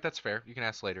 All right, that's fair. You can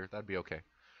ask later. That'd be okay.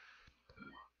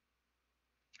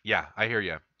 Yeah, I hear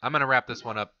you. I'm gonna wrap this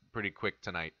one up pretty quick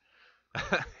tonight.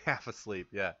 Half asleep.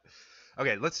 Yeah.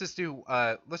 Okay, let's do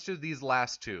these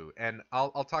last two, and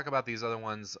I'll talk about these other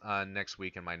ones next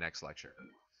week in my next lecture.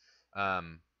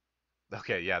 Um,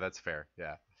 okay, yeah, that's fair.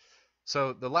 Yeah.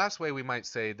 So the last way we might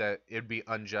say that it'd be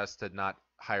unjust to not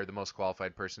hire the most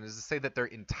qualified person is to say that they're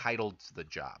entitled to the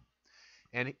job.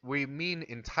 And we mean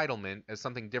entitlement as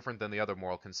something different than the other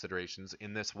moral considerations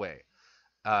in this way.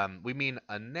 We mean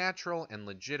a natural and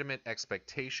legitimate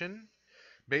expectation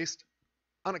based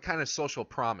on a kind of social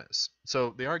promise.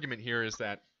 So the argument here is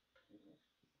that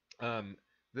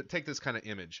take this kind of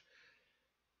image.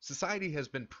 Society has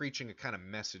been preaching a kind of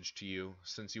message to you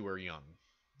since you were young,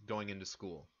 going into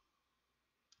school,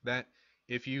 that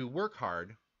if you work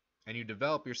hard and you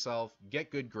develop yourself, get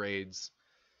good grades,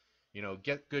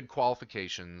 get good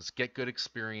qualifications, get good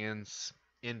experience,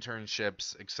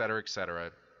 internships, et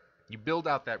cetera, you build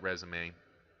out that resume.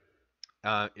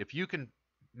 If you can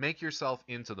make yourself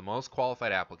into the most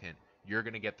qualified applicant, you're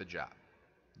going to get the job.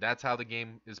 That's how the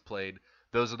game is played.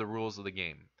 Those are the rules of the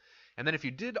game. And then if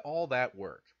you did all that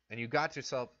work and you got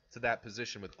yourself to that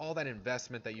position with all that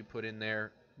investment that you put in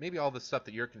there, maybe all the stuff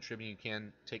that you're contributing you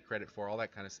can take credit for, all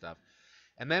that kind of stuff.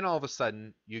 And then all of a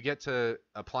sudden, you get to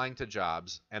applying to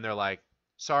jobs, and they're like,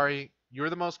 sorry, you're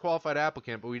the most qualified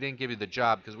applicant, but we didn't give you the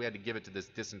job because we had to give it to this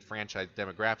disenfranchised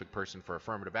demographic person for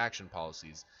affirmative action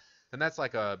policies. And that's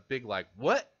like a big, like,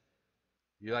 what?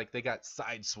 You're like, they got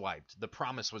sideswiped. The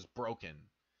promise was broken,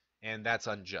 and that's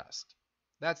unjust.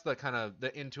 That's the kind of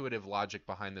the intuitive logic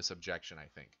behind this objection, I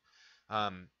think.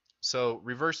 So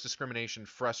reverse discrimination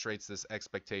frustrates this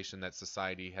expectation that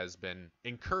society has been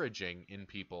encouraging in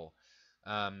people.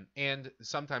 And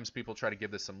sometimes people try to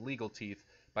give this some legal teeth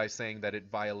by saying that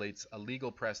it violates a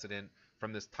legal precedent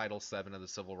from this Title VII of the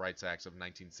Civil Rights Act of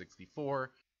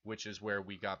 1964, which is where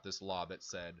we got this law that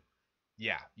said,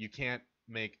 yeah, you can't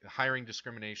make hiring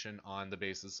discrimination on the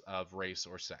basis of race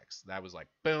or sex. That was like,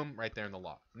 boom, right there in the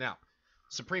law. Now,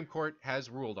 Supreme Court has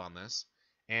ruled on this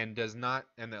and does not,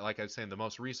 and like I was saying, the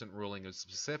most recent ruling is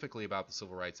specifically about the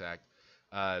Civil Rights Act,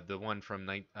 the one from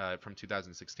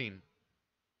 2016.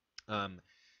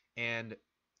 And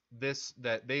this,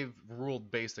 that they've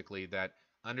ruled basically that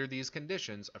under these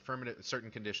conditions,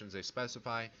 certain conditions they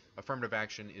specify, affirmative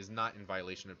action is not in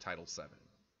violation of Title VII.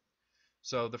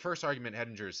 So the first argument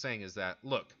Hettinger is saying is that,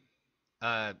 look,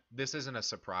 this isn't a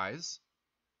surprise.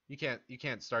 You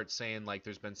can't start saying like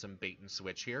there's been some bait and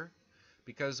switch here,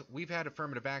 because we've had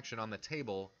affirmative action on the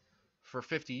table for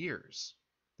 50 years.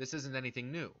 This isn't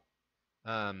anything new.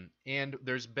 And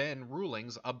there's been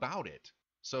rulings about it.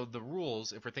 So the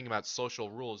rules, if we're thinking about social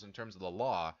rules in terms of the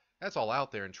law, that's all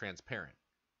out there and transparent.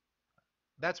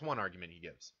 That's one argument he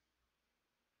gives.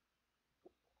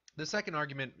 The second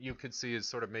argument you could see is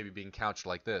sort of maybe being couched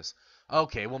like this.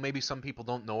 Okay, well, maybe some people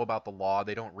don't know about the law.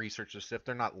 They don't research this. If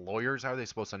they're not lawyers, how are they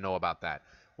supposed to know about that?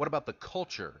 What about the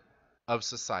culture of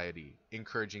society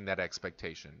encouraging that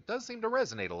expectation? It does seem to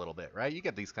resonate a little bit, right? You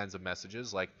get these kinds of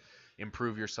messages like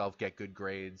improve yourself, get good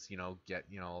grades, get,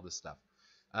 all this stuff.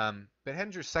 But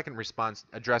Hettinger's second response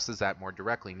addresses that more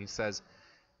directly, and he says,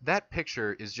 that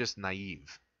picture is just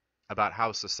naive about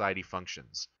how society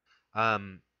functions.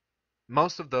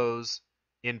 Most of those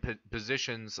in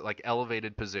positions, like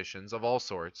elevated positions of all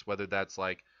sorts, whether that's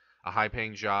like a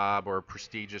high-paying job or a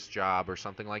prestigious job or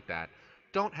something like that,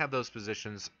 don't have those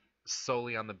positions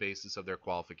solely on the basis of their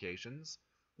qualifications.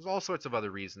 There's all sorts of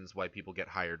other reasons why people get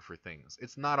hired for things.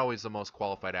 It's not always the most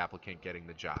qualified applicant getting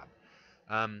the job.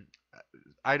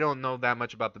 I don't know that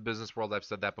much about the business world. I've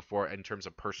said that before in terms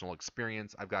of personal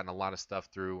experience. I've gotten a lot of stuff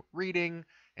through reading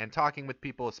and talking with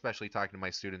people, especially talking to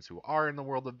my students who are in the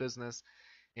world of business.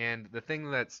 And the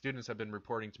thing that students have been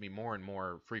reporting to me more and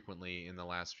more frequently in the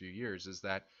last few years is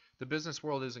that the business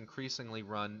world is increasingly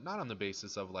run not on the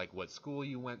basis of like what school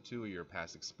you went to or your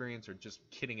past experience or just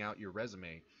kitting out your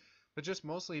resume, but just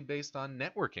mostly based on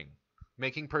networking,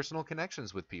 making personal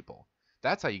connections with people.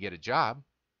 That's how you get a job.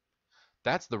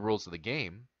 That's the rules of the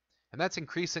game. And that's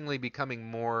increasingly becoming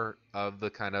more of the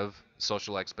kind of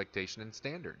social expectation and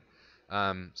standard.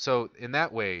 So in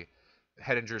that way,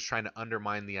 Hettinger is trying to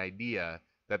undermine the idea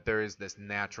that there is this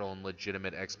natural and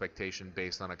legitimate expectation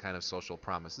based on a kind of social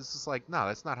promise. This is like, no,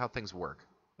 that's not how things work.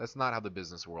 That's not how the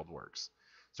business world works.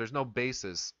 So there's no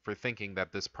basis for thinking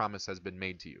that this promise has been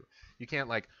made to you. You can't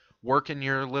like work in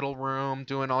your little room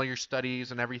doing all your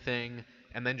studies and everything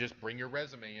and then just bring your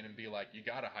resume in and be like, you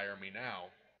got to hire me now.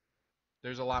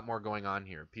 There's a lot more going on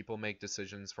here. People make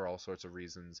decisions for all sorts of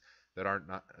reasons that aren't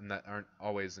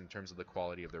always in terms of the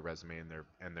quality of their resume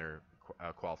and their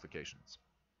qualifications.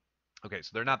 Okay,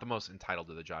 so they're not the most entitled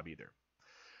to the job either.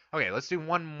 Okay, let's do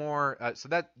one more. So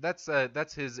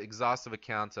that's his exhaustive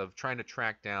account of trying to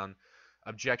track down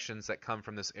objections that come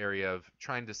from this area of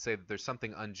trying to say that there's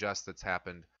something unjust that's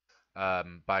happened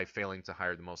by failing to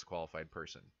hire the most qualified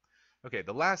person. Okay,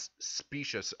 the last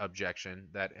specious objection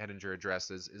that Hettinger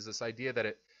addresses is this idea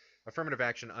that affirmative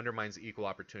action undermines equal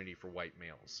opportunity for white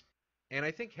males. And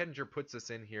I think Hettinger puts this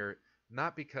in here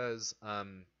not because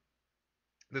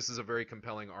this is a very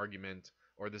compelling argument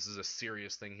or this is a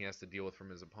serious thing he has to deal with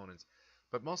from his opponents,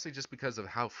 but mostly just because of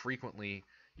how frequently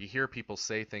you hear people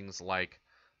say things like,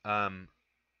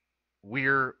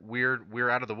 we're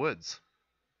out of the woods.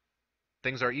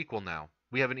 Things are equal now.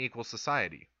 We have an equal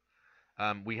society.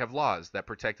 We have laws that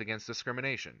protect against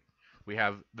discrimination. We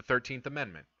have the 13th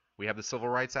Amendment. We have the Civil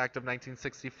Rights Act of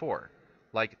 1964.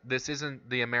 Like, this isn't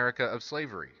the America of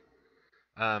slavery.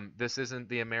 This isn't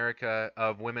the America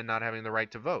of women not having the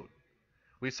right to vote.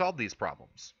 We solved these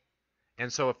problems.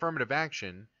 And so affirmative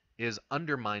action is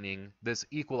undermining this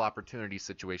equal opportunity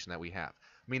situation that we have.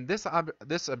 I mean,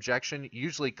 this objection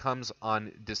usually comes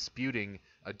on disputing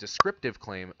a descriptive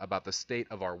claim about the state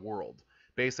of our world.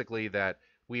 Basically that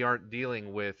we aren't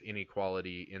dealing with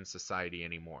inequality in society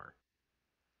anymore.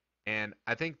 And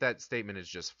I think that statement is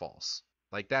just false.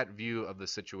 Like that view of the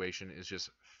situation is just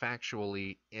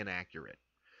factually inaccurate.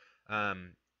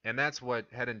 Um, and that's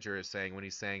what Hedinger is saying when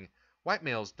he's saying white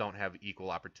males don't have equal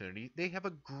opportunity. They have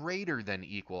a greater than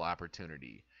equal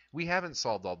opportunity. We haven't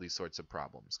solved all these sorts of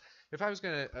problems. If I was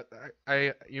going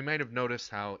to, you might have noticed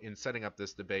how in setting up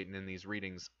this debate and in these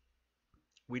readings,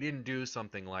 we didn't do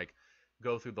something like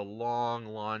go through the long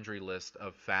laundry list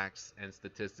of facts and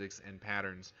statistics and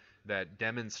patterns that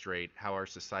demonstrate how our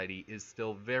society is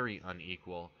still very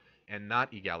unequal and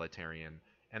not egalitarian.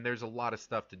 And there's a lot of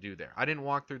stuff to do there. I didn't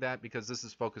walk through that because this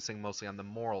is focusing mostly on the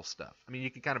moral stuff. I mean,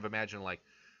 you can kind of imagine like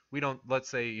we don't, let's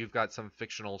say you've got some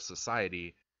fictional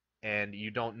society and you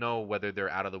don't know whether they're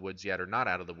out of the woods yet or not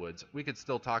out of the woods. We could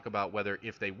still talk about whether,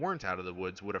 if they weren't out of the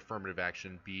woods, would affirmative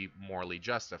action be morally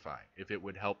justified? If it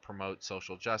would help promote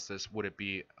social justice, would it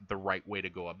be the right way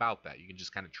to go about that? You can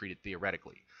just kind of treat it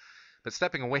theoretically. But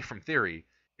stepping away from theory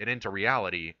and into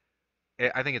reality,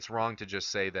 I think it's wrong to just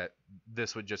say that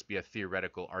this would just be a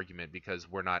theoretical argument because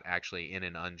we're not actually in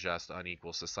an unjust,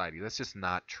 unequal society. That's just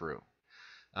not true.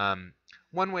 Um,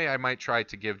 One way I might try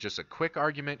to give just a quick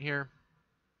argument here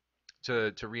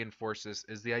to reinforce this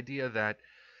is the idea that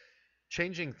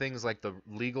changing things like the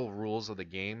legal rules of the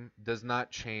game does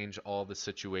not change all the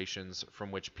situations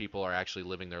from which people are actually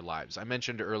living their lives. I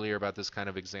mentioned earlier about this kind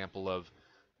of example of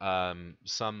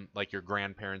some, like your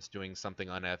grandparents doing something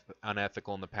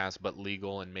unethical in the past but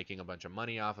legal and making a bunch of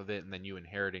money off of it, and then you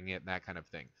inheriting it and that kind of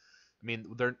thing. I mean,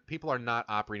 people are not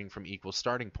operating from equal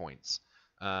starting points.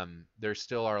 There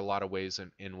still are a lot of ways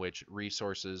in which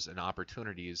resources and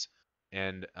opportunities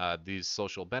and these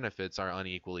social benefits are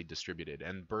unequally distributed,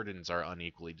 and burdens are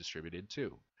unequally distributed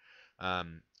too.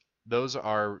 Um, those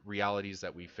are realities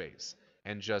that we face,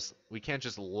 and just we can't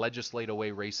just legislate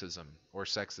away racism or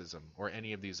sexism or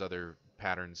any of these other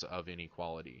patterns of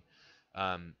inequality.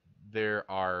 Um, there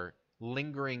are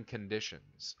lingering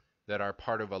conditions that are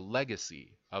part of a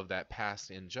legacy of that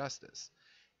past injustice,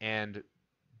 and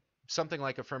something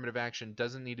like affirmative action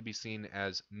doesn't need to be seen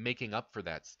as making up for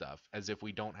that stuff as if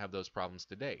we don't have those problems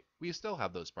today. We still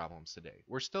have those problems today.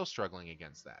 We're still struggling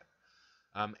against that.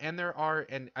 And there are,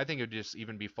 and I think it would just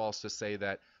even be false to say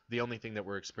that the only thing that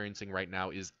we're experiencing right now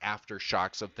is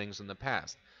aftershocks of things in the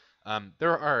past.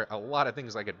 There are a lot of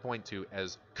things I could point to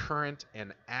as current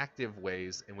and active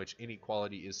ways in which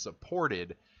inequality is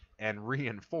supported and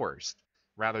reinforced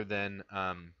rather than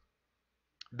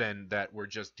that we're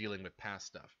just dealing with past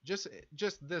stuff. Just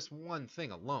this one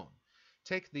thing alone.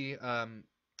 Take the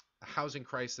housing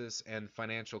crisis and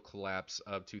financial collapse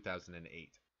of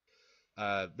 2008.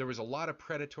 There was a lot of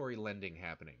predatory lending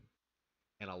happening,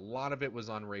 and a lot of it was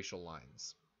on racial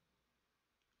lines.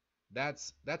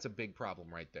 That's a big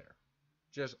problem right there.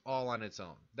 Just all on its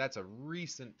own. That's a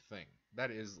recent thing.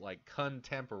 That is like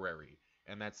contemporary,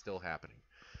 and that's still happening.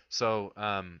 So,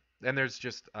 and there's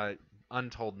just a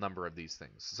untold number of these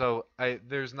things. So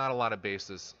there's not a lot of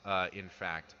basis, in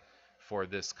fact, for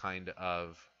this kind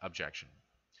of objection.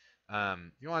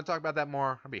 You want to talk about that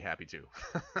more? I'd be happy to.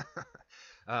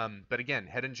 But again,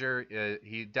 Hedinger,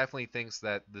 he definitely thinks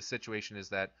that the situation is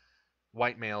that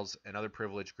white males and other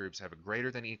privileged groups have a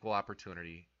greater than equal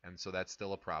opportunity, and so that's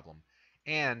still a problem.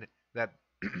 And that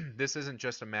this isn't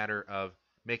just a matter of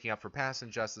making up for past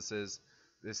injustices.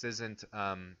 This isn't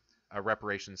a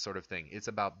reparations sort of thing. It's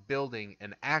about building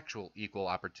an actual equal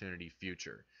opportunity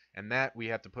future. And that we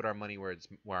have to put our money where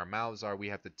our mouths are. We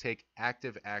have to take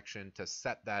active action to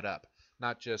set that up,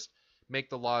 not just make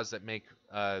the laws that make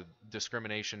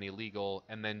discrimination illegal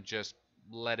and then just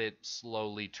let it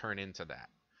slowly turn into that.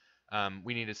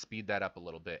 We need to speed that up a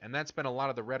little bit. And that's been a lot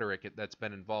of the rhetoric that's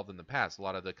been involved in the past, a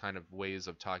lot of the kind of ways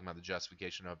of talking about the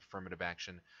justification of affirmative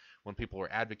action when people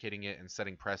were advocating it and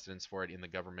setting precedents for it in the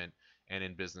government and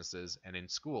in businesses and in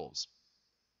schools.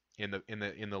 In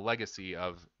the legacy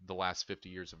of the last 50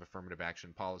 years of affirmative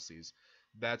action policies,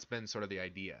 that's been sort of the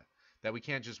idea that we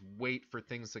can't just wait for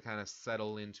things to kind of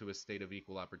settle into a state of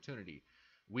equal opportunity.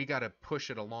 We got to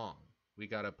push it along. We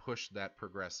got to push that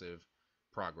progressive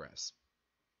progress.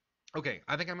 Okay,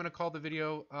 I think I'm going to call the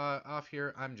video off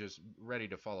here. I'm just ready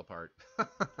to fall apart.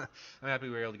 I'm happy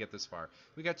we were able to get this far.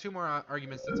 We got two more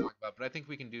arguments to talk about, but I think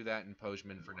we can do that in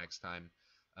Postman for next time.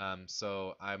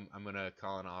 So I'm going to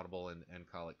call an audible and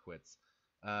call it quits.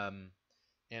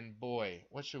 And boy,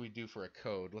 what should we do for a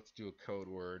code? Let's do a code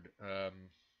word.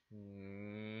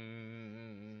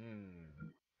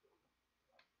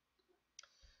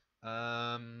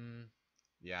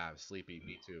 Yeah, sleepy.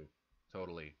 Me too.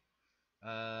 Totally.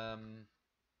 Um,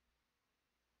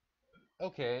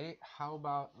 okay, how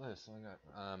about this? I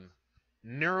got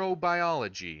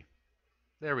neurobiology.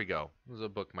 There we go. This is a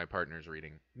book my partner's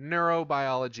reading.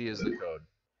 Neurobiology is the code.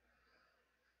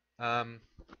 Um,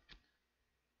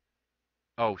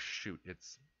 oh shoot,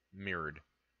 it's mirrored.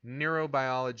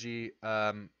 Neurobiology.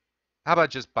 How about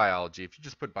just biology? If you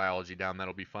just put biology down,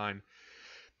 that'll be fine.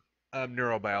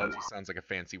 Neurobiology sounds like a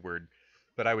fancy word,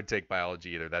 but I would take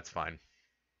biology either. That's fine.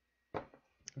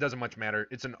 It doesn't much matter.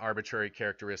 It's an arbitrary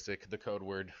characteristic, the code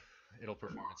word. It'll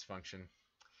perform its function.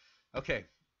 Okay.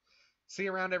 See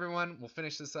you around, everyone. We'll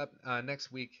finish this up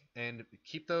next week. And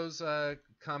keep those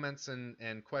comments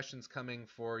and questions coming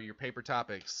for your paper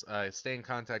topics. Stay in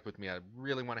contact with me. I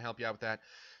really want to help you out with that.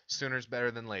 Sooner's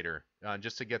better than later,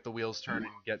 just to get the wheels turning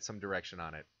and get some direction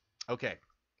on it. Okay.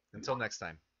 Until next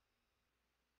time.